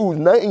 60 dudes'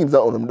 names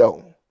on them,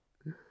 though.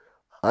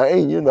 I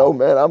ain't, you know,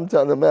 man, I'm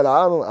telling them, man,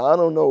 I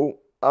don't know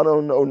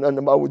nothing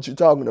about what you're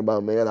talking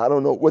about, man. I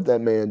don't know what that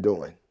man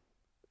doing.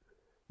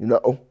 You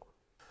know?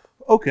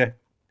 Okay.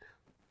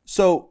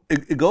 So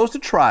it goes to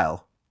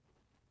trial,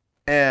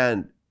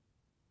 and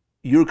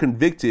you're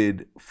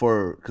convicted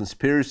for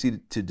conspiracy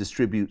to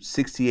distribute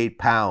 68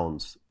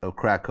 pounds of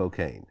crack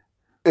cocaine,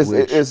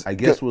 which I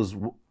guess was...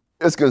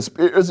 It's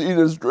conspiracy to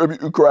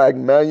distribute crack,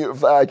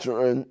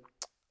 manufacturing,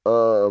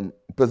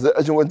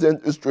 possession with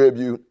intent to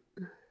distribute,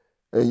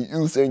 and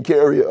use and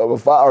carry of a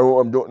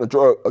firearm during a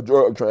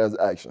drug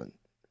transaction.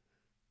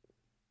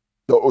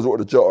 Those were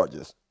the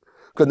charges.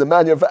 Because the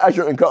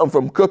manufacturing come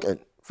from cooking,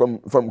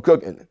 from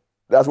cooking.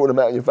 That's where the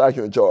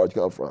manufacturing charge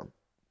come from.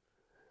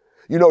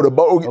 You know, the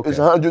bogus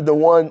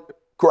 100-to-1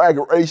 crack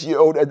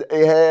ratio that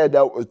they had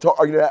that was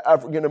targeted at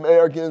African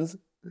Americans,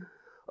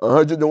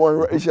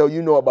 100-to-1 ratio,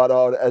 you know about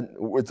all that,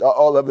 which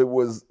all of it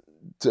was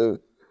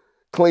to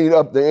clean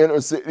up the inner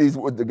cities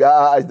with the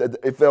guys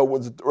that they felt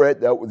was a threat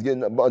that was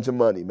getting a bunch of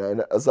money,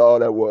 man. That's all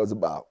that was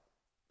about.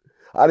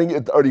 I didn't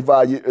get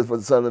 35 years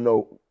for selling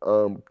no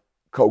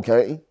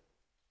cocaine.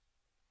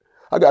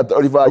 I got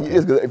 35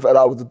 years because they felt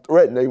I was a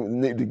threat and they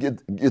needed to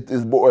get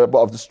this boy up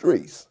off the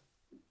streets.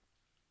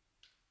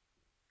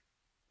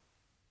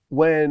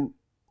 When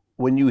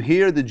you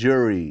hear the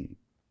jury,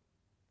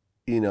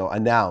 you know,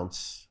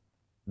 announce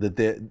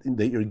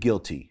that you're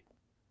guilty.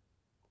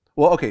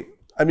 Well, okay.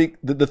 I mean,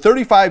 the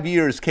 35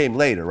 years came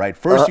later, right?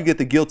 First you get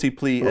the guilty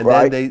plea, and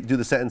then they do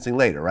the sentencing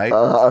later, right?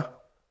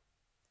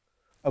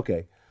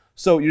 Okay.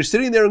 So you're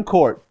sitting there in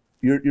court.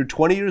 You're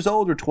 20 years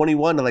old or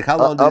 21? Like, how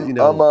long did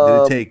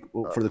it take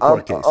for the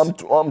court case?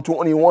 I'm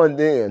 21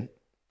 then.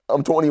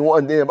 I'm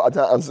 21 then. By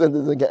the time I'm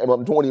sentencing came,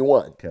 I'm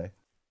 21. Okay.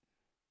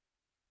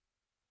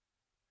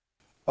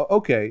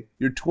 Okay,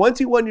 you're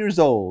 21 years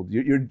old.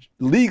 You're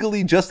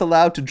legally just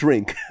allowed to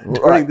drink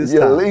during this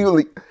time.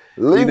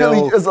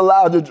 Legally just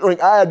allowed to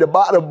drink. I had to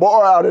buy the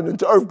bar out in the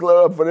turf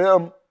club for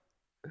them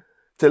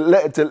to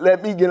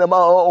let me get in my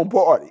own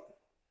party.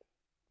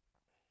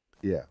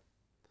 Yeah.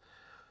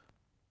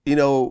 You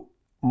know,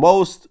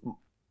 most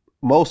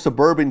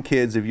suburban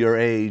kids of your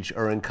age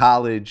are in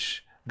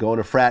college, going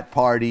to frat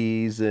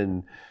parties,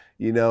 and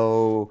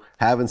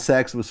having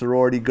sex with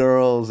sorority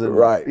girls and,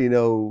 Right.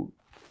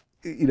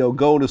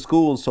 going to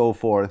school and so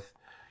forth.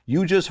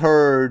 You just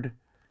heard,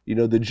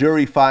 the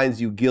jury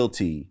finds you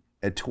guilty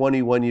at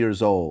 21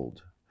 years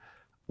old.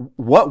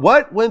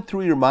 What went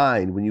through your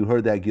mind when you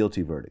heard that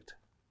guilty verdict?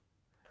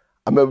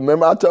 I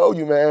remember I told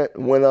you, man,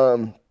 when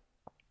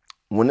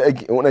they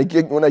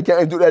came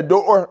through that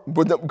door,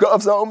 put them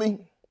cuffs on me,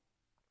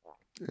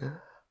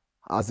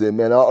 I said,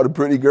 man, all the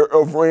pretty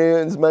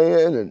girlfriends,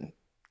 man, and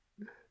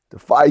the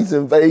fights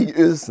in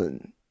Vegas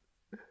and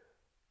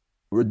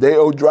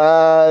Rodeo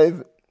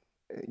Drive,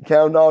 and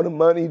counting all the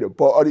money, the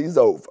party's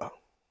over.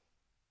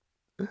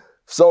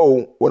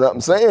 So what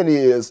I'm saying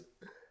is,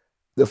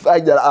 the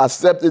fact that I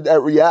accepted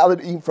that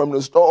reality from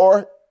the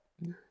start,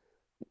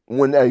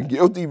 when that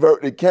guilty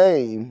verdict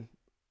came,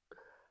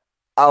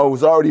 I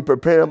was already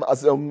preparing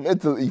myself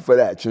mentally for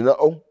that,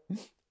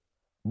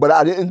 But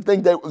I didn't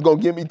think they was going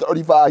to give me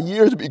 35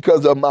 years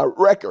because of my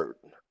record.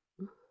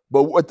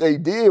 But what they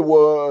did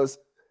was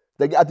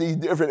they got these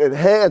different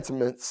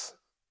enhancements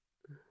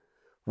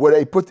where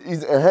they put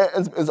these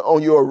enhancements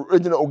on your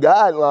original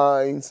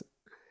guidelines,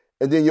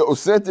 and then your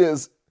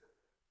sentence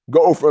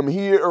go from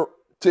here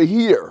to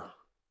here.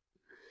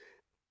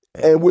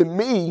 And with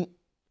me,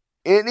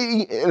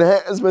 any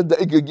enhancement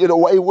they could get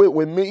away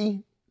with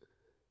me,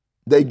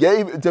 they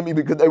gave it to me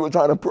because they were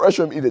trying to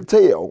pressure me to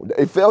tell.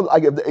 They felt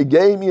like if they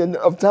gave me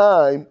enough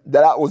time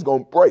that I was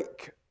going to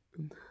break.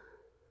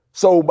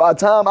 So by the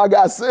time I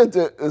got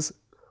sentenced,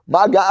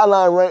 my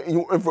guideline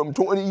range went from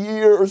 20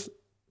 years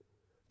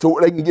to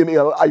where they can give me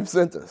a life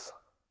sentence.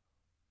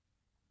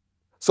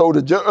 So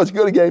the judge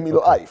could have gave me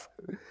life.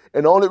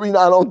 And the only reason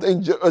I don't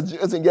think Judge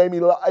Jensen gave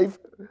me life,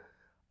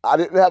 I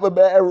didn't have a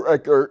bad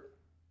record.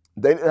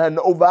 They didn't have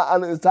no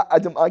violence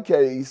tied to my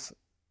case.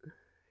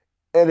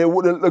 And it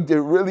would have looked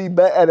really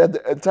bad at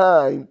the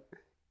time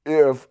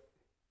if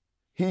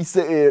he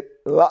said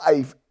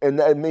life and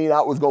that mean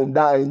I was going to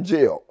die in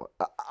jail.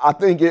 I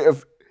think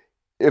if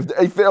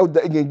they felt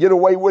they can get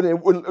away with it, it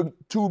wouldn't look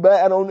too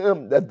bad on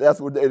them.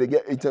 That's what they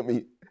gave to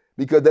me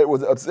because they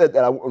was upset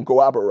that I wouldn't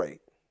cooperate.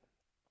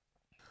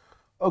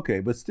 Okay,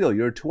 but still,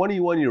 you're a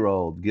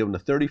 21-year-old given a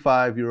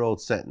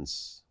 35-year-old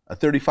sentence, a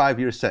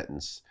 35-year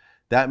sentence.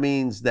 That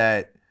means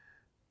that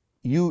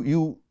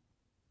you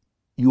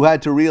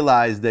had to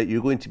realize that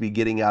you're going to be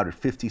getting out at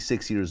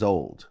 56 years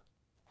old,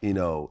 in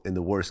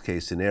the worst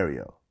case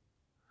scenario.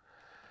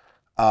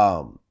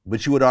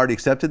 But you had already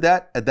accepted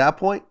that at that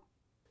point?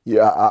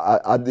 Yeah,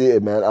 I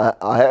did, man.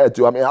 I had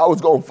to. I mean, I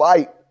was going to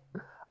fight.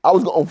 I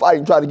was going to fight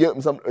and try to get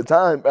them some of the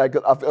time back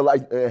because I felt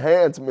like the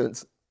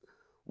enhancements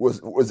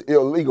was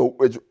illegal,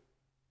 which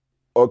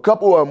a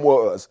couple of them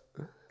was.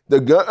 The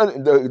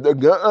gun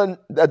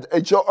that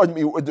they charged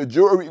me with, the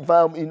jury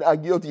found me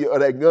not guilty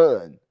of that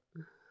gun.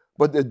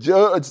 But the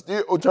judge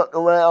still turned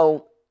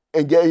around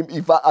and gave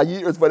me 5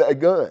 years for that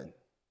gun.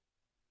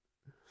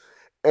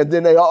 And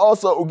then they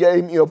also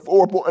gave me a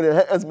 4-point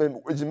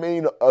enhancement, which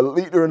means a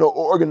leader and an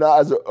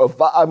organizer of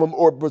 5 or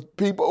more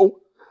people.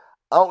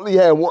 I only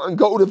had 1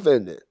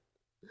 co-defendant.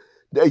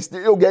 They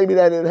still gave me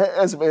that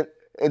enhancement,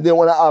 and then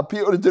when I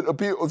appealed it to the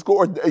appeals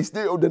court, they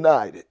still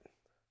denied it.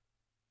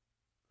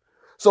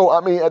 So,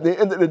 I mean, at the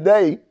end of the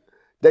day,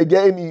 they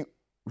gave me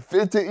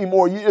 15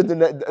 more years than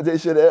they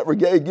should have ever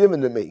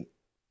given to me.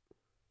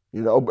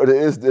 But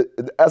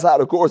that's how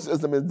the court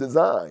system is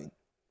designed.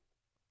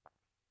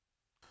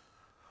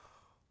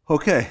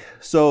 Okay,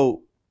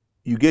 so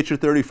you get your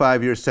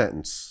 35-year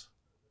sentence,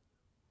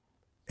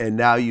 and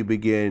now you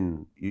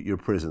begin your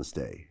prison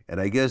stay.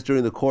 And I guess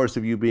during the course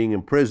of you being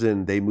in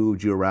prison, they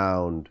moved you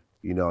around.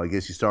 I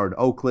guess you started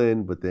in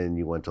Oakland, but then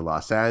you went to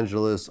Los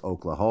Angeles,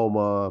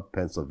 Oklahoma,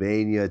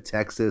 Pennsylvania,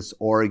 Texas,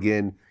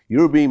 Oregon. You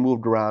were being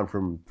moved around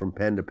from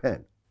pen to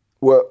pen.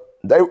 Well,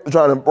 they were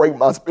trying to break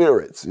my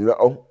spirits,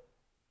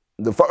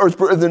 The first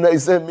prison they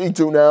sent me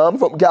to now, I'm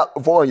from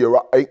California,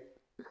 right?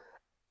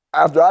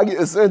 After I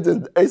get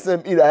sentenced, they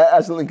sent me to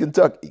Ashland,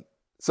 Kentucky,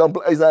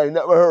 someplace I ain't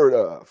never heard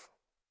of.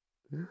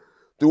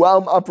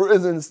 Throughout my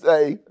prison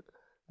stay,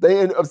 they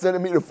ended up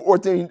sending me to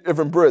 14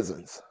 different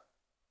prisons,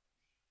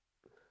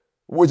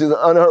 which is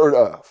unheard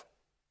of.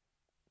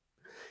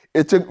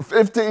 It took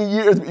 15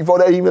 years before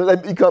they even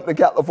let me come to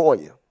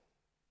California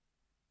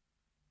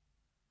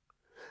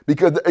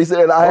because they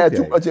said I had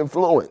too much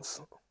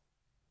influence.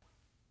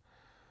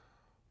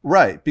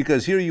 Right,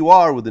 because here you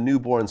are with a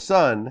newborn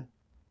son,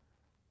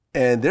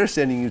 and they're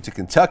sending you to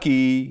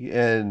Kentucky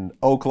and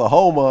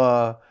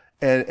Oklahoma,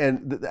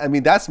 and I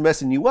mean, that's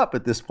messing you up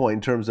at this point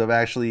in terms of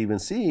actually even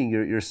seeing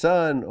your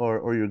son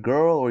or your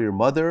girl or your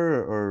mother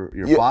or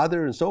your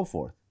father and so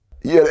forth.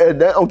 Yeah, they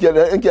don't care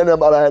nothing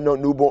about I had no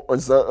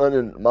newborn son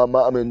and my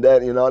mom and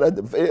daddy and all that.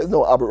 The feds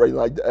don't operate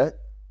like that.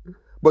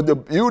 But the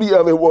beauty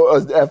of it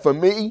was that for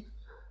me,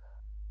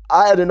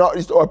 I had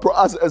already started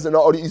processing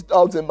all these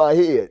thoughts in my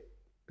head.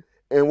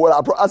 And what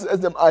I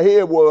processed in my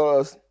head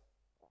was,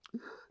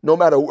 no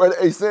matter where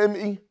they send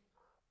me,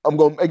 I'm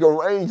going to make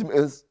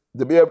arrangements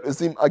to be able to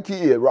see my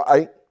kid,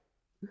 right?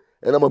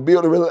 And I'm going to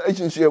build a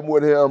relationship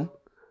with him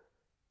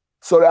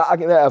so that I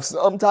can have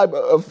some type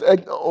of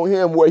effect on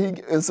him where he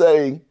can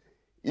say,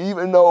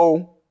 even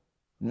though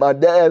my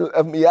dad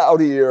left me out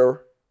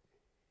here,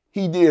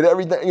 he did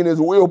everything in his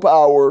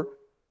willpower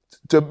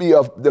to be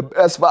the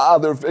best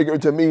father figure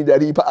to me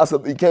that he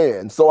possibly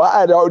can. So I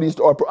had already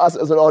started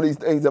processing all these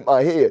things in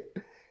my head.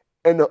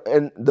 And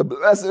the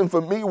blessing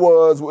for me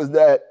was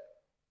that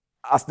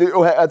I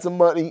still had some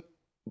money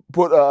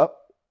put up,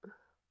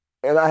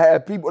 and I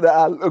had people that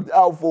I looked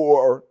out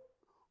for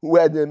who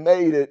had then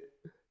made it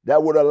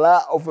that would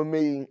allow for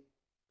me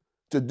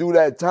to do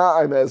that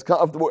time as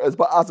comfortable as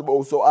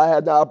possible. So I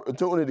had the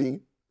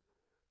opportunity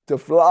to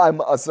fly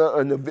my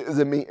son to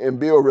visit me and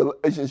build a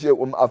relationship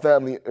with my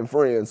family and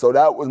friends. So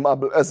that was my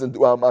blessing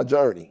throughout my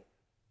journey.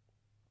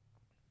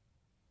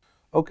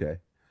 Okay.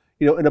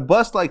 You know, in a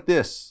bust like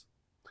this,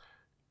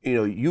 you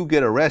know, you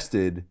get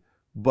arrested,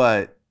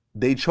 but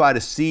they try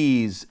to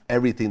seize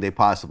everything they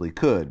possibly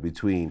could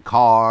between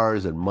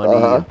cars and money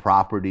and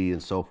property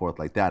and so forth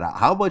like that.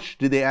 How much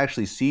did they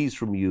actually seize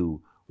from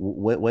you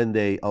when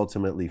they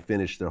ultimately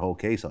finished their whole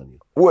case on you?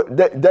 Well,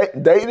 they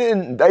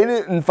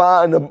didn't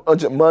find a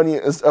bunch of money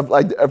and stuff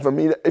like that for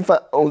me. They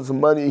found some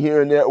money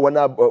here and there.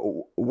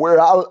 Where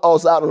I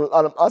lost out on a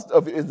lot of my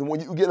stuff is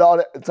when you get all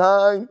that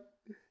time,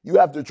 you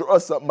have to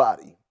trust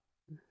somebody.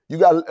 You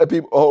got to let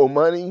people hold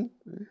money.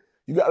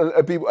 You got to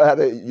let people have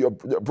your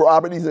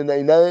properties in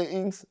their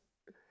names.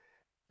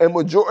 And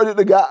majority of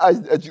the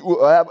guys that you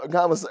will have a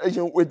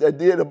conversation with that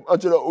did a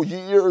bunch of those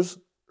years,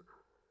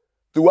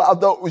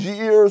 throughout those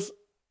years,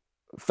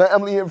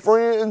 family and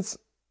friends,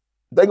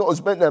 they gonna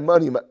spend that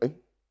money, man.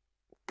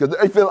 Because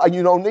they feel like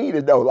you don't need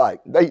it, though.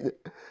 Like,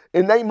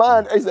 in their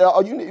mind, they say,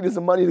 all you need is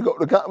some money to go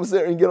to the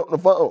commissary and get on the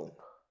phone.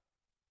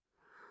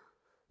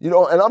 You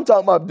know, and I'm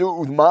talking about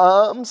dudes'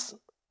 moms,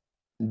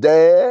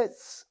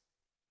 dads,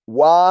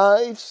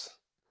 wives,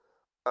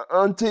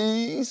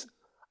 aunties.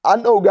 I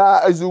know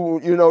guys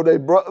who, you know, their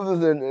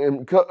brothers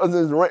and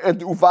cousins ran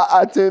through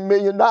 $5-10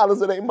 million of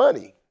their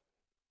money.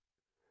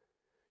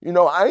 You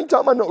know, I ain't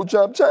talking about no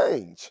chump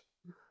change.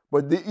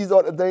 But these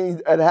are the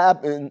things that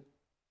happen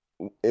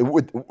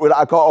with what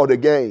I call the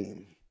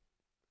game.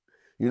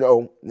 You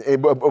know,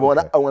 but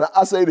when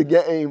I say the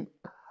game,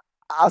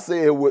 I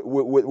say it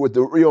with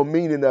the real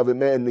meaning of it,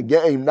 man. The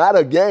game, not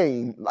a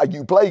game like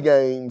you play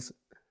games,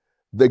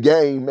 the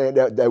game, man,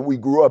 that we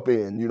grew up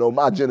in, you know,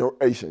 my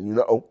generation, you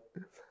know.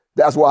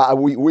 That's why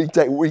we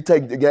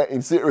take the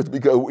game serious,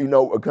 because we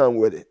know what come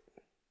with it.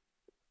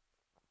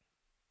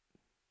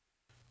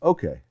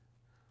 Okay.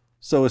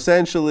 So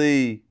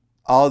essentially,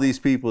 all these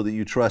people that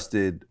you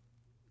trusted,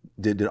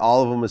 did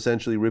all of them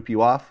essentially rip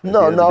you off?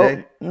 No, not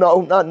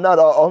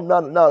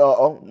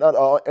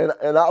all.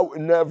 And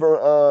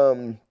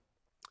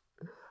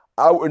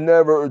I would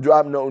never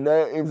drop no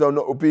names on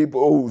no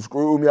people who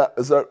screwed me out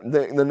of certain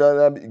things and none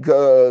of that,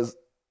 because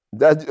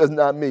that's just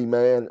not me,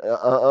 man.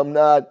 I'm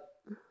not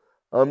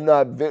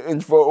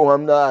vengeful.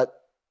 I'm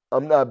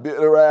not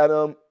bitter at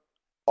them.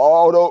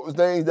 All those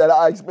things that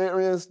I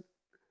experienced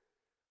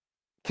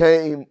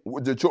came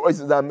with the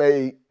choices I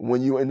made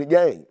when you were in the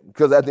game.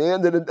 Because at the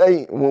end of the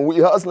day, when we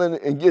hustling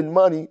and getting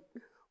money,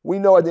 we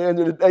know at the end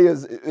of the day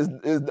is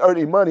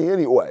dirty money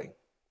anyway.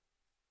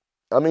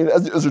 I mean,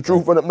 that's just the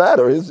truth of the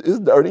matter. It's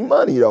dirty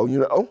money, though, you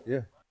know?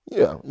 Yeah.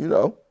 Yeah, you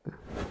know.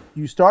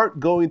 You start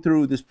going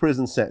through this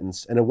prison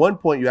sentence, and at one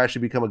point you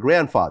actually become a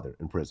grandfather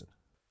in prison.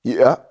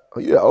 Yeah.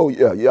 I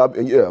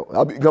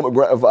become a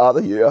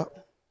grandfather, yeah.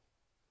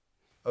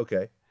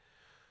 Okay.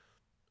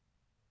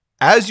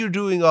 As you're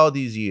doing all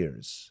these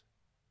years,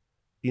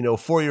 you know,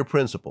 for your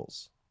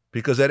principles,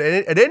 because at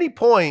any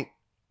point,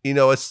 you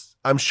know,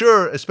 I'm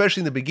sure,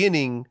 especially in the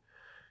beginning,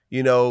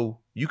 you know,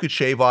 you could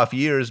shave off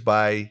years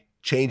by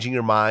changing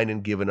your mind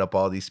and giving up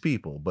all these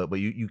people, but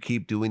you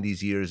keep doing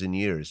these years and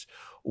years.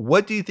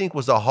 What do you think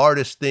was the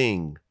hardest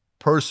thing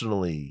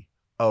personally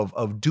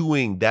of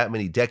doing that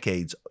many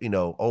decades, you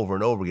know, over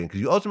and over again?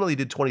 Because you ultimately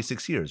did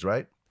 26 years,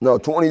 right? No,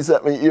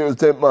 27 years,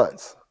 10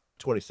 months.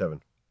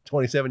 27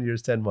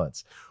 years, 10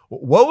 months.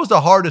 What was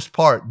the hardest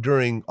part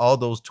during all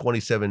those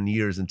 27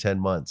 years and 10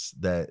 months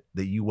that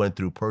you went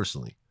through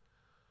personally?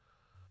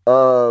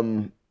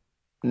 Knowing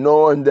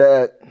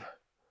that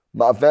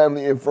my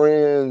family and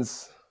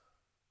friends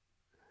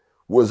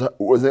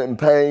was in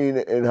pain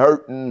and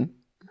hurting,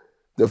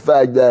 the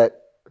fact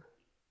that,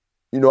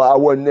 you know, I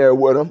wasn't there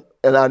with them,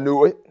 and I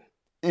knew it.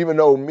 Even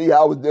though me,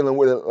 I was dealing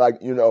with it, like,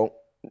 you know,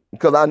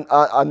 because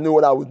I knew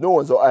what I was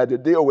doing, so I had to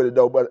deal with it,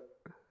 though.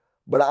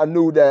 But I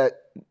knew that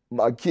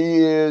my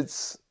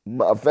kids,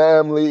 my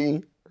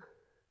family,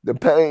 the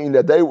pain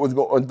that they was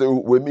going through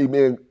with me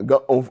being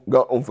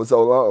gone for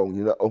so long,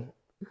 you know,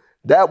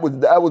 that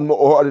was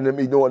more harder than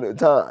me doing at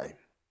the time.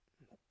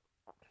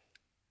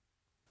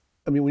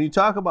 I mean, when you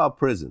talk about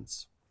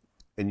prisons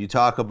and you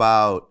talk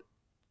about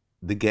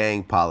the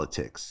gang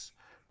politics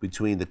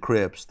between the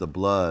Crips, the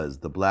Bloods,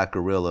 the Black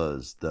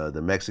Guerrillas, the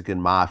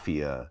Mexican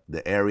Mafia,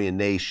 the Aryan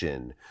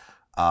Nation,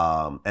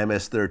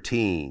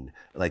 MS-13,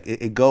 like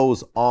it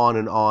goes on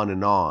and on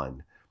and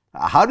on.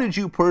 How did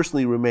you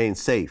personally remain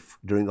safe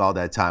during all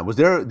that time?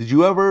 Did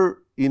you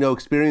ever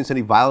experience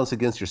any violence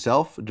against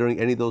yourself during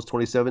any of those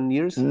 27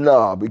 years?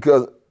 No,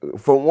 because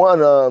for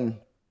one,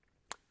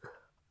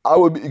 I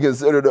would be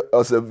considered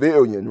a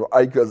civilian,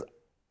 right? Because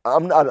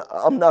I'm not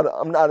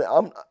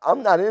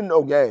in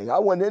no gang. I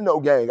wasn't in no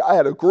gang. I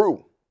had a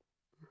crew.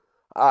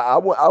 I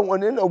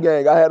wasn't in no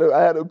gang. I had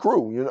a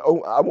crew.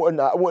 I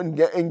wasn't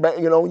gang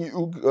banging on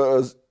you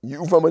because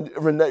you from a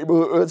different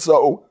neighborhood.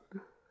 So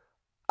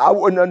I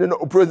wasn't under no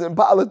prison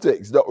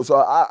politics though. So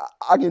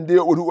I can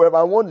deal with whoever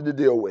I wanted to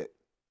deal with.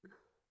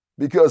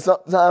 Because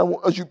sometimes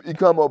once you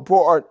become a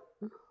part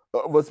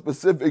of a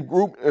specific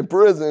group in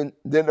prison,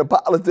 then the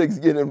politics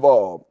get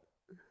involved,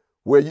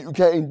 where you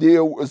can't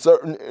deal with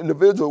certain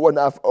individuals.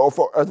 Or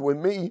for us, with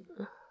me,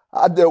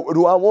 I dealt with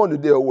who I wanted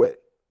to deal with,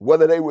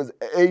 whether they was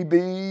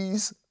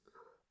ABs,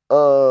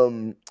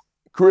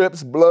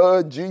 Crips,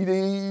 Blood,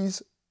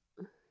 GDs.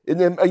 It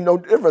didn't make no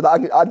difference.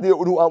 I deal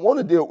with who I want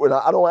to deal with.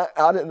 I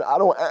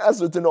don't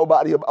answer to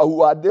nobody about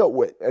who I dealt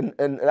with, and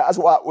that's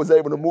why I was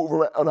able to move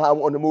around how I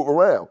wanted to move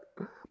around.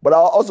 But I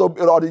also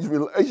built all these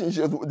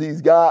relationships with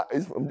these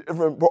guys from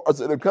different parts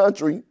of the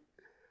country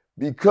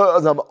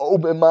because I'm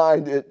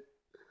open-minded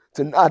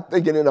to not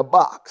thinking in a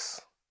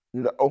box,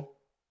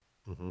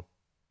 Mm-hmm.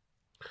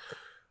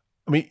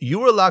 I mean, you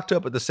were locked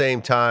up at the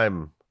same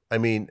time. I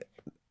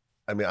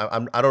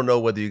don't know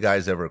whether you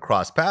guys ever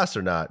crossed paths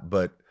or not,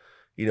 but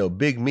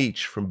Big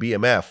Meech from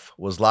BMF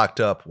was locked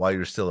up while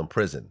you're still in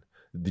prison.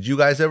 Did you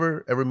guys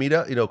ever meet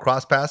up,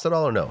 cross paths at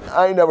all or no?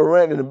 I ain't never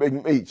ran into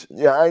Big Meech.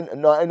 Yeah, I ain't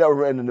never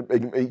ran into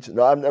Big Meech.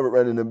 No, I've never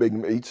ran into Big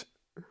Meech.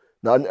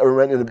 No, I never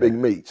ran into Big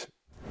Meech.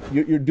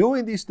 You're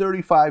doing these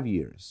 35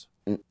 years.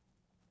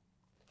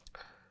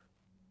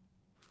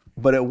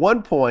 But at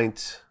one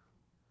point,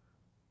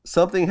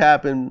 something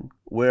happened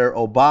where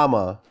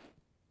Obama,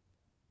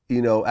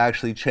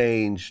 actually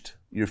changed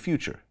your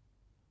future.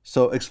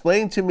 So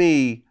explain to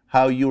me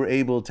how you were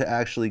able to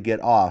actually get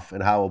off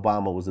and how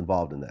Obama was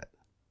involved in that.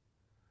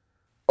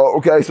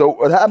 Okay, so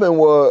what happened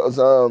was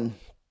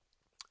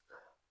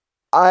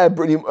I had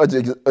pretty much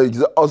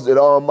exhausted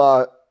all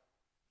my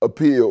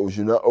appeals,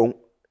 And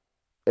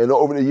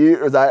over the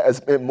years, I had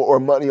spent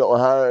more money on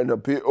hiring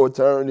appeal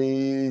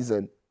attorneys,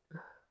 and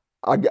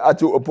I got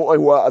to a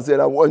point where I said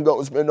I wasn't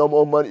going to spend no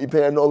more money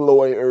paying no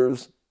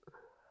lawyers.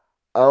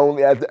 I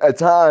only, at that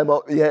time, I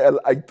only had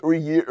like 3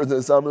 years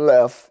and something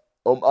left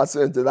on my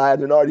sentence. I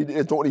had already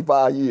did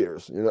 25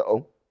 years,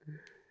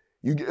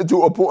 You get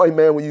to a point,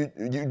 man, when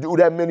you do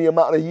that many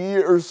amount of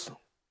years,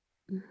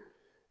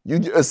 you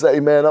just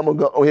say, man, I'm going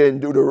to go ahead and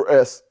do the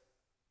rest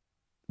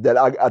that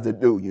I got to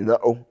do,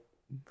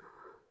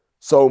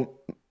 So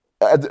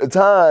at the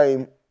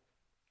time,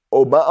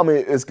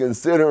 Obama is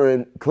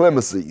considering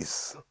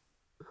clemencies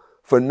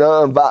for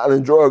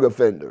nonviolent drug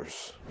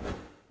offenders.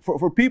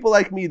 For people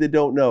like me that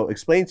don't know,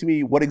 explain to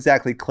me what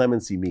exactly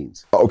clemency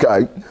means.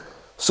 Okay.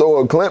 So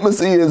a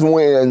clemency is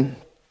when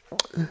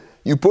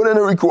you put in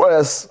a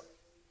request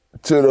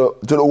to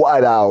the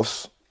White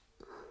House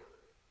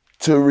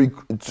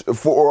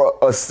for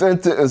a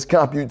sentence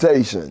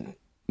computation,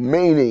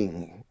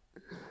 meaning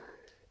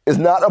it's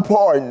not a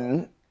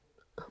pardon,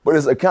 but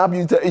it's a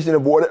computation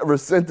of whatever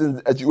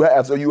sentence that you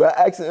have. So you are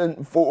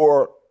asking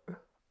for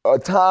a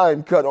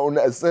time cut on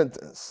that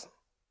sentence.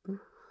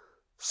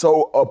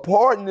 So a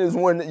pardon is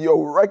when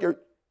your record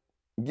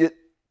get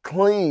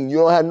clean. You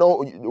don't have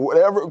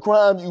whatever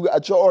crime you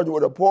got charged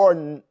with, a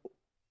pardon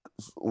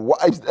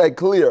wipes that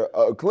clear.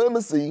 A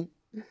clemency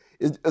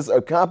is just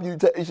a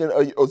computation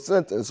of your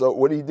sentence. So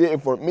what he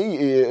did for me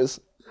is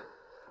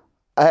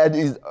I had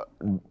these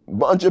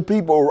bunch of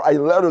people write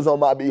letters on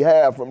my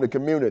behalf from the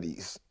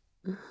communities.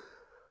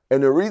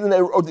 And the reason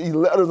they wrote these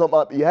letters on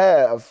my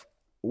behalf,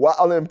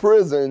 while in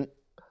prison,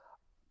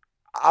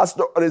 I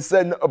started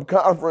setting up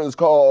conference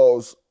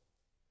calls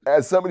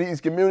at some of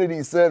these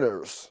community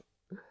centers,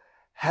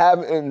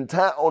 having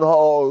town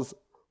halls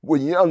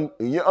with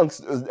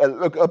youngsters that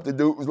look up to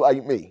dudes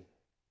like me,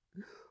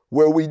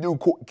 where we do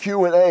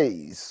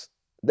Q&As.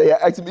 They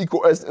ask me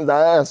questions,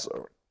 I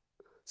answer.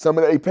 Some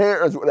of their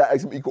parents would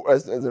ask me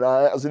questions, and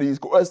I answer these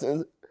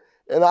questions,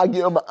 and I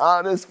give them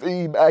honest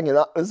feedback and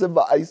honest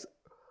advice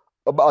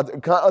about the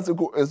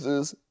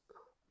consequences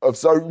of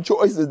certain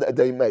choices that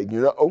they make,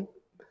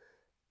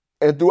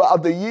 And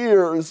throughout the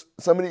years,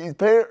 some of these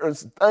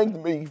parents thanked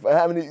me for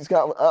having these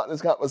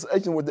honest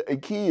conversations with their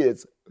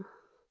kids.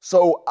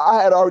 So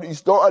I had already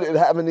started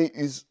having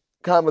these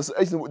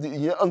conversations with these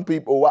young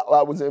people while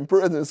I was in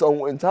prison. So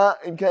when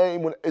time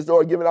came, when they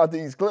started giving out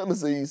these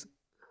clemencies,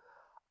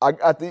 I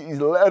got these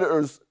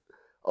letters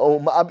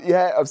on my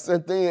behalf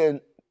sent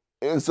in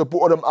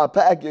support of my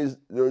package,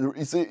 the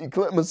receipt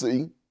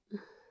clemency.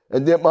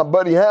 And then my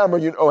buddy Hammer,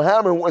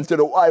 Hammer went to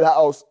the White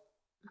House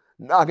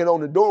knocking on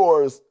the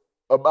doors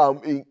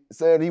about me,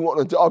 saying he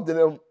wanted to talk to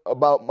them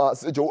about my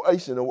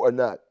situation and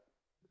whatnot.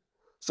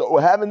 So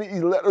having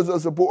these letters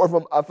of support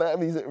from our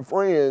families and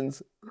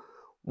friends,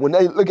 when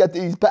they look at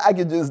these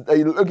packages,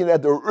 they looking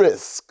at the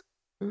risk.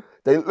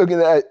 They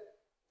looking at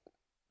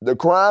the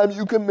crime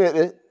you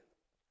committed,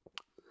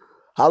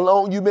 how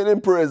long you've been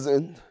in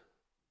prison,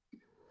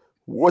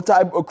 what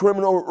type of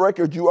criminal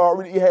record you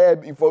already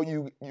had before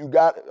you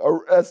got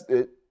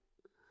arrested.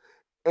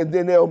 And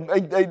then they'll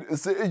make their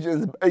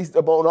decisions based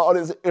upon all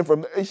this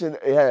information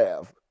they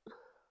have.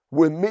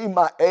 With me,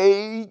 my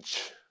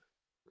age,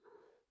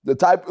 the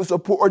type of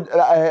support that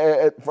I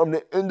had from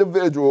the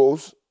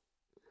individuals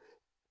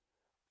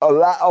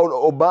allowed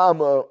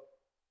Obama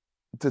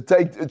to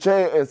take the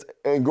chance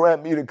and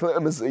grant me the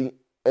clemency.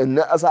 And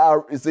that's how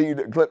I received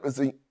the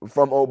clemency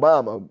from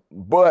Obama.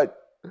 But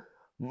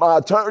my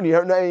attorney,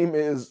 her name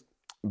is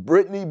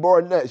Brittany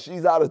Barnett.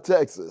 She's out of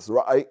Texas,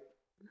 right?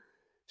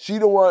 She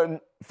the one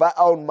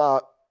filed my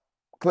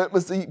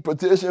clemency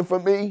petition for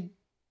me.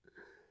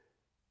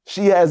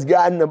 She has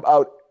gotten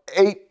about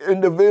 8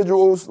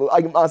 individuals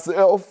like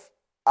myself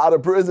out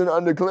of prison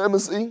under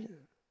clemency.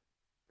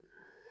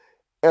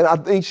 And I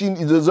think she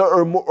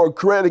deserves more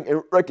credit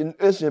and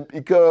recognition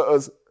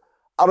because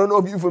I don't know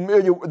if you're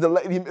familiar with the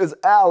lady, Miss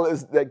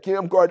Alice, that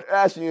Kim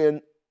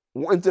Kardashian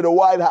went to the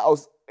White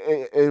House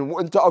and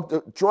went and talked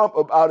to Trump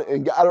about it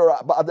and got her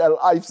about that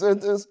life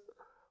sentence.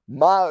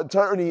 My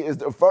attorney is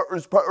the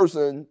first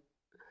person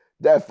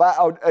that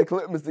filed a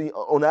clemency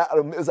on that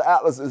of Ms.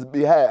 Alice's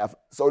behalf.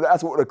 So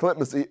that's what the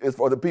clemency is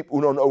for the people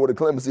who don't know what the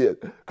clemency is.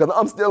 Because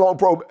I'm still on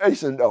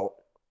probation, though.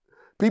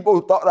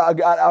 People thought I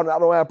got out and I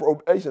don't have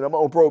probation. I'm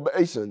on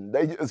probation.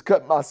 They just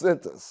cut my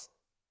sentence.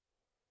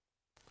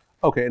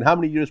 Okay, and how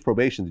many years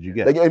probation did you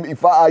get? They gave me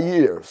 5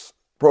 years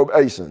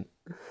probation,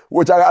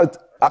 which I got.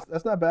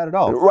 That's not bad at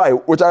all. Right,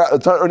 which I got to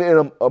turn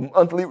in a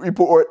monthly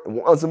report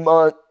once a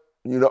month,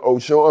 you know,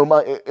 showing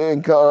my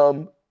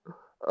income.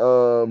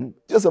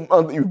 Just a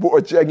monthly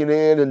report checking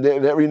in, and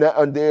then every now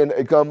and then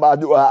they come by,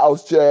 do a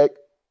house check,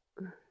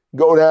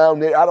 go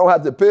down there. I don't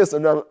have to piss or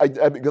nothing like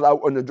that because I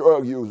wasn't a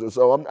drug user,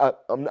 so I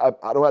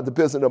don't have to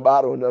piss in a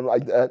bottle or nothing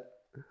like that.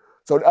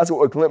 So that's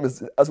what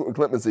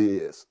clemency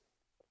is.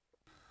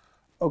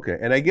 Okay,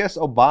 and I guess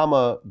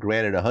Obama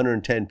granted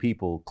 110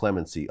 people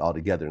clemency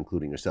altogether,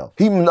 including yourself.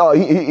 He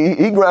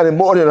granted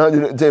more than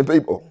 110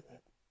 people.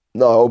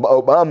 No,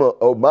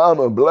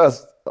 Obama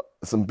blessed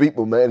some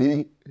people,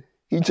 man.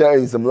 He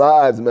changed some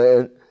lives,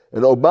 man.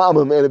 And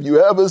Obama, man, if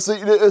you ever see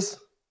this,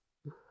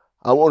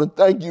 I want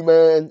to thank you,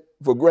 man,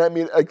 for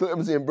granting me that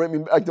clemency and bring me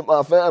back to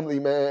my family,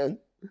 man.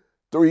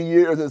 3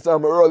 years and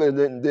something earlier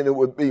than it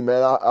would be,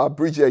 man. I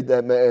appreciate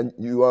that, man.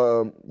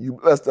 You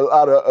blessed a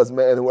lot of us,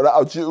 man. And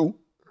without you,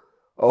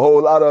 a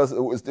whole lot of us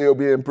would still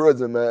be in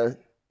prison, man.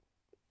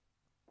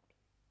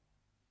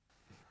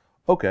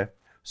 Okay.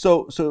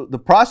 So the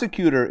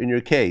prosecutor in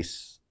your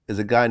case is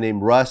a guy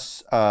named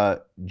Russ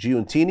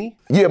Giuntini?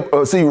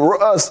 Yeah, see,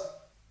 Robert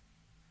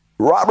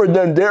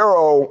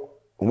Darryl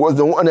was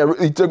the one that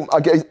really took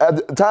my case.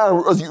 At the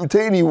time, Russ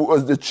Giuntini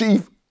was the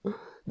chief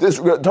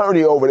district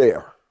attorney over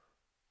there.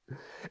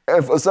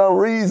 And for some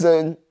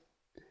reason,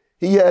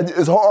 he had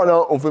his heart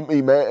on for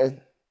me,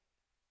 man.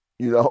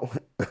 You know?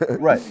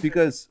 Right,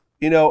 because,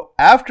 you know,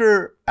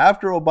 after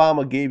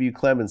Obama gave you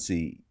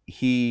clemency,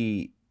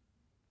 he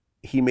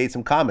made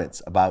some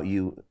comments about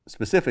you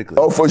specifically.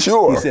 Oh, for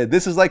sure. He said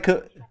this is like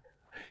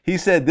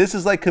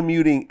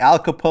commuting Al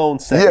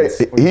Capone's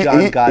sentence or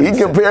John Gotti's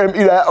he compared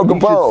me to Al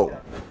Capone.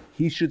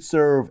 He should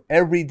serve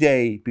every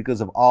day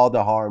because of all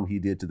the harm he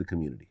did to the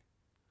community.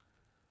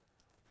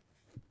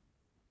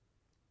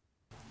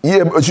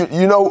 Yeah, but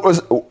you know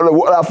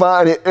what I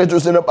find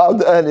interesting about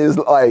that is,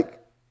 like,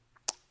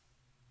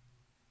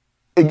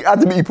 it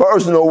got to be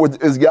personal with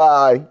this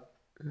guy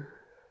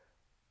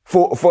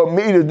for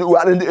me to do.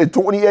 I did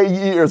 28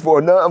 years for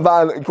a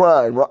nonviolent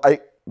crime,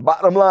 right?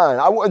 Bottom line,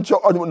 I wasn't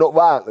charged with no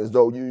violence,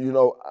 though. You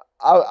know,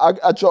 I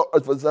got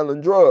charged for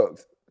selling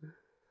drugs.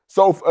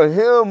 So for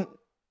him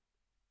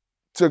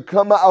to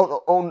come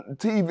out on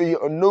TV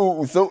or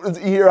news, as soon as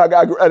he hear I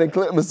got granted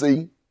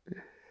clemency,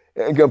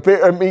 and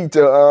compare me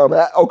to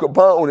Al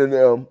Capone and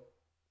them,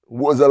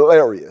 was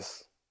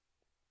hilarious.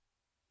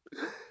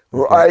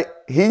 Right?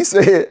 He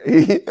said,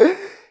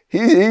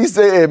 he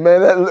said,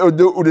 man, that little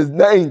dude is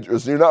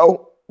dangerous, you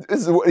know?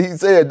 This is what he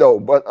said, though.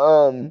 But,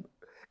 and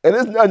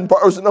it's nothing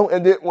personal.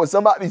 And then when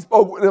somebody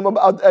spoke with him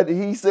about that,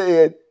 he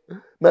said,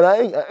 man,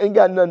 I ain't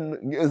got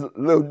nothing against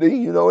Lil D,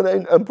 you know? It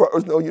ain't nothing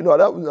personal, you know?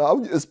 I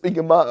was just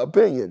speaking my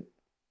opinion.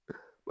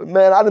 But,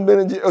 man, I done been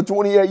in jail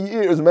 28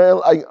 years, man.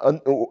 Like,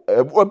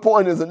 at what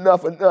point is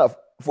enough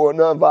for a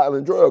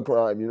nonviolent drug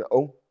crime, you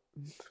know?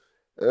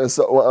 And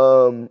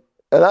so,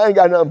 and I ain't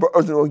got nothing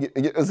personal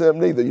against him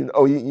neither. You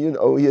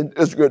know, he a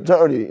district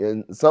attorney,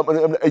 and some of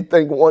them, they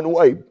think one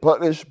way: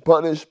 punish,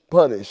 punish,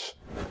 punish.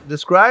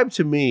 Describe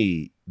to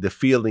me the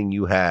feeling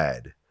you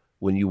had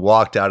when you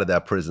walked out of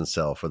that prison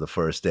cell for the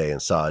first day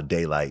and saw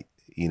daylight,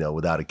 you know,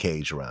 without a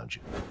cage around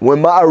you.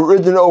 When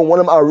one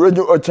of my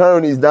original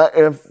attorneys,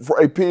 Diane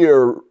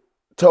Frappier,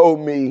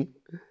 told me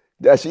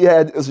that she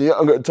had this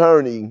younger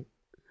attorney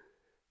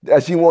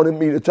that she wanted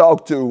me to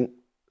talk to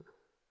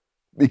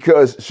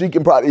because she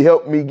can probably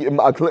help me get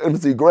my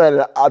clemency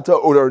granted, I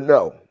told her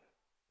no.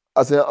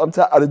 I said, I'm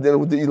tired of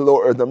dealing with these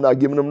lawyers. I'm not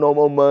giving them no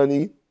more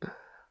money.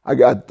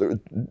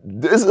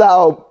 This is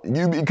how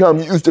you become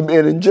used to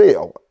being in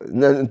jail.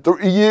 And then in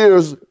 3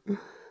 years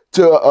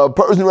to a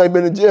person who ain't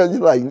been in jail,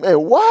 you're like,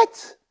 man,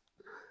 what?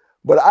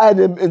 But I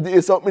hadn't been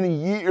there so many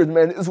years,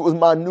 man. This was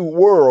my new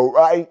world,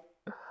 right?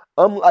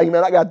 I'm like,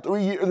 man, I got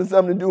 3 years or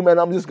something to do, man.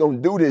 I'm just gonna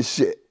do this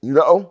shit, you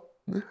know?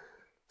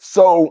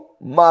 So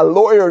my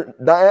lawyer,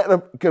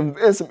 Diana,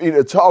 convinced me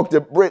to talk to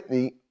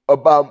Brittany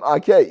about my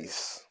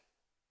case.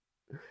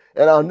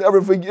 And I'll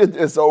never forget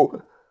this.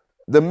 So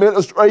the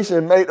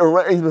administration made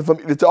arrangements for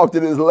me to talk to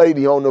this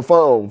lady on the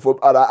phone for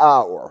about an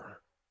hour.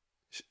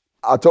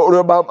 I told her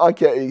about my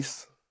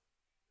case.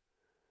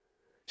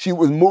 She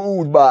was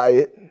moved by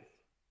it.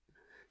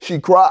 She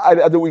cried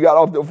after we got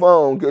off the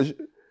phone because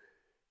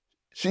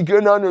she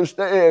couldn't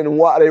understand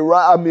why they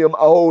robbed me of my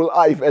whole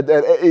life at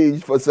that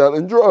age for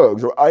selling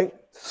drugs, right?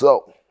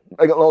 So,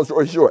 make a long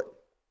story short,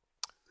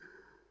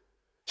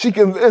 she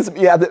convinced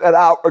me after that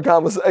hour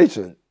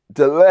conversation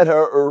to let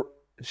her,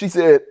 she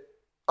said,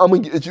 I'm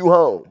gonna get you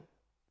home.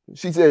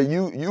 She said,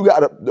 you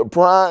got the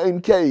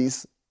prime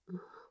case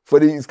for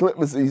these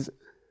clemencies.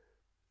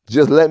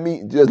 Just let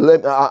me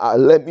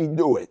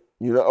do it,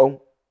 you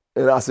know?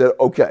 And I said,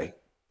 okay,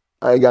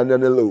 I ain't got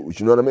nothing to lose,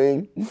 you know what I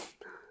mean?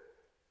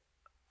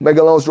 Make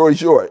a long story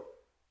short,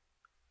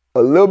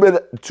 a little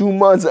bit, 2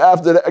 months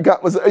after that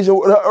conversation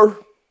with her,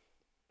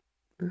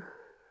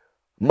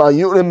 my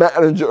unit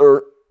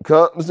manager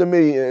comes to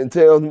me and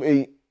tells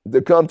me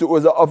to come to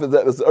his office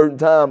at a certain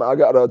time. I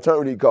got an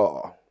attorney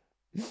call.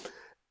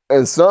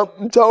 And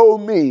something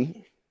told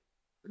me,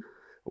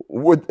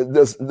 with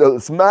the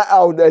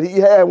smile that he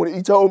had when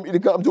he told me to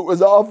come to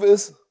his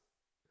office,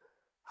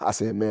 I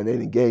said, man, they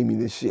done gave me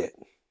this shit,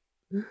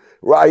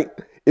 right?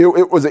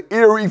 It was an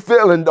eerie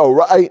feeling though,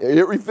 right? An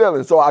eerie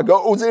feeling. So I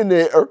goes in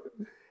there,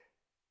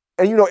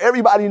 and you know,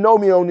 everybody know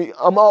me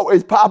I'm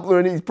always popular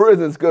in these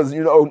prisons because,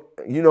 you know,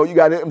 you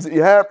got MC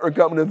Hammer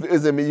coming to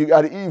visit me, you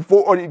got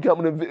E40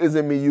 coming to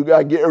visit me, you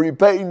got Gary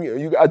Payton,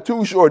 you got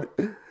Too Short.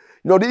 You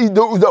know, these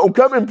dudes don't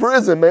come in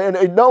prison, man.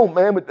 They don't,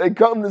 man, but they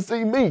come to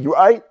see me,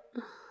 right?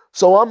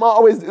 So I'm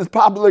always this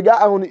popular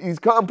guy on these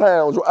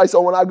compounds, right?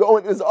 So when I go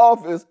in this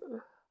office,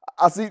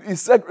 I see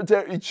these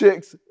secretary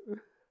chicks.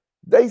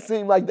 They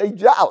seem like they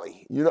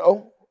jolly, you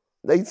know?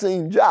 They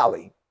seem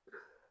jolly.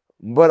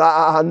 But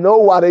I know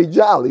why they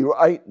jolly,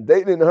 right?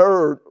 They didn't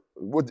heard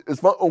what this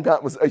phone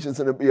conversation's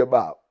gonna be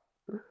about.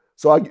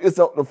 So I get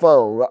on the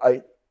phone,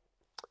 right?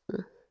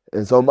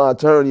 And so my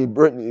attorney,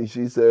 Brittany,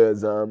 she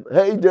says,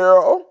 hey,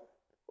 Darryl.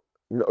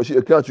 You know, she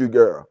a country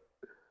girl.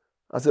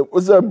 I said,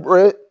 what's up,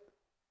 Britt?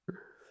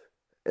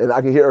 And I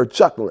can hear her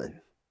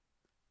chuckling.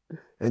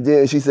 And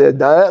then she said,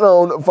 Diana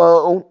on the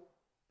phone.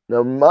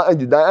 Now,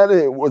 mind you,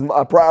 Diana was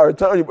my prior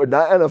attorney, but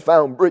Diana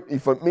found Brittany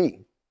for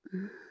me.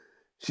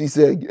 She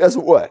said, guess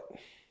what?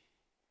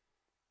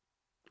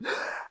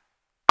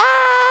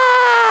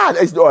 Ah!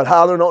 They started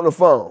hollering on the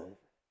phone.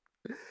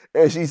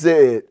 And she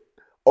said,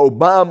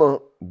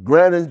 Obama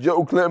granted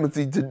Joe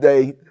Clemency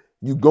today,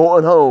 you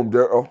going home,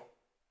 Darryl.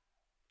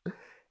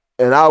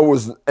 And I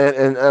was,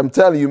 and I'm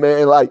telling you,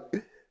 man, like,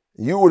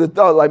 you would have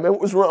thought, like, man,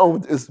 what's wrong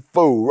with this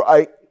fool,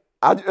 right?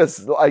 I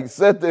just, like,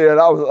 sat there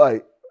and I was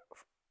like,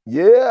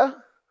 yeah,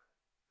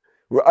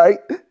 right?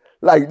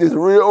 Like this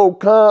real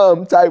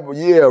calm type of,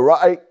 yeah,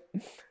 right?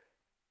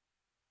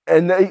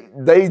 And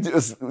they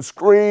just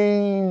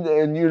screamed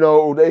and,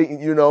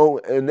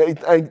 and they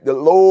thanked the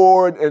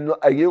Lord and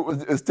like it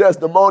was his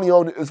testimony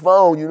on his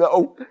phone, you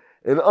know?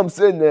 And I'm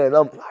sitting there and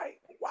I'm like,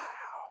 wow,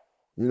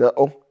 you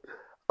know?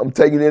 I'm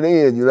taking it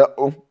in, you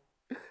know?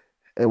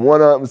 And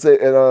one of them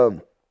said,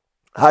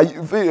 how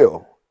you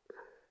feel?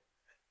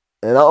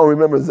 And I don't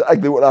remember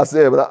exactly what I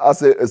said, but I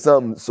said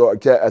something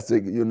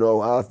sarcastic, you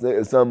know. I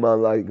said something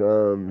like,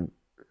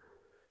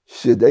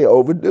 shit, they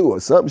overdue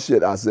or some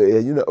shit. I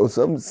said, you know,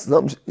 some,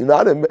 you know,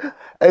 I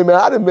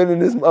done been in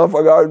this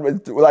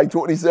motherfucker like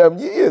 27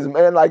 years,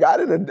 man. Like I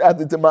didn't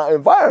adapt it to my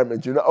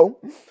environment, you know.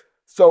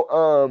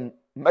 So,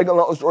 make a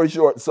long story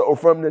short, so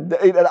from the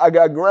day that I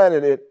got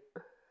granted it,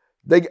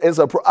 it's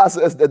a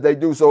process that they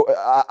do. So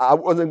I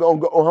wasn't gonna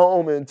go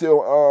home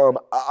until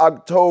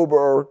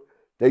October.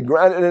 They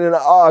granted it in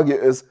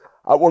August.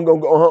 I wasn't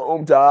gonna go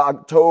home till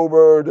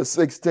October the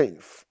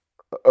 16th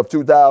of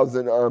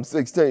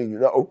 2016, you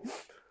know.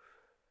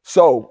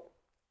 So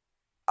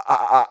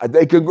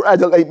they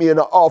congratulate me in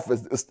the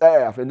office, the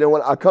staff. And then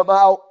when I come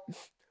out,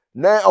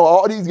 now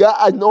all these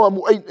guys know I'm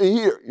waiting to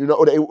hear, you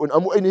know,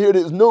 I'm waiting to hear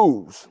this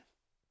news.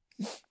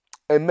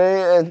 And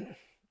man,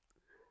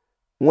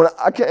 when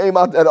I came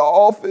out that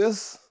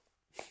office,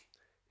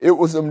 it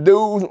was some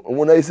dudes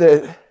when they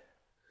said,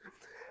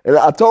 and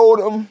I told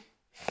them,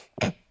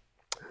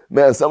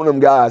 man, some of them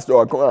guys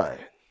started crying.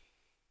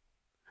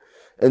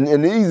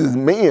 And these is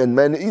men,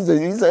 man. These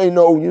ain't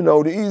no, you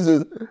know,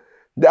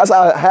 that's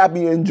how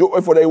happy and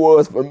joyful they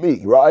was for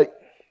me, right?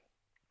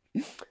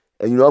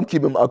 And, you know, I'm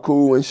keeping my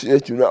cool and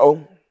shit, you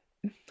know?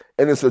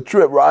 And it's a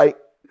trip, right?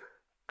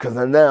 Because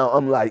now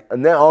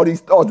all these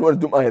thoughts run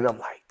through my head. And I'm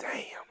like,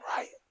 damn,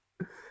 right?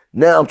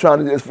 Now I'm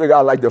trying to just figure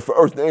out, like, the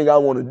first thing I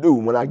want to do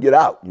when I get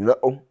out, you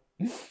know?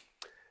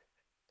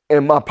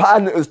 And my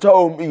partners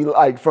told me,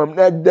 like, from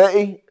that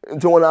day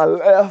until when I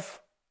left,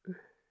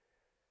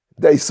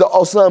 they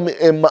saw something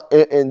in my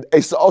and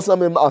they saw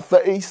something in my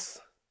face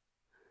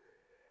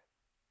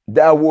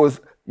that was,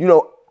 you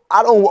know,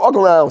 I don't walk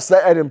around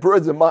sad in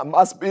prison.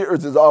 My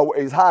spirits is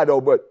always high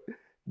though, but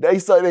they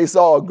say they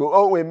saw a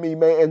glow in me,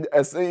 man.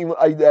 It seemed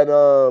like that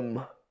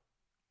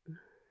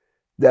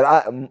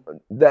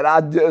that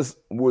I just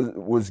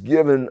was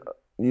given,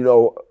 you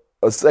know,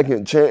 a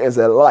second chance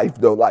at life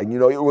though. Like, you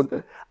know, it was,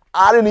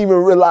 I didn't even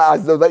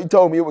realize though, they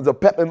told me it was a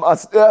pep in my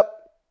step.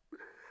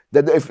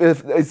 That they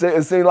said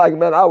it seemed like,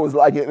 man, I was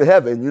like in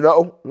heaven, you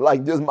know,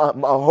 like just my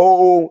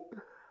whole,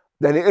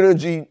 that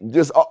energy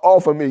just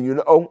off of me, you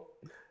know.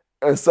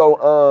 And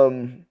so,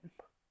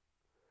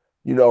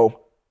 you know,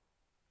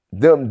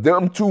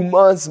 them 2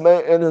 months,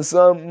 man, and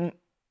something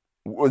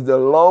was the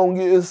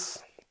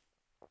longest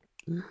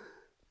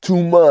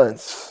 2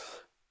 months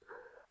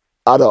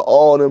out of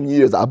all them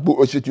years. I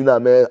bullshit you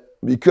not, man,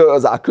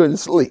 because I couldn't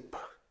sleep.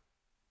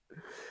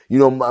 You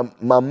know,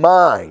 my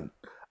mind,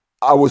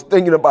 I was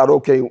thinking about,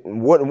 okay,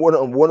 what I'm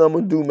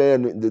gonna do,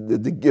 man,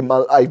 to get my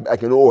life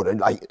back in order.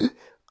 Like,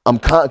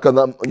 cause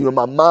I'm, you know,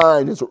 my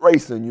mind is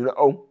racing, you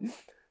know.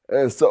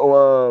 And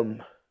so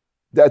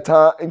that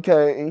time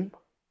came,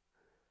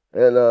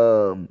 and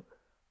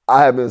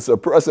I have been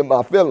suppressing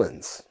my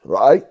feelings,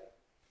 right?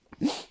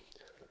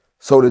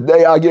 So the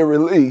day I get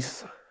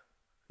released,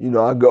 you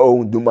know, I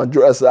go and do my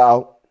dress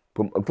out,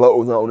 put my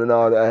clothes on and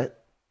all that.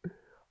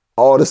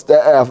 All the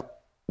staff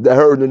that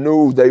heard the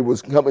news, they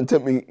was coming to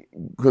me,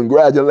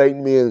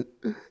 congratulating me and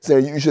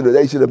saying they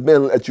should have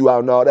been let you out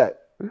and all that.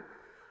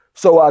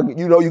 So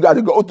you know, you got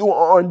to go through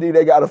R&D.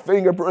 They got to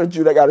fingerprint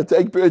you. They got to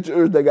take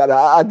pictures. They got to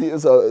ID.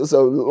 It's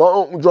a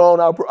long, drawn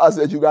out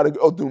process you got to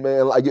go through,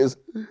 man. Like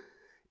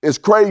it's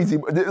crazy,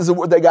 but this is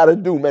what they got to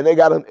do, man.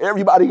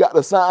 Everybody got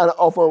to sign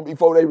off on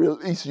before they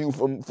release you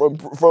from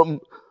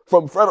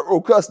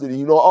federal custody.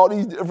 You know, all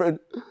these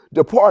different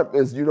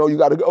departments, you know, you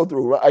got to go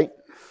through, right?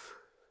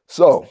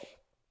 So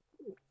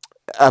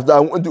after I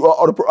went through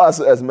all the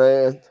process,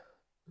 man,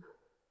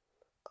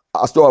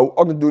 I started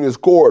walking through this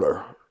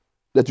corridor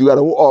that you got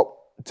to walk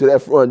to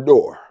that front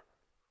door.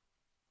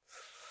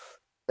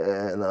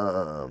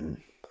 And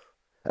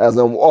as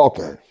I'm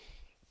walking,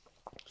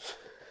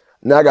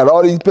 now I got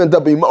all these pent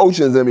up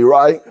emotions in me,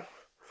 right?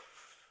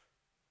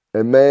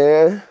 And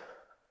man,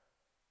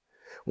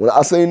 when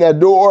I seen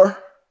that door,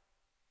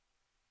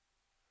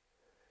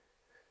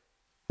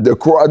 the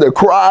cry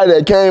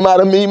that came out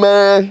of me,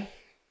 man,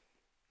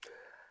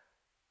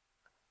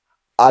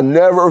 I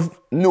never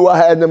knew I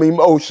had them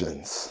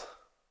emotions.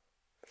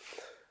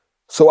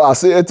 So I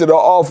said to the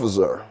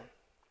officer,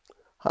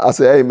 I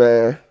said, hey,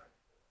 man,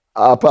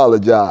 I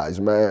apologize,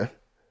 man.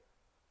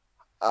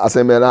 I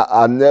said, man,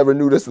 I never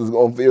knew this was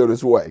going to feel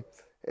this way.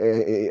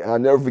 And I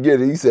never forget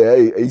it. He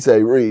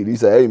said, Reed, he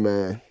said, hey,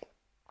 man,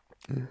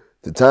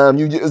 the time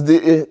you just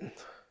did it,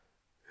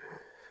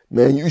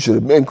 man, you should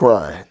have been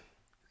crying.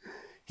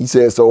 He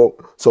said, so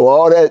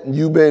all that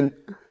you've been,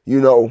 you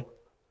know,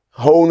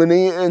 holding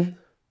in,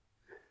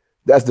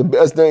 that's the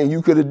best thing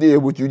you could have did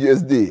what you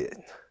just did.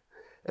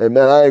 And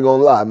man, I ain't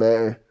gonna lie,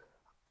 man,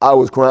 I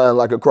was crying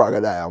like a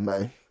crocodile,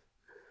 man.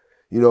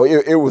 You know,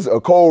 it was a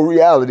cold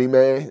reality,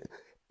 man.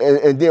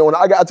 And then when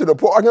I got to the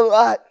parking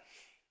lot,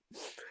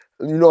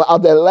 you know,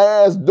 out that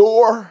last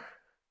door,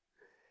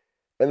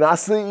 and I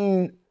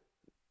seen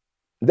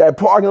that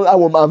parking lot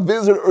when my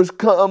visitors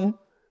come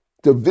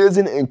to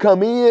visit and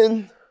come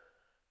in,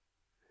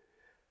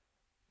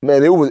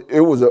 man, it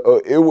was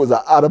an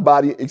out of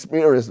body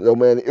experience though,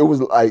 man. It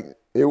was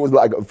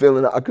like a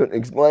feeling I couldn't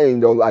explain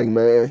though, like,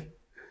 man,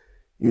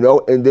 you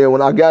know. And then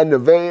when I got in the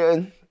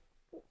van,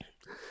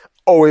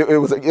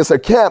 it's a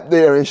camp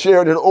there in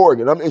Sheridan,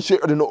 Oregon. I'm in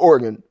Sheridan,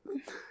 Oregon.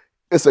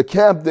 It's a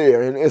camp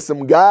there, and it's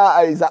some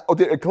guys out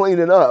there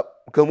cleaning up.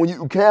 Because when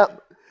you camp,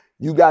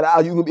 you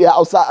can be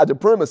outside the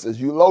premises.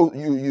 You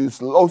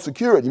low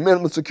security,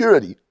 minimum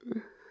security.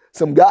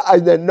 Some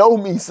guys that know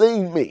me,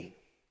 seen me.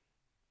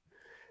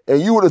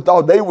 And you would have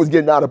thought they was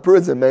getting out of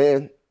prison,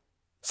 man.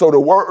 So the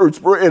word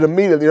spread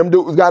immediately. Them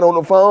dudes got on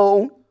the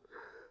phone,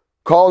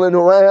 calling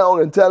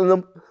around and telling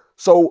them.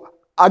 So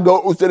I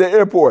go to the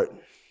airport.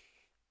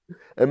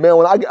 And man,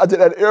 when I got to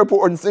that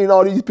airport and seen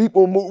all these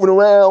people moving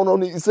around on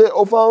these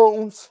cell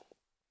phones,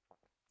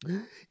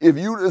 if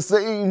you'd have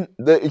seen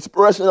the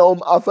expression on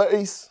my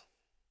face,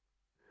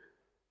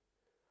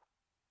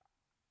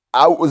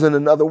 I was in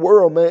another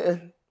world,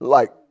 man.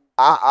 Like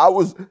I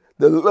was,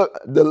 the look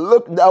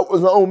that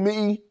was on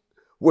me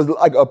was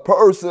like a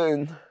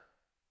person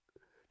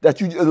that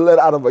you just let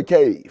out of a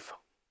cave.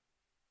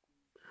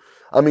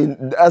 I mean,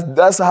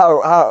 that's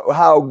how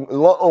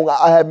long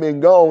I have been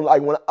gone.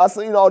 Like when I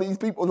seen all these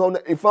people on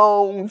their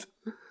phones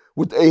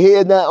with their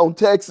head down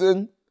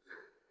texting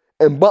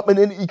and bumping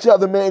into each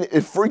other, man,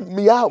 it freaked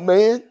me out,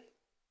 man.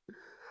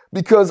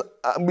 Because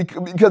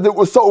it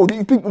was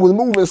these people was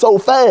moving so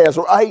fast,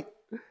 right?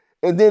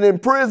 And then in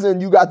prison,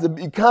 you got to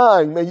be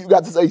kind, man. You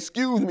got to say,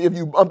 excuse me if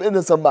you bump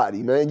into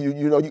somebody, man. You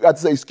know, you got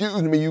to say,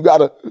 excuse me. You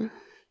gotta,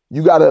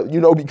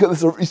 you know, because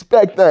it's a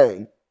respect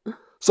thing.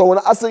 So when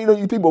I see,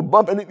 these people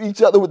bumping into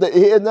each other with their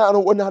head down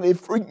and whatnot, they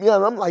freak me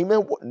out. I'm like,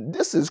 man,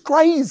 this is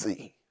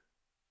crazy.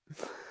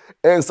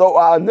 And so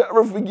I'll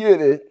never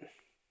forget it.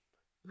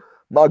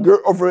 My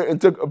girlfriend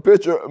took a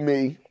picture of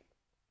me.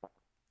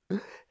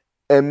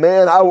 And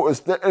man, I was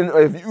standing,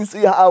 if you see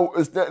how I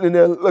was standing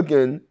there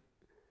looking,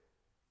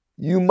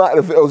 you might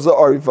have felt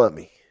sorry for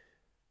me.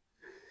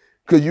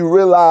 Because you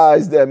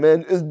realize that,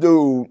 man,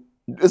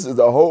 this is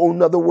a whole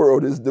nother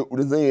world this dude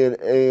is in.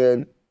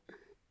 And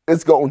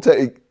it's going to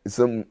take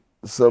some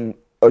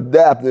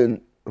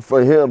adapting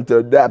for him to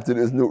adapt to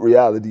this new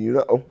reality,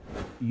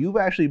 You've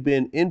actually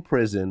been in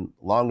prison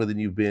longer than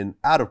you've been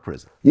out of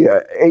prison. Yeah,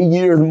 8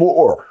 years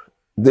more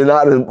than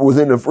I was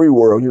in the free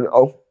world,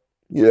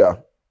 Yeah.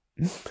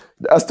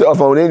 That's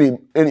tough on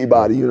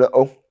anybody,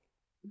 And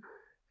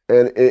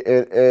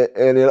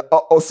it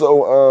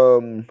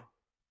also,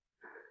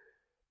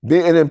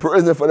 being in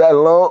prison for that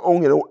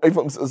long and away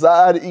from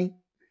society,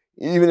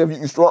 even if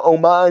you're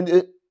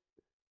strong-minded,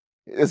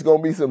 it's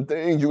going to be some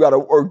things you got to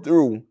work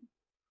through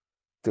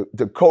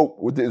to cope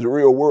with this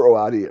real world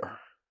out here.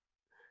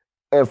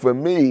 And for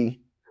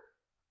me,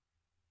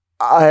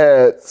 I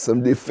had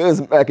some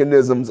defense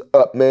mechanisms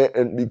up, man,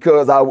 and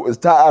because I was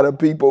tired of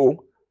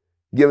people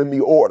giving me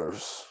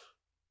orders,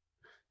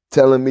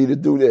 telling me to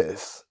do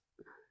this,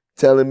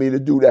 telling me to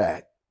do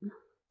that.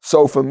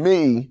 So for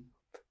me,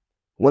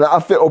 when I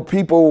felt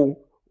people,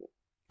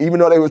 even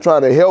though they were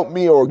trying to help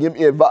me or give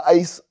me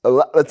advice, a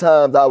lot of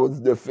times I was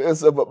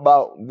defensive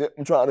about them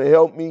trying to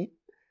help me.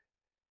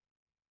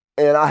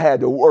 And I had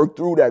to work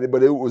through that,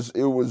 but it was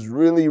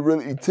really,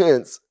 really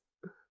tense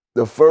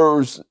the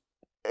first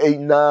 8,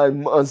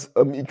 9 months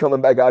of me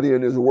coming back out here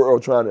in this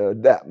world trying to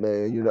adapt,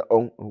 man,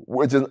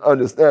 which is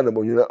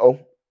understandable,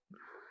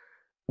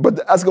 But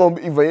that's going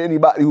to be for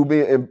anybody who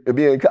being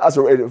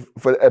incarcerated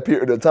for that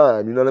period of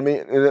time, you know what I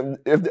mean? And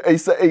if they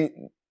say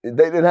they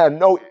didn't have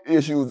no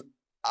issues,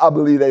 I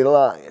believe they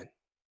lying.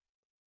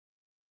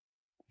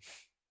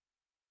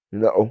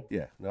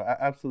 Yeah, no,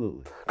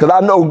 absolutely. Because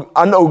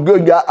I know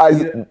good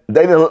guys,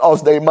 they didn't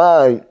lost their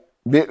mind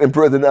being in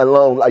prison that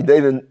long. Like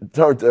they didn't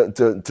turn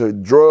to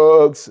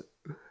drugs,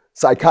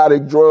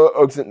 psychotic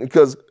drugs,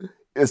 because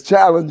it's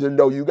challenging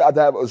though. You got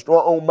to have a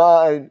strong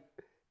mind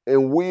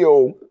and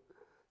will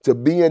to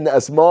be in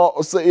that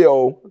small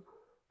cell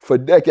for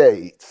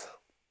decades.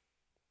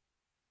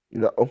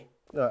 No,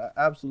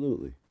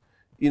 absolutely.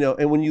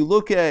 And when you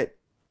look at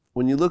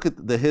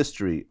the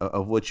history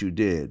of what you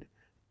did,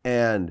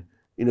 and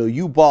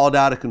you balled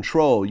out of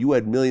control. You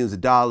had millions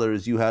of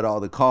dollars, you had all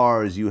the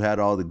cars, you had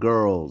all the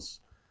girls.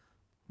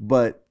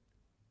 But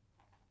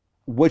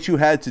what you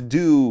had to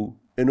do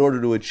in order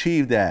to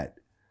achieve that,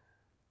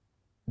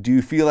 do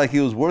you feel like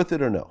it was worth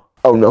it or no?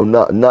 Oh no,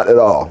 not at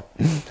all.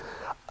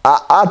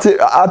 I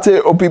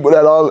tell people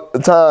that all the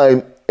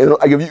time, and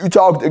like if you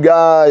talk to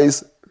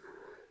guys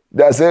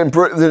that's in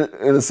prison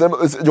in a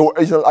similar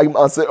situation like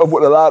myself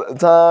with a lot of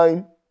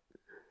time,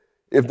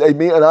 if they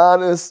being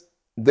honest,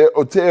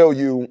 they'll tell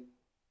you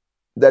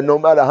that no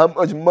matter how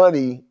much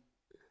money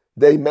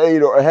they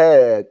made or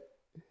had,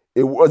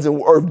 it wasn't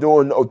worth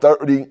doing no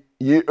 30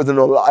 years of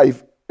no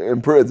life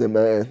in prison,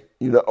 man.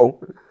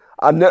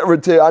 I never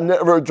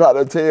try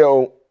to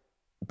tell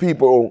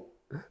people,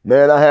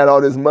 man, I had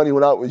all this money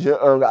when I was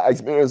young. I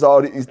experienced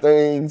all these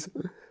things,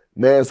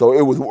 man, so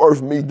it was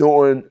worth me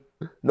doing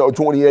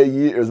 28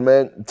 years,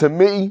 man. To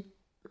me,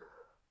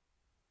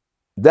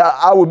 that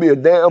I would be a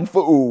damn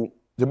fool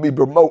to be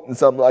promoting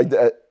something like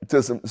that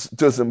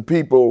to some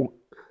people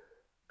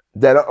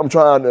that I'm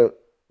trying to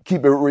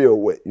keep it real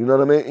with. You know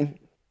what I mean?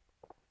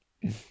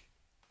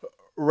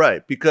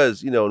 Right,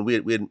 because and we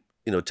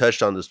had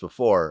touched on this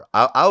before.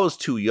 I was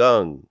too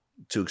young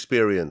to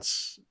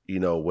experience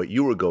what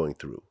you were going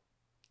through.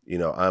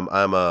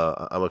 I'm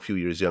a few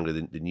years younger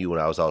than you,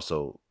 and I was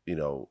also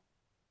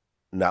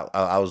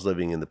I was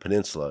living in the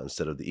peninsula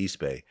instead of the East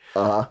Bay.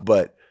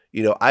 But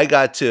I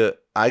got to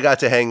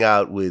hang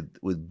out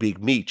with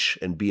Big Meech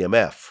and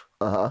BMF,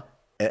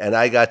 and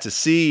I got to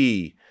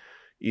see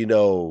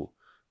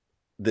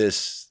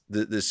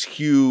this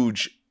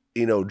huge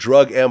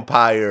drug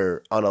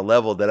empire on a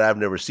level that I've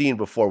never seen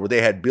before, where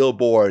they had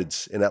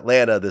billboards in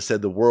Atlanta that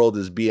said the world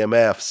is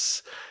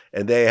BMF's,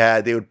 and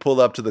they would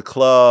pull up to the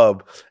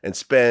club and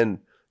spend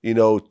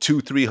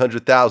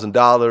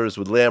 $200,000-$300,000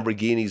 with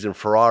Lamborghinis and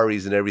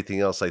Ferraris and everything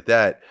else like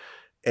that,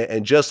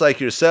 and just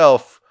like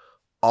yourself,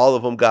 all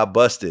of them got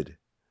busted.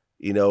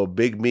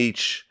 Big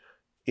Meech,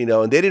 and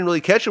they didn't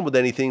really catch him with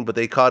anything, but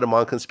they caught him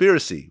on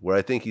conspiracy, where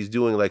I think he's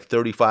doing like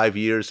 35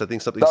 years. I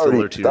think something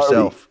similar to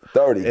yourself.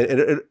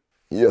 30.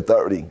 Yeah,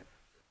 30.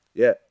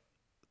 Yeah,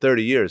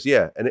 30 years.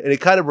 Yeah, and it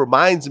kind of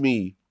reminds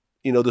me,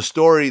 the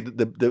story,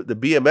 the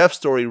BMF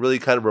story really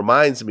kind of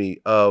reminds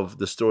me of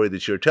the story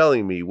that you're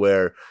telling me,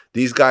 where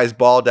these guys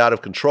balled out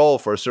of control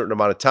for a certain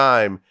amount of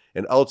time,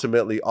 and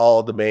ultimately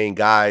all the main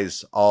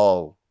guys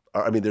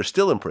they're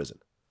still in prison.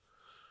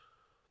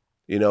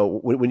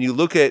 When you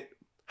look at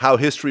how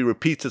history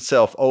repeats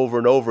itself over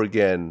and over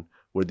again,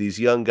 where these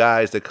young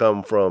guys that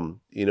come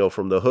from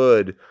the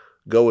hood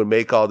go and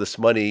make all this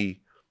money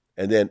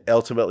and then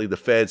ultimately the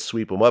feds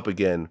sweep them up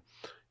again,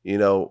 you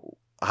know,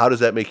 how does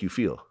that make you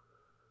feel?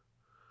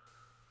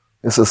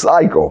 It's a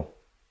cycle.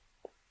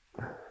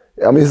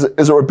 I mean,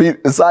 it's a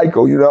repeated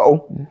cycle, you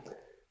know.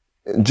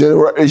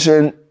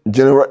 Generation,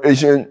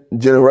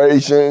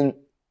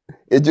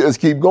 it just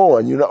keep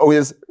going, you know.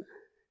 It's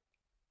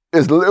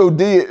little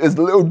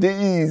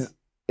D's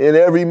in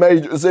every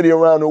major city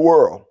around the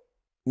world,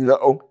 you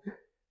know.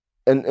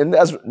 And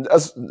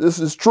this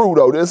is true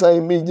though. This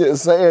ain't me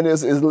just saying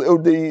this. It's little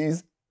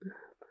D's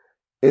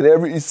in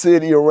every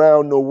city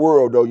around the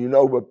world though, you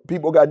know. But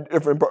people got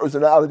different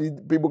personalities.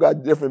 People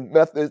got different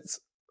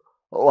methods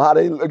on how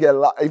they look at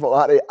life, on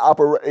how they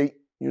operate,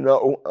 you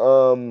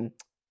know.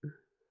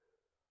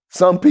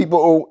 Some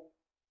people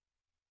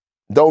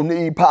don't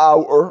need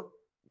power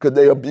because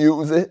they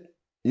abuse it,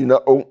 you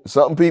know.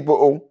 Some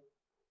people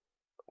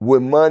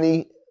with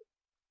money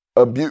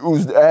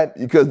abuse that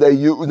because they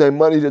use their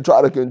money to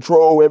try to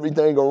control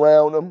everything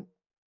around them.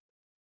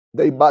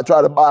 They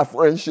try to buy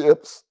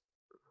friendships.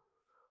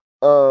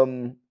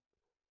 But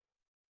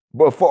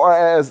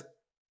far as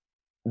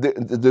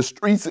the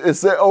streets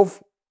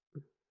itself,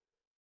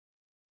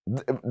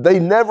 they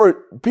never,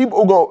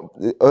 people go,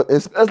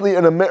 especially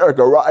in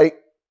America, right?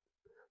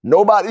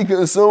 Nobody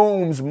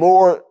consumes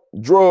more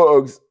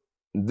drugs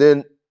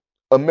than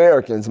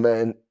Americans,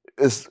 man.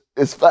 It's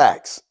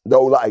facts,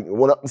 though. Like,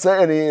 what I'm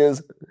saying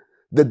is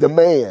the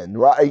demand,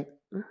 right?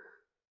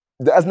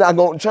 That's not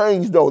going to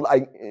change, though.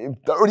 Like,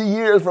 30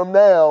 years from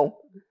now,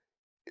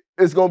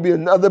 it's going to be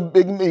another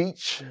Big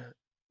Meech.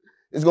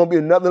 It's going to be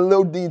another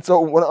Lil D.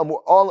 So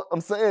all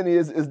I'm saying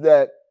is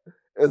that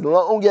as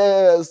long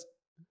as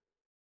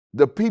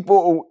the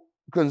people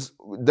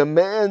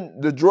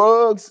demand the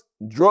drugs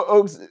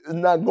is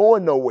not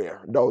going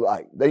nowhere, though.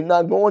 Like, they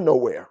not going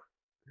nowhere.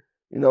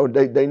 You know,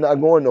 they not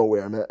going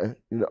nowhere, man,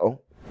 you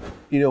know.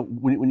 You know,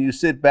 when you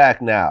sit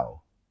back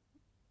now,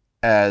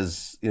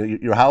 as, you know,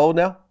 you're how old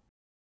now?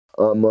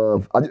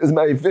 I just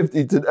made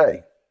 50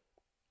 today.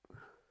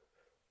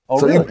 Oh,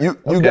 so really? you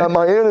Okay. got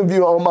my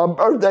interview on my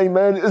birthday,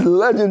 man. It's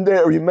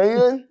legendary,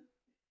 man.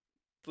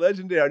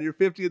 Legendary, on your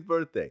 50th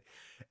birthday.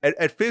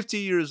 At 50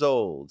 years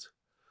old,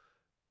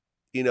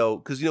 you know,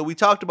 because, you know, we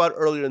talked about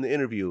earlier in the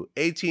interview,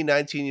 18,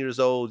 19 years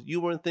old,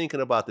 you weren't thinking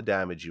about the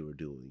damage you were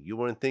doing. You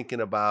weren't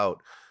thinking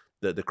about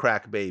the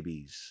crack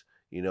babies.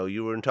 You know,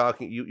 you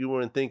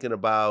weren't thinking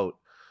about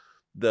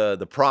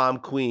the prom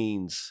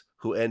queens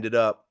who ended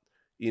up,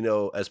 you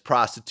know, as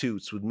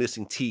prostitutes with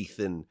missing teeth,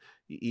 and,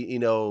 you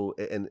know,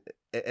 and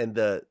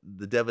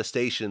the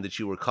devastation that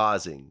you were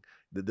causing,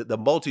 the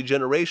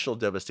multi-generational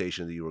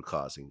devastation that you were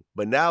causing.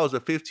 But now, as a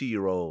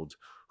 50-year-old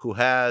who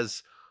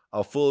has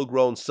a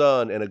full-grown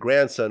son and a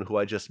grandson who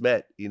I just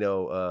met, you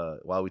know,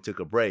 while we took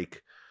a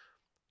break,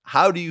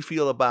 how do you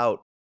feel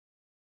about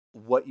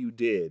what you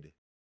did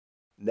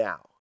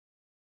now?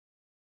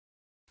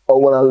 Oh,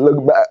 when I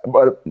look back,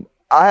 but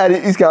I had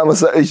these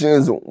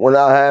conversations when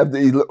I have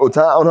these little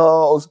town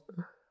halls.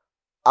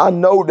 I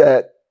know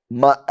that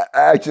my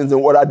actions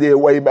and what I did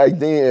way back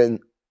then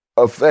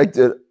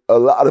affected a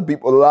lot of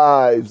people's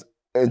lives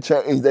and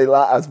changed their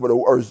lives for the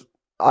worse.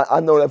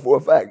 I know that for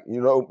a fact,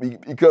 you know,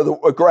 because of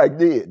what crack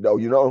did, though,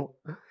 you know.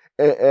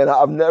 And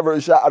I've never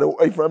shied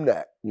away from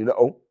that, you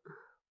know.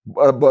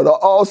 But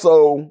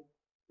also,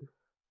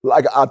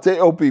 like I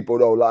tell people,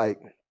 though, like,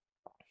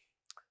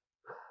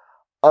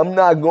 I'm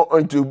not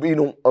going to be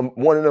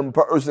one of them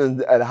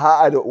persons that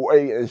hide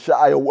away and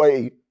shy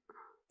away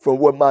from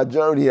what my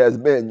journey has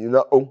been, you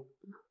know.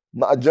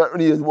 My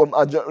journey is what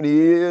my journey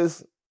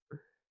is.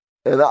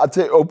 And I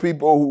tell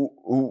people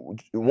who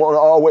want to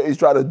always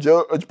try to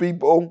judge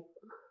people,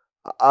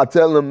 I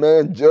tell them,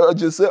 man,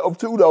 judge yourself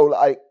too, though.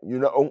 Like, you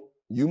know,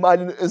 you might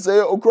didn't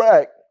sell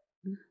crack,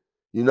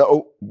 you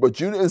know, but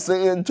you didn't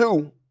sin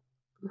too.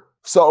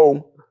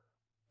 So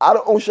I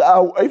don't shy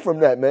away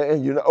from that,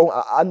 man. You know,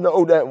 I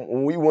know that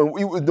when we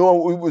was doing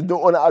what we was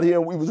doing out here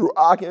and we was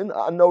rocking,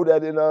 I know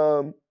that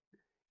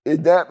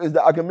it damaged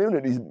our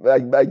communities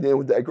back then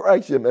with that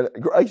crack shit, man.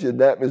 Crack shit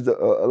damaged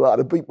a lot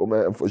of people,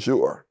 man, for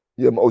sure.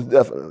 Yeah, most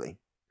definitely.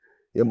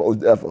 Yeah, most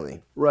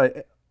definitely.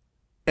 Right.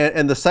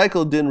 And the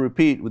cycle didn't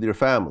repeat with your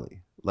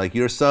family. Like,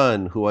 your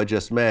son, who I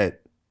just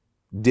met,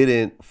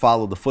 didn't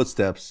follow the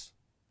footsteps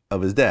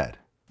of his dad.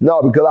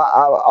 No, because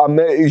I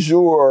made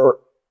sure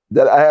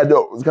that I had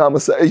those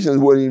conversations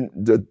with him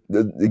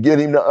to get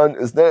him to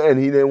understand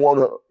he didn't want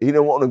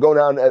to go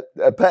down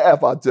that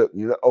path I took,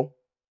 you know,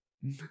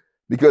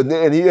 because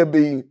then he'd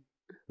be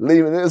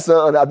leaving his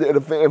son out there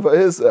to fend for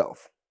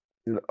himself,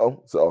 you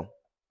know. So,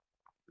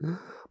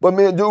 but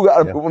me and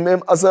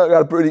my son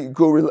got a pretty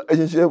cool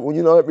relationship. Well,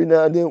 you know, every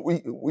now and then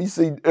we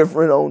see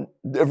different on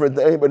different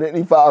things, but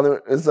any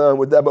father and son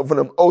with that. But for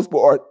the most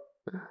part,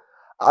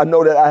 I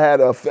know that I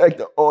had an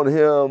effect on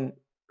him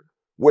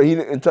where he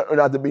didn't turn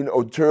out to be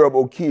no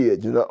terrible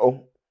kid, you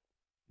know.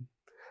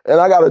 And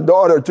I got a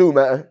daughter too,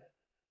 man.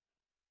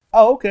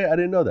 Oh, okay. I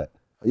didn't know that.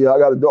 Yeah, I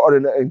got a daughter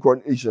named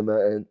Cornisha,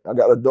 man. I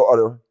got a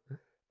daughter.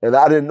 And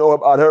I didn't know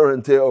about her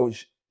until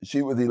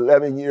she was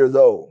 11 years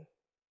old.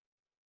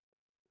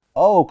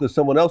 Oh, because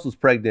someone else was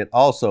pregnant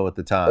also at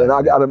the time. And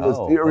I got a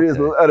Oh, mysterious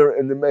okay. letter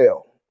in the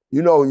mail.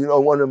 You know,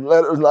 one of them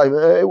letters like,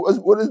 man, hey,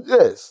 what is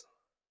this?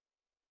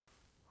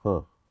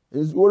 Huh.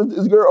 What is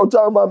this girl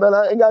talking about, man?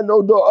 I ain't got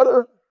no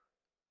daughter.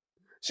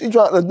 She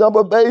trying to dump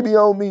a baby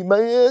on me,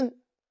 man.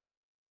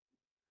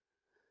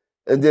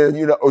 And then,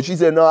 she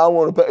said, no, I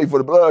want to pay for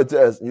the blood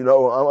test. I'm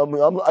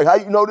like, how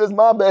you know this is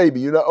my baby?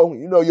 You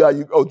know how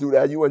you go through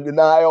that. You in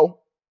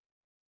denial.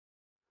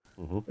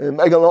 Mm-hmm. And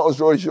make a long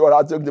story short,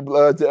 I took the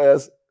blood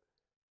test,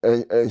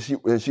 and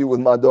she was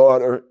my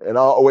daughter. And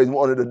I always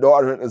wanted a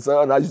daughter and a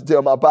son. I used to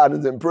tell my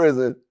partners in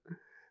prison,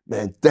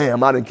 man,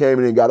 damn, I done came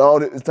in and got all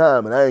this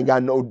time, and I ain't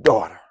got no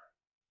daughter.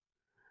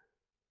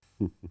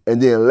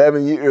 And then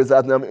 11 years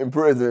after I'm in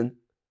prison,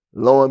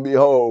 lo and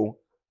behold,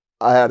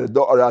 I had a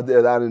daughter out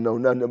there that I didn't know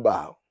nothing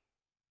about.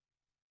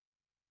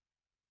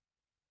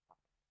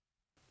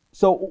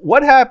 So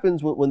what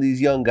happens when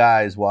these young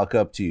guys walk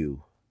up to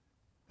you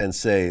and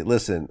say,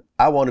 listen,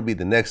 I want to be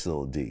the next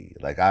Lil D.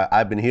 Like,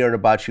 I've been hearing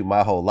about you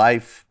my whole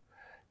life.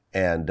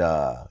 And,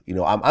 I'm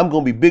going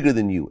to be bigger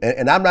than you.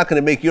 And I'm not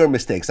going to make your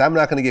mistakes. I'm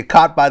not going to get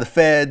caught by the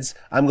feds.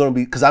 I'm going to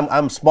be, because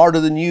I'm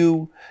smarter than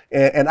you.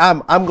 And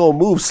I'm going to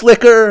move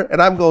slicker.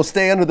 And I'm going to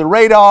stay under the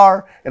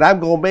radar. And I'm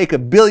going to make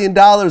 $1 billion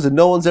and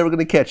no one's ever going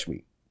to catch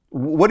me.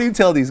 What do you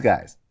tell these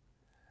guys?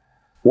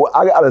 Well,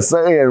 I got a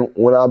saying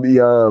when I be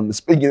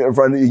speaking in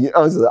front of these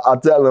youngsters. I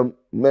tell them,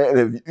 man,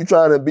 if you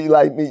trying to be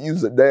like me,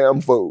 you's a damn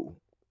fool.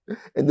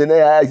 And then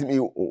they ask me,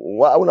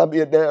 why would I be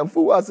a damn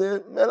fool? I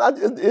said, man, I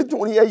just did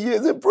 28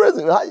 years in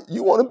prison.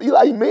 You want to be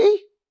like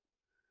me?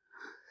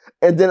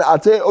 And then I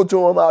tell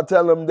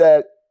them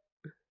that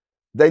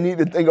they need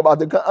to think about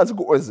the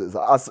consequences.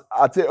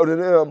 I tell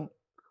them,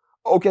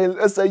 okay,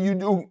 let's say you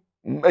do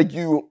make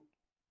you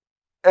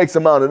X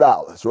amount of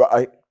dollars,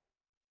 right?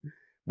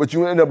 But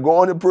you end up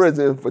going to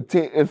prison for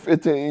 10,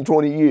 15,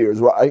 20 years,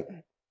 right?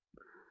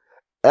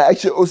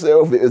 Ask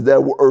yourself, is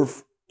that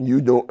worth you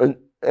doing?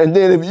 And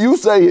then if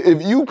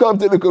you come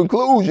to the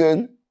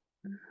conclusion,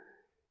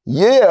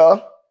 yeah,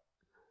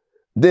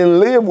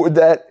 then live with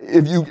that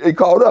if you get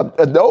caught up.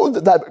 And those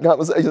are the type of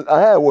conversations I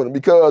had with them,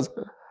 because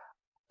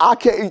I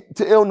can't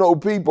tell no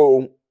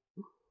people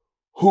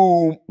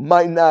who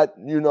might not,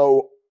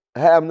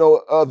 have no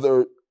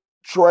other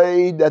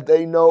trade that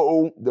they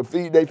know to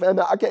feed their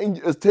family. I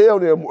can't just tell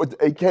them what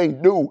they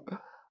can't do,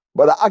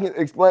 but I can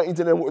explain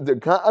to them what the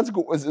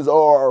consequences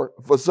are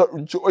for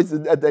certain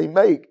choices that they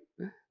make.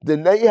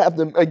 Then they have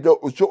to make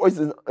those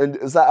choices and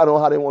decide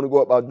on how they want to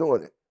go about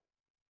doing it.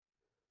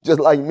 Just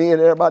like me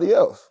and everybody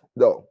else,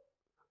 though.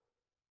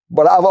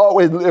 But I've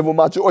always lived with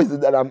my choices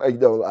that I make,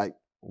 though. Like,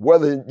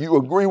 whether you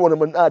agree with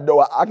them or not,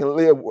 though, I can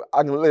live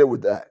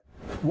with that.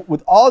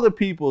 With all the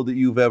people that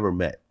you've ever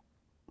met,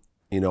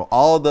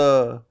 all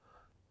the,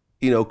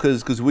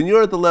 because when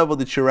you're at the level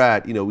that you're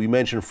at, we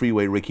mentioned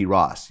Freeway Ricky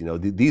Ross.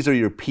 These are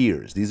your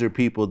peers. These are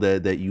people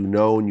that you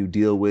know and you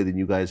deal with, and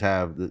you guys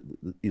have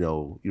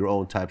your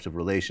own types of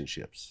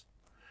relationships.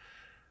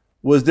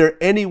 Was there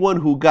anyone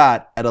who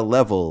got at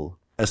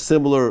a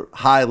similar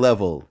high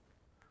level,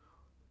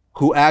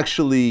 who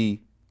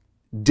actually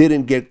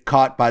didn't get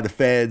caught by the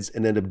feds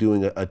and ended up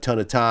doing a ton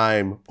of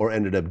time or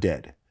ended up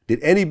dead?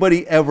 Did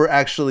anybody ever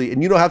actually,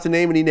 and you don't have to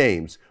name any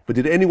names, but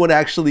did anyone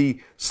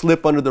actually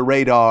slip under the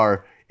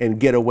radar and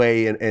get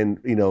away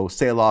and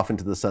sail off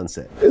into the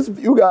sunset? There's a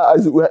few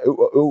guys who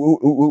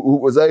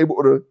was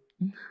able to,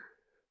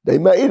 they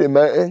made it,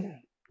 man.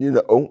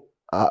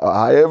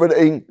 However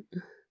they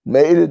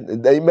made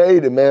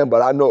it, man.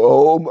 But I know a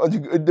whole bunch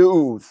of good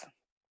dudes.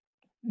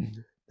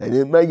 They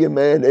didn't make it,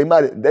 man. They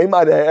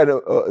might have had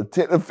a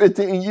 10 or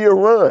 15 year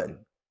run.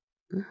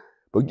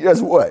 But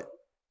guess what?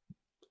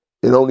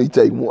 It only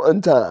take one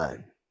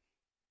time.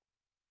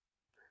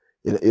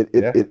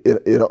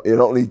 It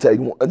only take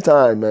one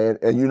time, man.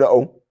 And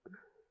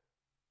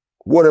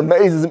what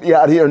amazes me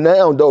out here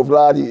now, though,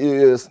 Vladi,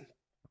 is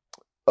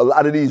a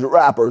lot of these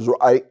rappers,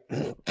 right?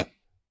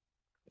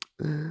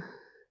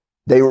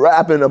 They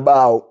rapping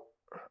about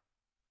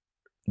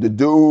the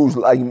dudes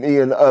like me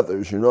and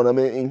others, you know what I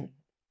mean?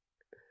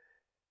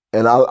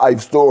 And our life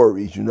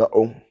stories,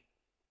 And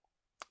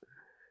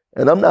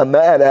I'm not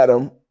mad at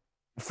them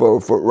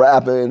for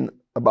rapping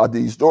about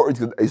these stories,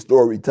 because they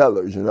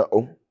storytellers,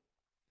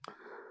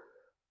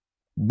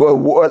 But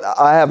what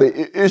I have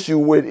an issue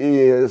with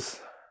is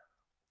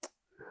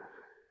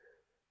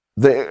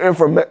the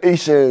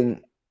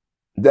information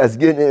that's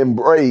getting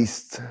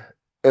embraced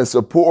and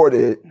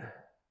supported,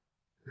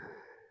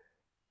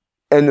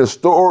 and the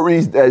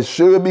stories that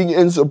should be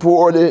getting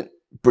supported,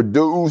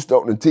 produced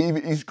on the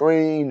TV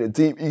screen, the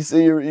TV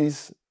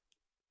series.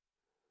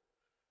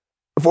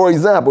 For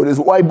example, this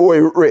white boy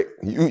Rick.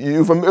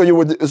 You familiar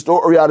with the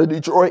story out of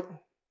Detroit?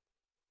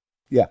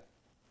 Yeah.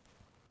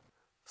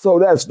 So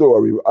that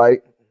story,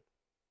 right?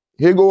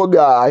 Here go a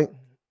guy,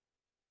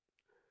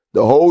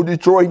 the whole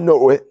Detroit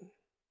know it.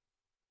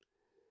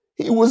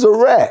 He was a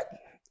rat,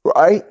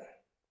 right?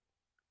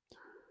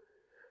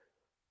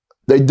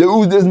 They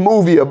do this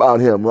movie about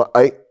him,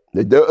 right?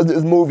 They do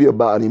this movie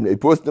about him. They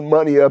put the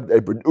money up,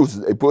 they produce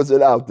it, they put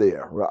it out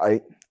there,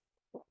 right?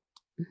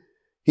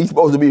 He's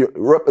supposed to be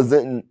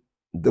representing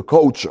the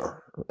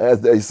culture,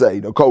 as they say,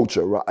 the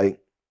culture, right?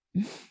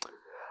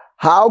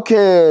 How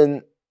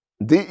can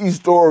these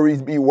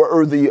stories be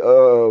worthy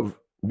of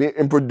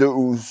being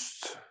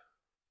produced,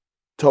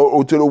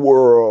 told to the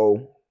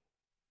world,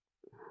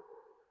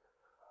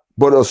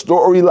 but a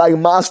story like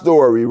my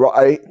story,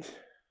 right,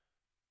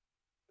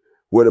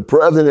 where the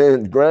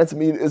president grants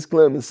me this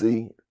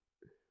clemency,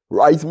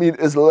 writes me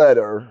this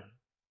letter,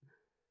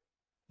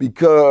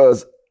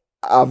 because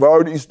I've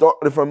already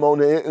started from on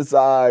the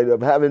inside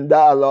of having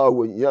dialogue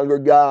with younger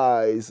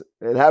guys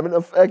and having an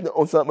effect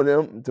on some of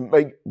them to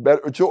make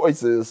better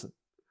choices.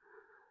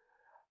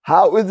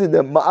 How is it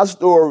that my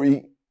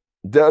story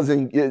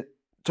doesn't get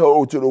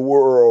told to the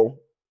world,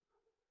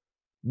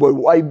 but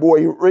white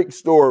boy Rick's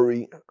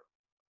story,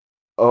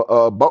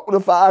 a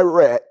bona fide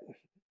rat,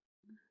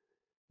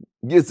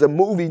 gets a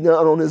movie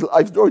done on his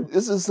life story?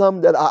 This is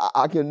something that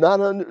I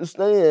cannot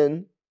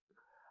understand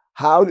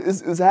how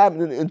this is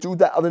happening in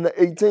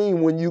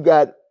 2018 when you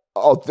got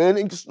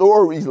authentic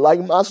stories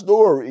like my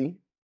story.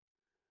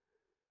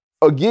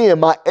 Again,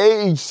 my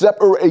age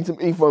separates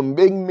me from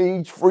Big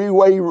Meech,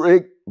 Freeway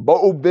Rick,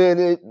 Bo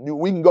Bennett.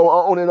 We can go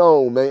on and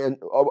on, man.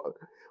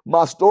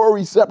 My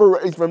story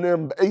separates from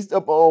them based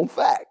upon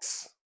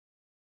facts.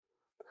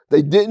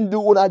 They didn't do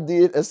what I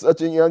did at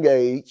such a young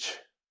age,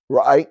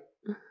 right?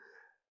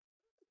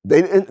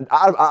 They didn't.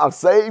 I've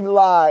saved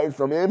lives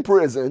from in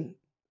prison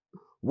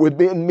with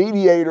being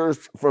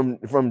mediators from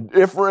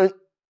different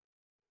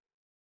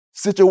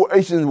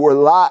situations where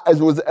lives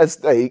was at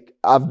stake.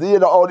 I've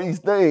did all these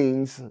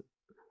things,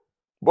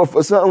 but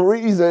for some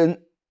reason,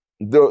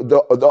 the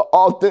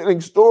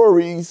authentic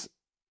stories,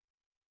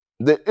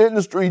 the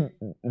industry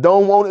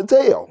don't want to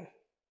tell.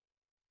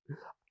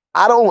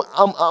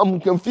 I'm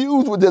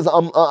confused with this.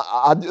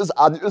 I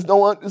just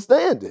don't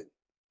understand it.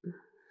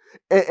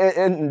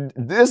 And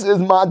this is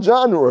my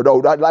genre, though.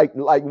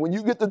 Like when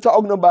you get to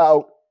talking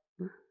about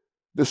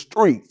the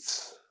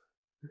streets,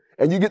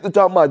 and you get to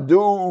talk about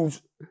dudes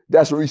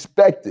that's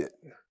respected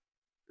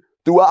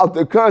throughout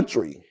the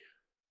country,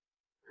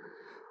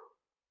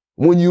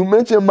 when you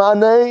mention my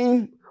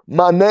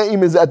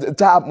name is at the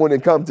top when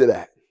it comes to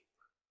that.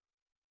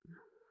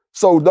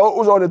 So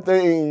those are the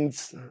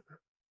things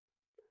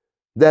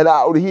that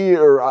out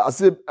here, I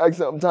sit back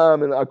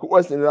sometime and I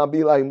question and I'll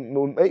be like,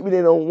 well, maybe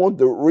they don't want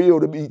the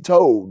real to be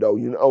told, though,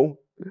 you know?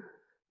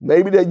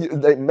 Maybe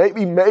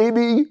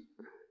maybe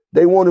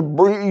they want to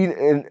breed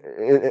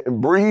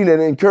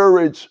and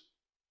encourage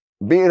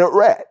being a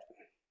rat.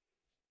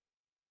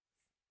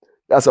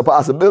 That's a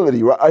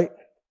possibility, right?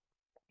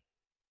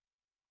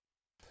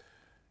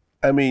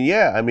 I mean,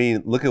 yeah. I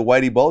mean, look at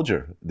Whitey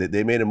Bulger.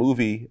 They made a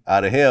movie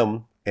out of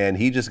him, and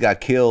he just got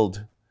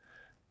killed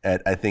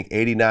at, I think,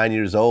 89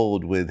 years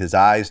old with his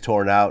eyes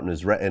torn out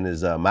and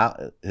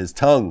his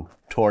tongue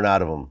torn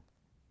out of him.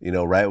 You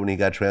know, right when he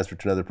got transferred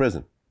to another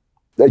prison.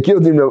 They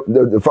killed him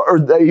the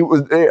first day he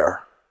was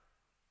there.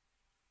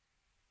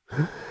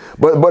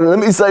 But let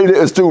me say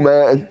this too,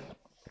 man.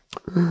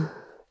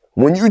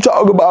 When you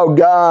talk about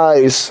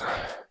guys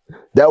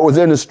that was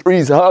in the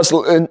streets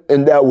hustling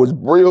and that was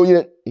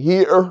brilliant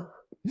here,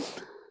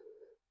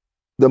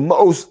 the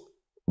most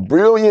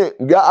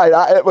brilliant guy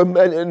I ever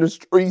met in the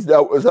streets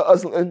that was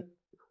hustling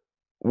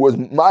was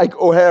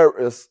Michael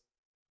Harris,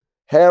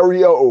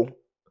 Harry O,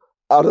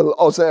 out of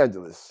Los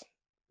Angeles.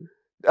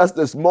 That's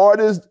the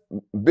smartest,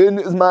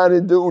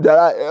 business-minded dude that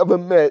I ever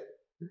met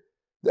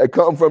that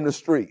come from the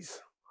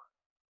streets.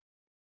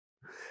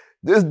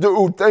 This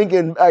dude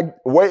thinking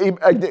way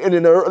back then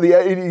in the early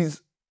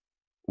 80s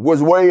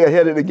was way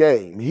ahead of the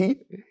game.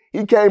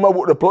 He came up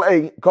with a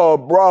play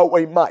called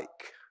Broadway Mike.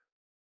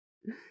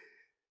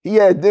 He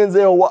had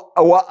Denzel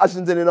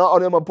Washington and all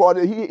them a part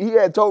of it. He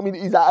had told me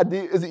these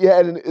ideas he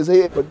had in his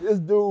head, but this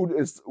dude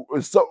is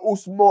so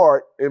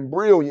smart and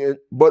brilliant.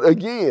 But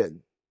again,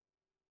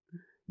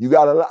 you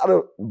got a lot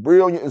of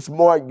brilliant and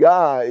smart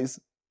guys.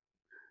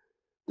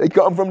 They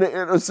come from the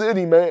inner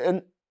city,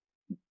 man.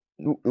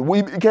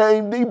 We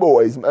became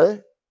D-boys,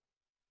 man.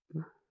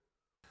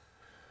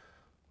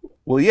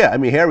 Well, yeah. I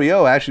mean, Harry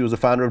O actually was the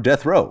founder of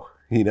Death Row,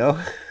 you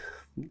know?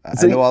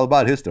 I know all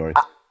about his story.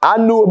 I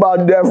knew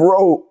about Death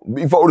Row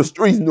before the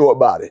streets knew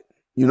about it,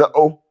 you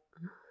know?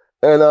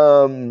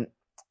 And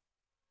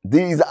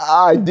these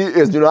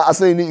ideas, you know, I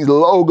seen these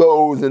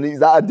logos and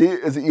these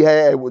ideas he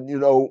had with, you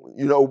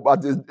know,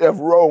 about this Death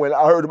Row, and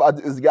I heard about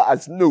this guy,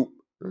 Snoop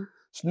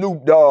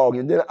Dogg,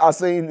 and then I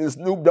seen this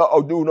Snoop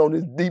Dogg dude on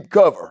this Deep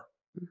Cover.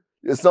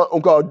 There's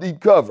something called Deep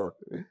Cover.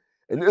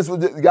 And this was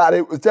the guy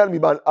that was telling me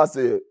about it. I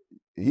said,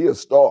 he a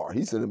star.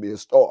 He's going to be a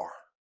star.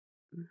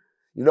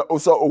 You know,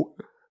 so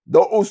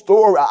those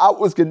stories, I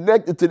was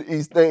connected to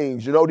these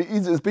things. You know,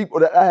 these are people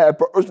that I had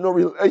personal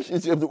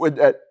relationships with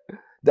that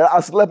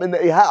I slept in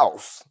their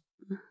house,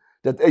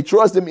 that they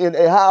trusted me in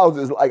their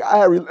houses. Like, I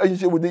had a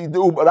relationship with these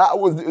dudes, but I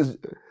was this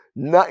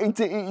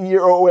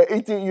 19-year-old,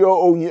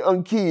 18-year-old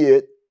young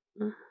kid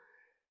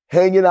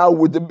hanging out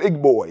with the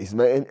big boys,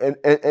 man,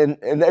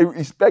 and they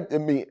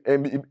respected me,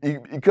 and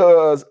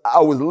because I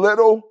was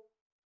little,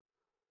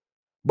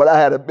 but I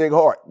had a big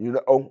heart, you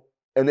know,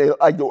 and they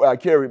liked the way I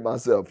carried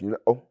myself, you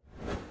know.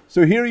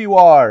 So here you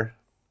are,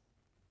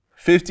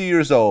 50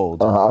 years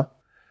old. Uh-huh.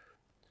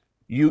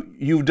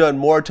 You've done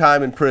more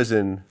time in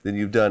prison than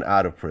you've done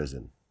out of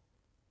prison.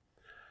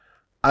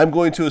 I'm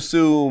going to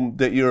assume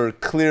that you're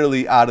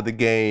clearly out of the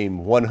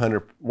game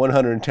 110%.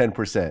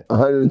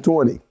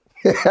 120.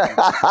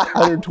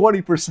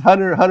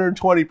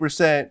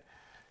 120%.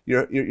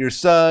 Your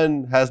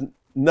son has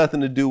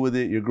nothing to do with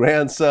it. Your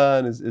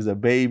grandson is a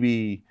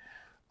baby.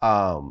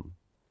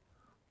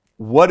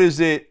 What is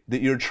it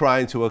that you're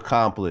trying to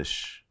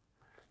accomplish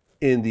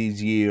in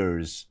these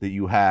years that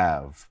you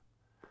have,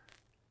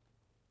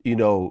 you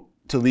know,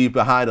 to leave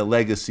behind a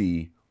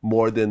legacy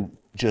more than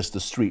just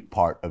the street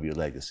part of your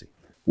legacy?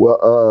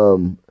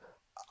 Well,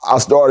 I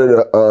started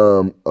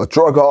a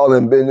truck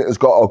hauling business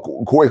called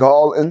Quick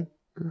Hauling,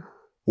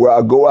 where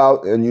I go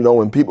out and, you know,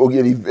 when people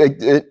get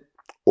evicted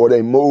or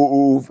they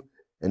move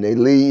and they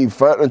leave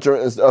furniture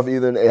and stuff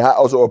either in a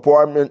house or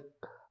apartment,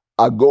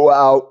 I go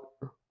out,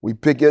 we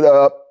pick it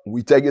up,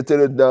 we take it to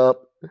the dump,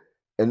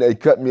 and they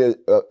cut me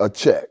a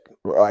check,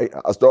 right?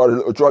 I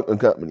started a trucking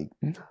company.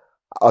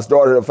 I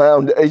started a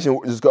foundation,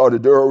 which is called the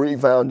Darryl Reed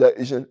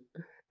Foundation.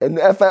 And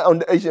that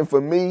foundation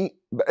for me,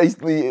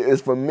 basically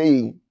is for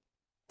me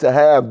to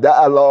have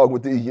dialogue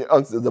with these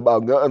youngsters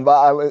about gun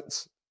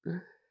violence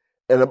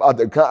and about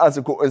the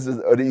consequences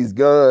of these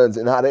guns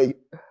and how they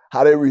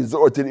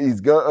resort to these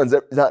guns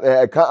every time they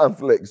had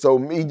conflict. So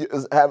me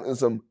just having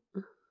some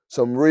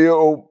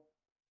real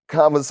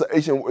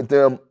conversation with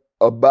them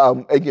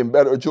about making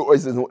better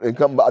choices when it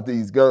comes about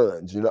these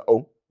guns, you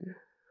know.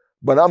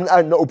 But I'm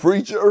not no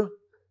preacher,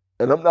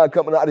 and I'm not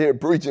coming out here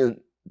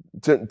preaching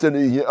to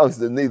these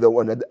youngsters, neither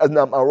one. That's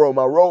not my role.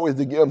 My role is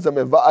to give them some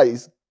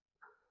advice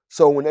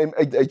so when they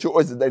make their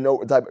choices, they know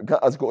what type of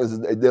consequences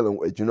they're dealing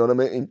with, you know what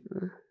I mean?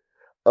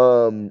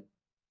 I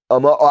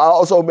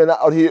also been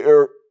out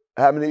here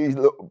having these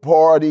little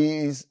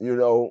parties, you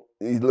know,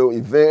 these little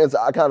events.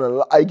 I kind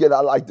of like it.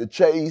 I like the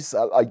chase.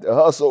 I like the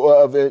hustle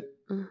of it.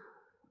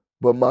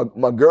 But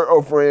my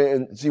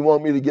girlfriend, she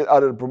want me to get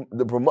out of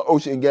the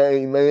promotion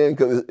game, man,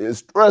 because it's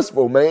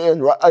stressful,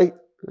 man, right?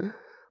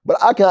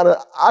 But I kind of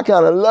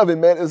love it,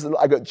 man. It's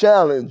like a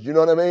challenge, you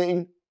know what I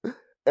mean?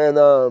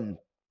 And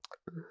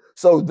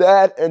so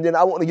that, and then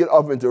I want to get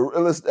off into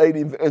real estate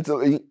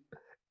eventually.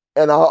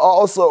 And I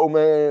also,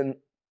 man,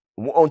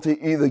 want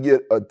to either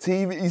get a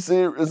TV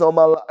series on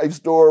my life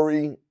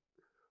story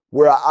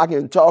where I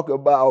can talk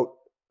about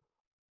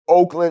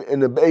Oakland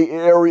and the Bay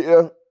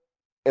Area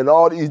and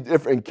all these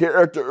different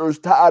characters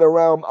tied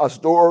around my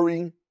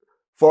story,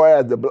 far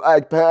as the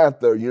Black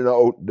Panther, you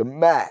know, the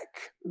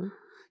Mac,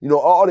 you know,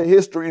 all the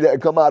history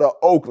that come out of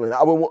Oakland.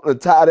 I would want to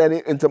tie that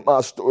into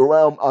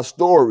around my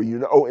story, you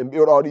know, and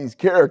build all these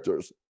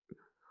characters.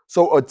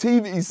 So a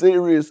TV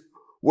series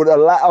would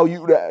allow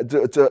you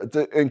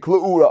to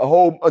include a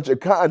whole bunch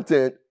of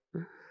content,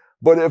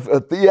 but if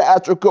if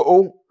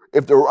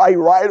the right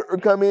writer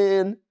come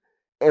in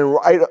and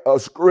write a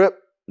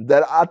script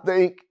that I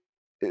think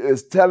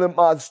is telling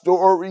my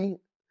story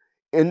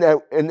in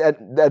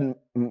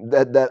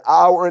that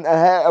hour and a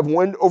half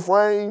window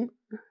frame,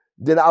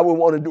 then I would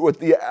want to do a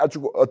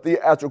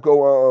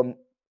theatrical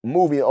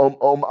movie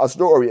on my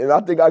story. And I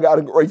think I got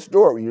a great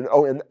story, you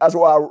know, and that's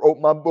why I wrote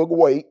my book,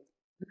 Wait.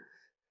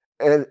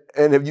 And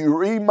if you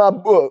read my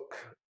book,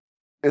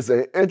 it's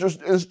an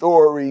interesting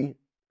story,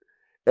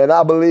 and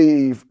I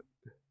believe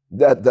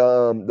that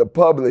the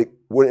public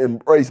would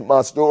embrace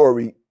my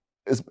story,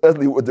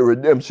 especially with the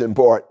redemption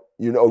part,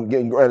 you know,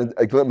 getting granted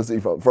a clemency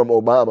from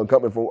Obama,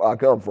 coming from where I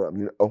come from,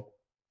 you know.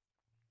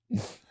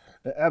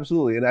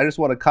 Absolutely, and I just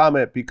want to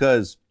comment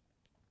because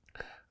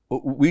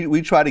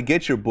we tried to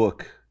get your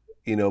book,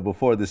 you know,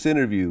 before this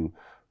interview,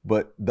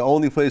 but the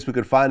only place we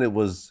could find it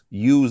was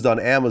used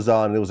on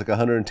Amazon, and it was like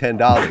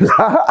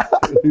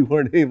 $110. We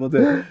weren't able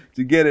to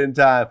get it in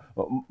time.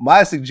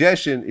 My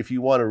suggestion, if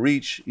you want to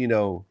reach, you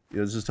know,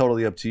 this is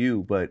totally up to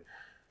you, but,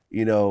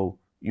 you know,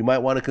 you might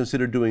want to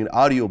consider doing an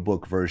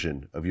audiobook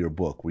version of your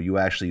book where you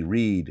actually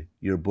read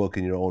your book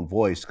in your own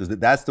voice, because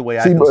that's the way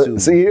I consume.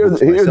 Here's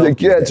the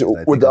catch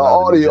with the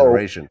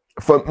audio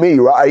for me,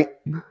 right?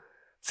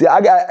 See,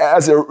 I got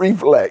acid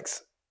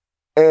reflux.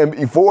 And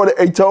before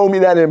they told me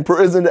that in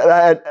prison that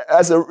I had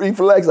acid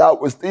reflux, I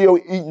was still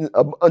eating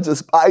a bunch of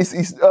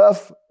spicy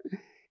stuff.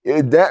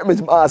 It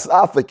damaged my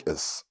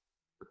esophagus.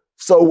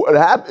 So what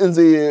happens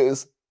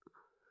is,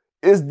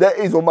 it's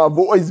days when my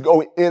voice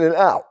go in and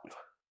out.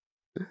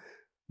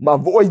 My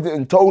voice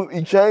didn't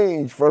totally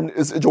change from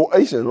this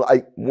situation.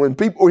 Like when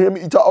people hear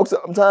me talk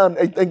sometimes,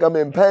 they think I'm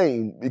in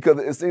pain because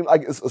it seems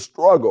like it's a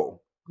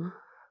struggle.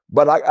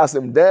 But I got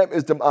some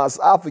damage to my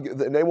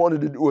esophagus and they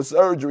wanted to do a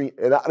surgery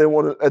and I didn't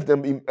want to let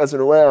them be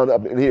messing around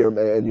up in here,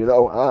 man, you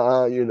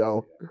know, you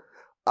know.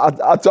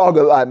 I talk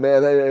a lot,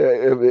 man.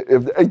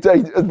 If they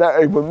take this now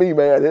for me,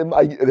 man, it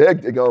might get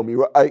hectic on me,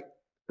 right?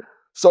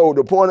 So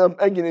the point I'm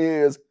making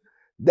is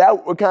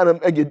that would kind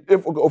of make it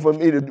difficult for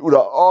me to do the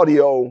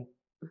audio.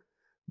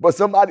 But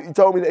somebody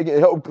told me they can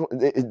help,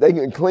 they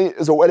can clean,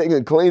 it's a way they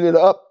can clean it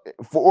up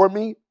for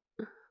me.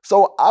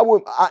 So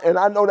and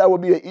I know that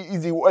would be an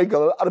easy way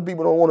because a lot of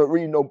people don't want to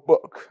read no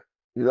book,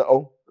 you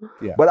know.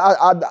 Yeah. But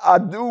I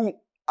do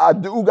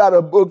got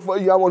a book for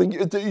you. I want to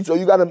get it to you, so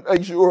you got to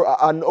make sure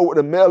I know where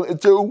to mail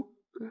it to.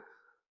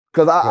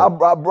 Cause I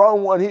brought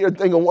one here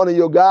thinking one of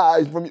your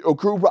guys from your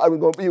crew probably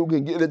gonna be who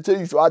can get it to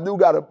you. So I do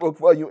got a book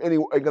for you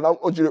anyway, cause I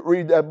want you to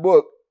read that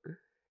book.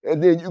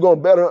 And then you're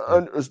gonna better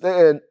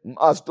understand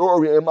my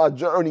story and my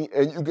journey,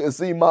 and you can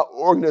see my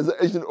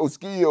organizational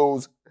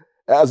skills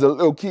as a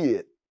little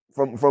kid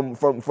from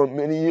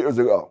many years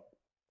ago.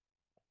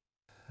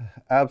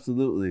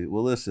 Absolutely.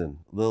 Well, listen,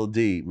 Lil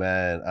D,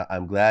 man,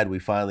 I'm glad we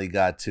finally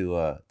got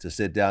to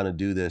sit down and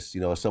do this. You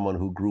know, as someone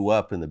who grew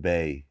up in the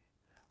Bay,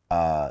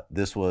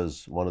 this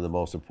was one of the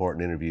most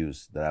important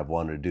interviews that I've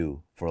wanted to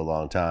do for a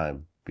long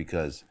time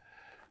because,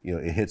 you know,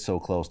 it hits so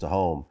close to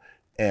home.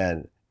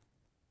 And,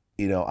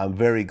 you know, I'm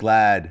very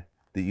glad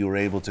that you were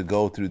able to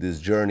go through this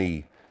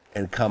journey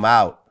and come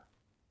out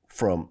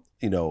from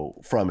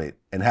it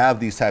and have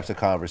these types of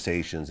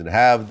conversations and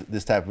have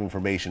this type of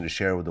information to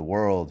share with the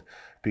world,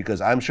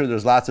 because I'm sure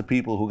there's lots of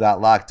people who got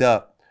locked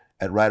up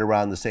at right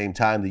around the same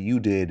time that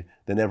you did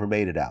that never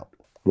made it out.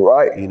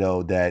 Right. You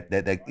know,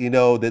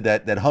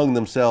 that hung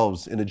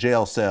themselves in a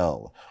jail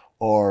cell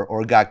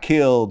or got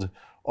killed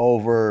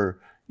over,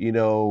 you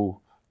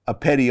know, a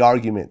petty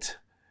argument,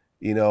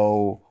 you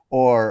know,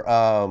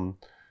 or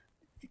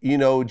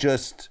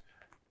just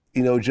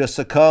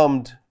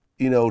succumbed,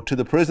 you know, to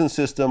the prison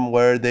system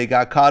where they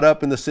got caught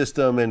up in the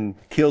system and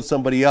killed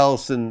somebody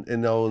else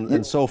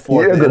and so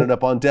forth. Yeah, they ended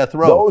up on death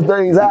row. Those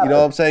things happen. You know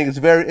what I'm saying?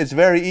 It's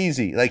very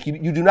easy. Like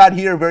you do not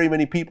hear very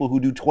many people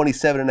who do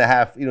 27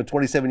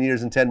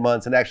 years and 10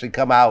 months and actually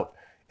come out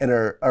and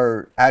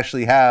are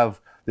actually have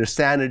their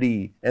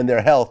sanity and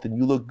their health, and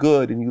you look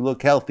good and you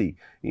look healthy.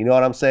 You know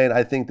what I'm saying?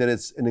 I think that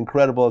it's an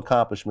incredible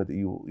accomplishment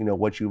that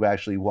what you've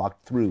actually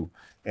walked through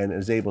and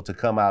is able to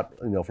come out,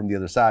 you know, from the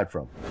other side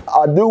from.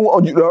 I do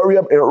want you to hurry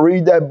up and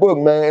read that book,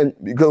 man,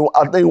 because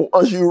I think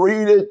once you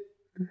read it,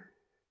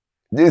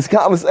 this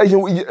conversation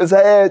we just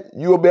had,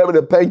 you'll be able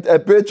to paint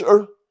that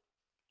picture.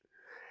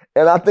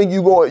 And I think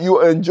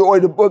you'll enjoy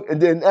the book, and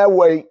then that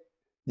way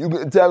you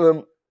can tell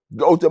them,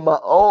 go to my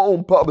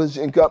own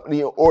publishing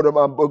company and order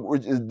my book,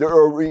 which is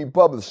Darryl Reed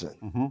Publishing.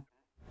 Mm-hmm.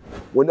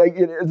 When they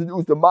get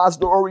introduced to my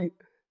story,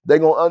 they're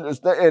going to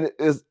understand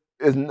it's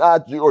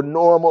not your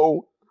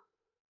normal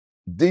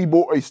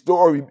D-boy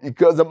story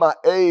because of my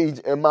age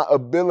and my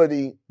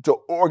ability to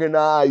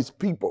organize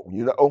people,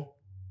 you know?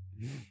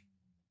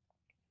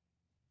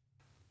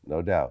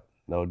 No doubt,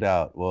 no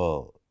doubt.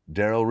 Well,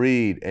 Darryl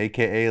Reed,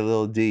 AKA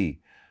Lil D,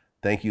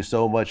 thank you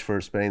so much for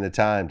spending the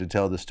time to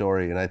tell the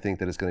story, and I think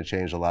that it's going to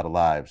change a lot of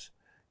lives,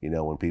 you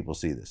know, when people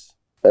see this.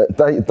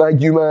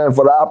 Thank you, man,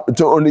 for the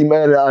opportunity,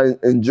 man. I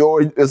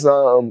enjoyed this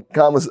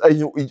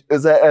conversation we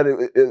just had.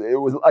 It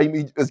was like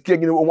me just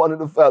kicking it with one of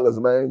the fellas,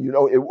 man. You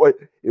know, it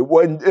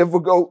wasn't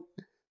difficult.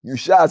 You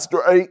shot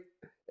straight,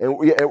 and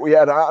we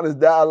had an honest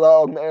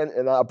dialogue, man.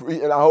 And I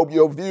hope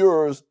your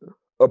viewers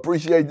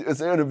appreciate this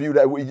interview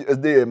that we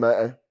just did,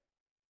 man.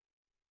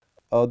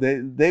 Oh,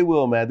 they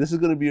will, man. This is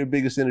going to be your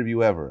biggest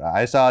interview ever.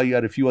 I saw you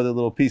had a few other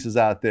little pieces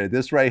out there.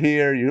 This right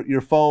here,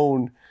 your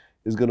phone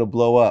is going to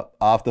blow up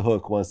off the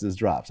hook once this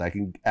drops. I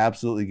can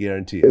absolutely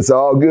guarantee it. It's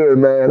all good,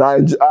 man. I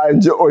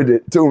enjoyed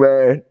it too,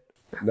 man.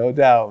 No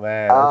doubt,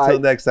 man. Until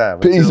next time.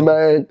 Peace,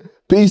 man.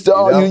 Peace to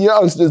all you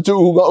youngsters, too,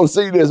 who going to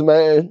see this,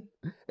 man.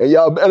 And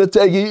y'all better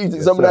take heed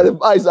to some of that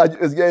advice I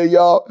just gave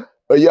y'all,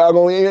 or y'all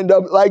going to end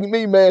up like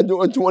me, man,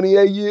 doing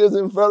 28 years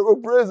in federal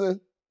prison.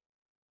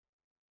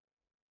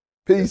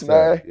 Peace,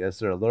 man. Yes,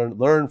 sir.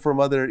 Learn from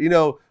other, you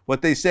know,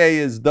 what they say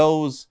is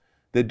those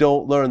that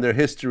don't learn their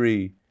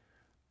history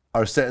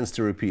are sentenced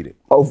to repeat it.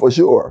 Oh, for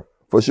sure,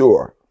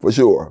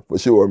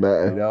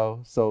 man. You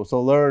know, so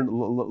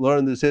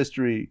learn this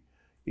history,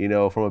 you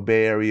know, from a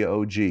Bay Area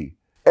OG,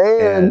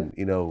 and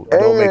you know,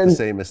 don't make the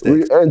same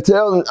mistakes. And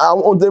I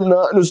want them to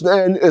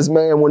understand this,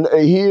 man. When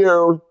they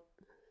hear,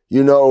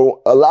 you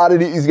know, a lot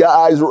of these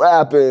guys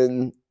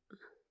rapping,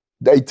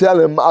 they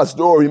telling my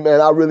story,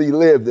 man. I really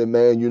lived it,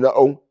 man. You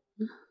know,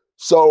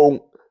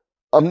 so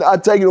I'm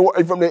not taking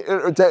away from the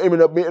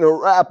entertainment of being a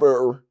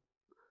rapper.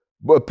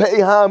 But pay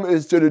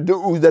homage to the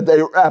dudes that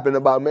they rapping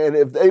about, man.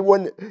 If they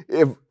wouldn't,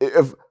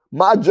 if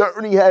my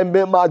journey hadn't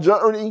been my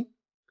journey,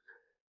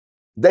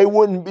 they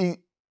wouldn't be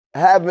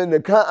having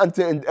the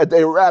content that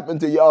they rapping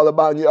to y'all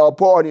about and y'all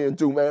partying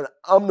to, man.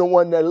 I'm the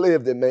one that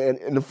lived it, man,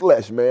 in the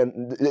flesh,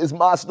 man. It's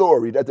my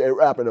story that they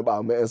rapping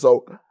about, man.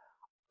 So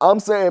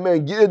I'm saying,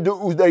 man, give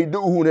dudes they do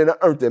who they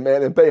earned it,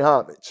 man, and pay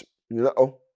homage, you know?